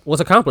what was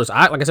accomplished.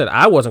 Like I said,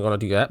 I wasn't going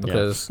to do that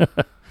because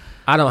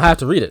I don't have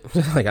to read it.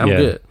 Like I'm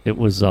good. It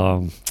was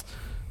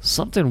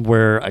something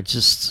where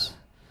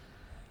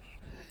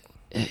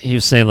he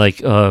was saying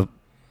like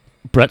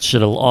Brett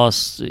should have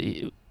lost.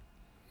 It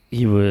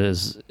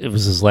was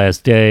his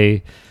last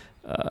day.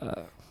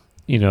 I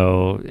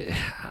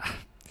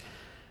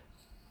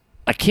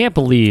can't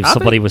believe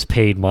somebody was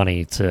paid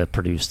money to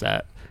produce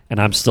that. And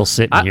I'm still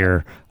sitting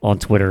here on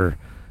Twitter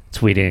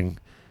tweeting,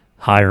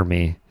 hire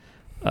me,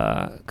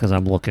 because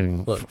I'm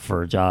looking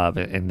for a job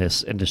in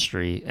this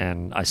industry.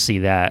 And I see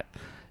that,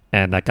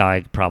 and that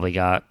guy probably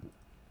got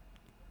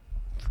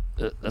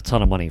a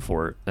ton of money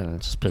for it, and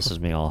it just pisses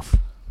me off.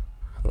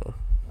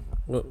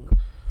 Well,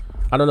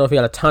 I don't know if he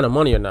got a ton of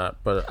money or not,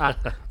 but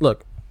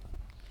look,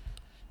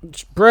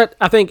 Brett,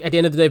 I think at the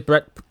end of the day,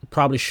 Brett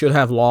probably should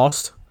have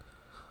lost.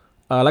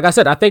 Like I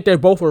said, I think they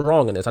both were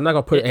wrong in this. I'm not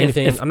gonna put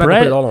anything. I'm not gonna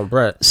put it all on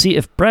Brett. See,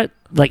 if Brett,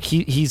 like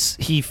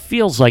he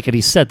feels like it.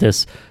 He said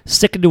this,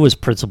 sticking to his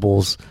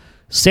principles,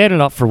 standing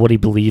up for what he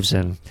believes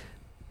in,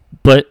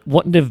 but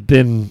wouldn't have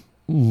been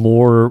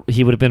more.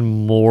 He would have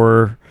been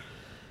more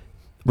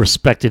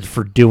respected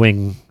for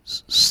doing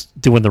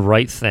the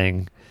right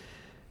thing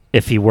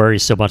if he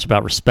worries so much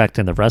about respect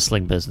in the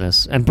wrestling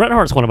business. And Bret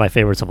Hart's one of my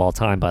favorites of all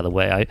time, by the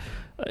way.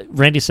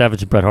 Randy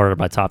Savage and Bret Hart are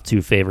my top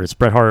 2 favorites.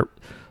 Bret Hart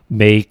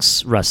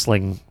makes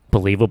wrestling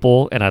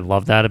believable, and I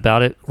love that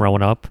about it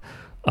growing up.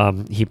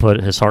 He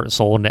put his heart and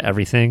soul into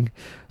everything,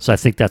 so I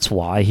think that's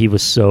why he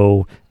was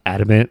so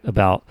adamant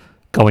about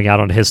going out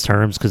on his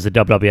terms, because the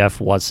WWF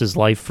was his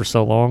life for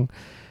so long.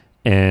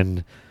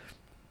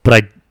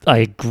 But I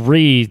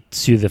agree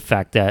to the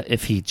fact that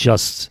if he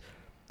just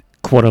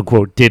quote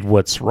unquote did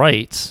what's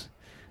right,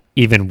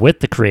 even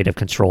with the creative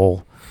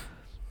control,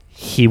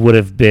 he would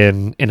have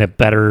been in a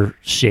better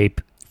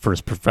shape for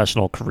his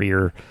professional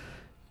career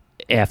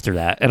after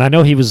that. And I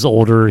know he was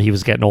older, he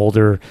was getting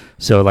older,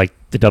 so like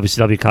the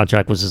WCW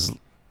contract was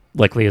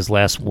likely his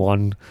last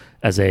one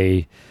as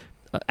a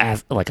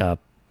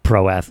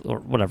pro athlete, or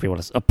whatever you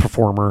want to, a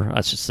performer,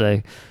 I should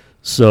say.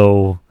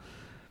 So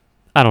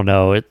I don't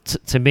know.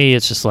 To me,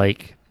 it's just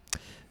like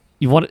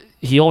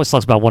he always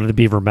talks about wanting to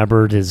be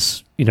remembered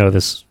as,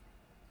 this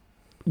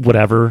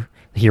whatever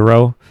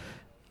hero.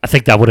 I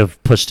think that would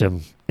have pushed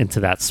him into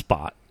that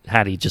spot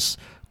had he just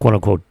quote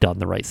unquote done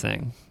the right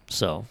thing.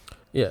 So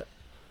yeah,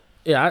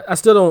 I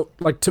still don't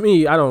like. To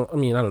me, I don't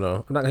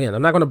know. I'm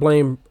not going to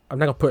blame. I'm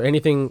not going to put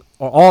anything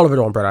or all of it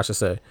on Brett, I should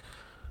say.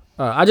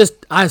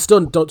 I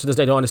still don't to this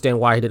day don't understand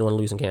why he didn't want to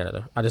lose in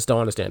Canada. I just don't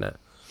understand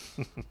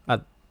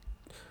that.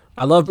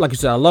 I love, like you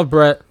said, I love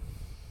Brett.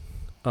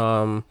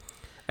 And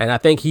I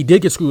think he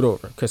did get screwed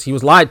over because he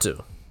was lied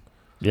to.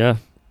 Yeah.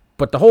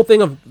 But the whole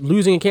thing of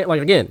losing in Canada,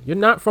 like, again, you're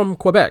not from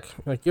Quebec.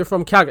 Like, you're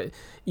from Calgary.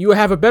 You would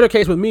have a better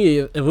case with me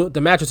if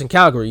the match was in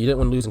Calgary. You didn't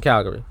want to lose in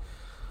Calgary.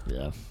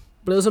 Yeah.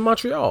 But it was in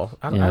Montreal.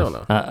 I don't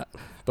know.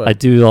 But I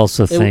do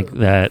also think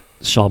that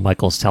Shawn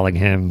Michaels telling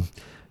him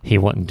he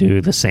wouldn't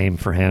do the same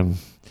for him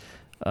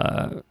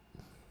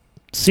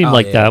seemed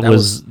like that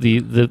was the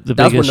big issue.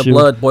 That's when the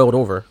blood boiled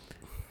over.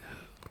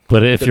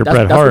 But if you're Bret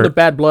Hart, that's when the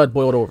bad blood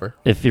boiled over.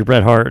 If you're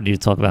Bret Hart and you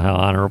talk about how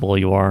honorable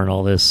you are and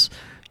all this,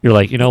 you're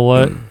like, you know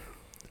what?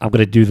 I'm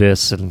going to do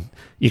this, and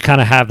you kind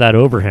of have that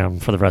over him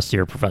for the rest of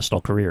your professional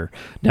career.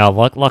 Now,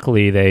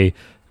 luckily, they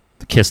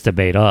kissed and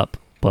made up,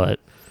 but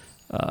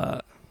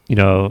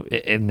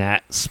in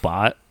that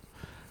spot,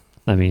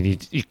 I mean,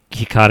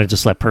 he kind of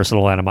just let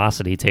personal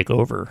animosity take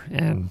over,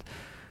 and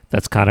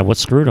that's kind of what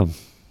screwed him.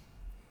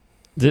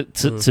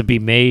 To be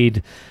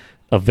made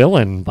a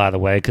villain, by the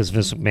way, because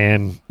Vince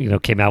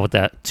McMahon, came out with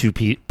that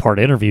 2-part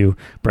interview.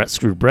 Brett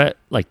screwed Brett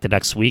like the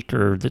next week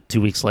or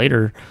 2 weeks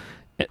later,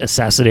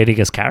 assassinating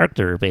his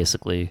character,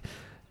 basically.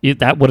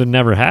 That would have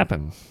never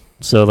happened.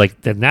 So,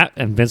 like, then that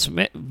and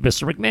Mr.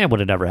 McMahon would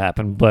have never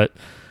happened. But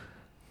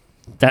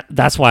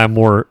that's why I'm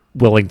more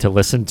willing to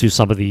listen to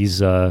some of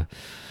these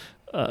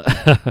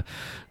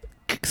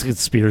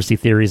conspiracy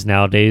theories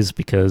nowadays,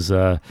 because,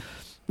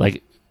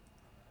 like,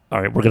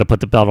 all right, we're going to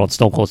put the belt on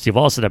Stone Cold Steve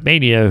Austin at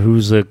Mania,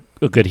 who's a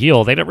good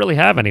heel. They don't really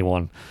have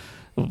anyone.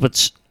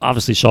 But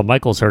obviously, Shawn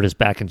Michaels hurt his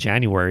back in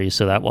January,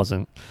 so that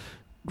wasn't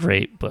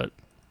great. But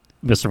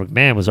Mr.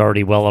 McMahon was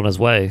already well on his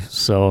way.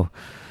 So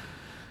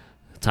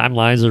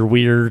timelines are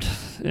weird,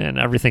 and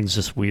everything's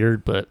just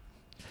weird. But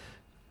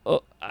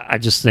I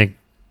just think,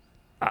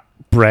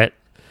 Brett,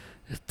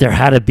 there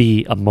had to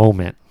be a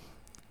moment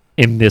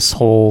in this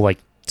whole, like,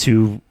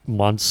 2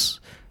 months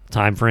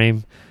time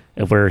frame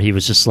where he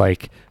was just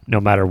like,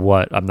 no matter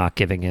what, I'm not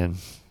giving in.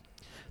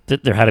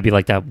 There had to be,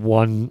 like, that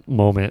one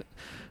moment.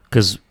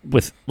 Because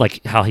with,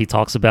 like, how he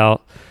talks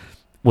about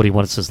what he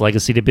wants his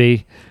legacy to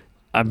be,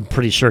 I'm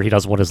pretty sure he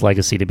doesn't want his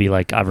legacy to be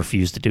like, I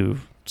refuse to do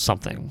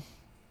something.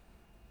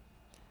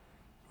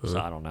 So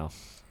I don't know.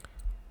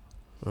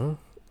 Well,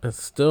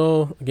 it's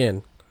still,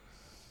 again,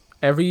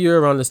 every year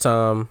around this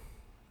time,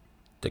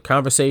 the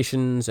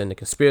conversations and the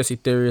conspiracy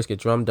theories get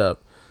drummed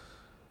up.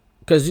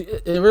 Because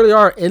it really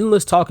are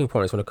endless talking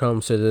points when it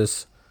comes to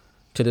this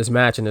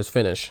match and this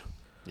finish.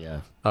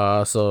 Yeah.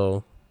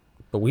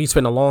 But we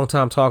spent a long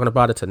time talking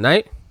about it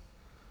tonight,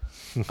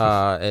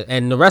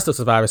 and the rest of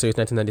Survivor Series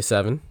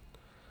 1997.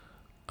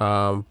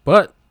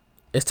 But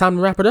it's time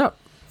to wrap it up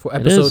for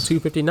episode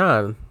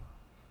 259.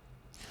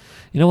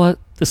 You know what?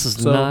 This is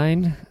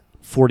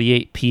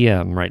 9:48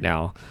 p.m. right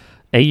now.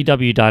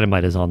 AEW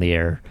Dynamite is on the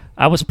air.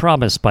 I was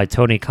promised by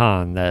Tony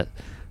Khan that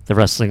the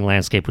wrestling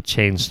landscape would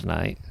change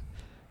tonight,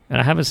 and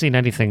I haven't seen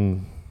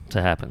anything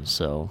to happen.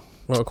 So,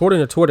 well,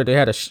 according to Twitter, they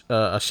had a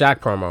Shaq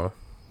promo.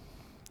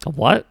 A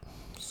what?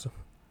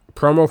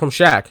 Promo from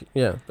Shaq.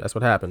 Yeah, that's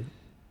what happened,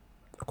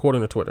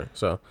 according to Twitter.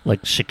 So,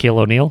 like Shaquille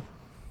O'Neal?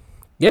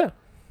 Yeah.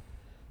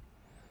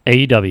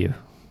 AEW.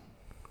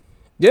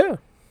 Yeah.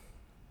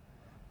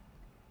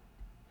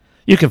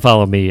 You can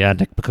follow me at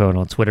Nick Pacone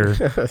on Twitter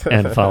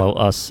and follow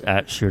us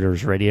at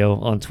Shooters Radio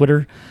on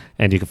Twitter.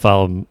 And you can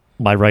follow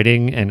my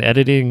writing and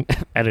editing.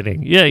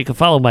 Yeah, you can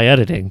follow my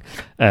editing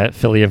at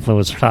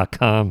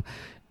PhillyInfluencer.com.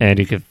 And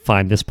you can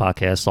find this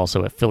podcast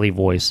also at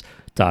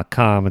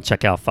PhillyVoice.com, and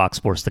check out Fox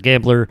Sports The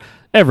Gambler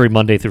every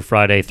Monday through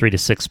Friday, 3 to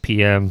 6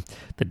 p.m.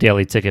 The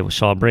Daily Ticket with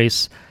Sean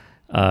Brace.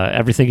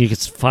 Everything you can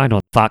find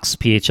on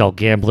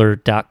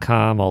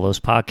FoxPHLGambler.com. All those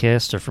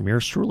podcasts are from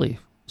yours truly.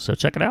 So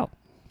check it out.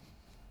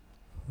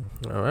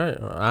 All right.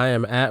 I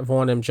am at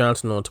Vaughn M.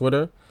 Johnson on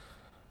Twitter.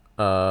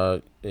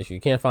 If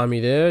you can't find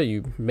me there,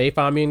 you may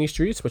find me in these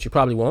streets, but you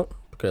probably won't,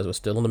 because we're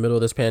still in the middle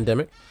of this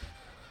pandemic.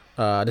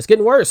 It's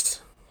getting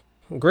worse.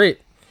 Great.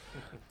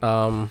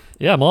 Yeah,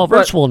 I'm all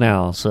virtual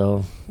now,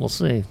 so we'll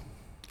see.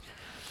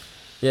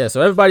 Yeah,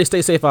 so everybody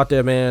stay safe out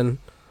there, man.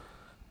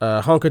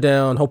 Hunker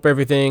down. Hope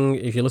everything,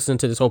 if you're listening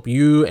to this, hope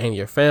you and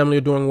your family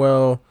are doing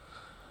well.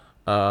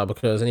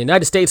 Because in the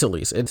United States, at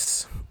least,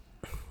 it's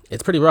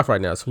pretty rough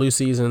right now. It's flu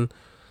season.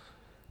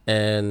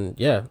 And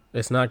yeah,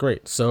 it's not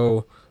great.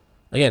 So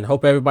again,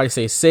 hope everybody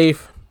stays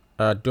safe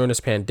during this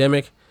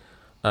pandemic.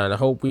 And I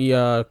hope we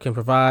can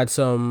provide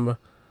some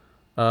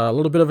a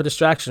little bit of a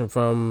distraction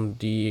from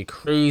the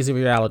crazy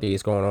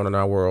realities going on in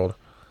our world.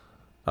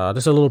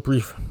 Just a little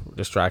brief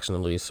distraction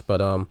at least.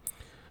 But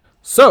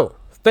so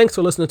thanks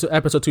for listening to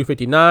episode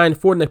 259.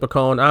 For Nick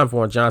Pacone, I'm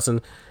Vaughn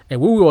Johnson, and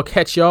we will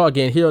catch y'all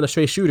again here on the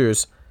Straight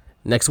Shooters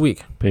next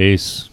week. Peace.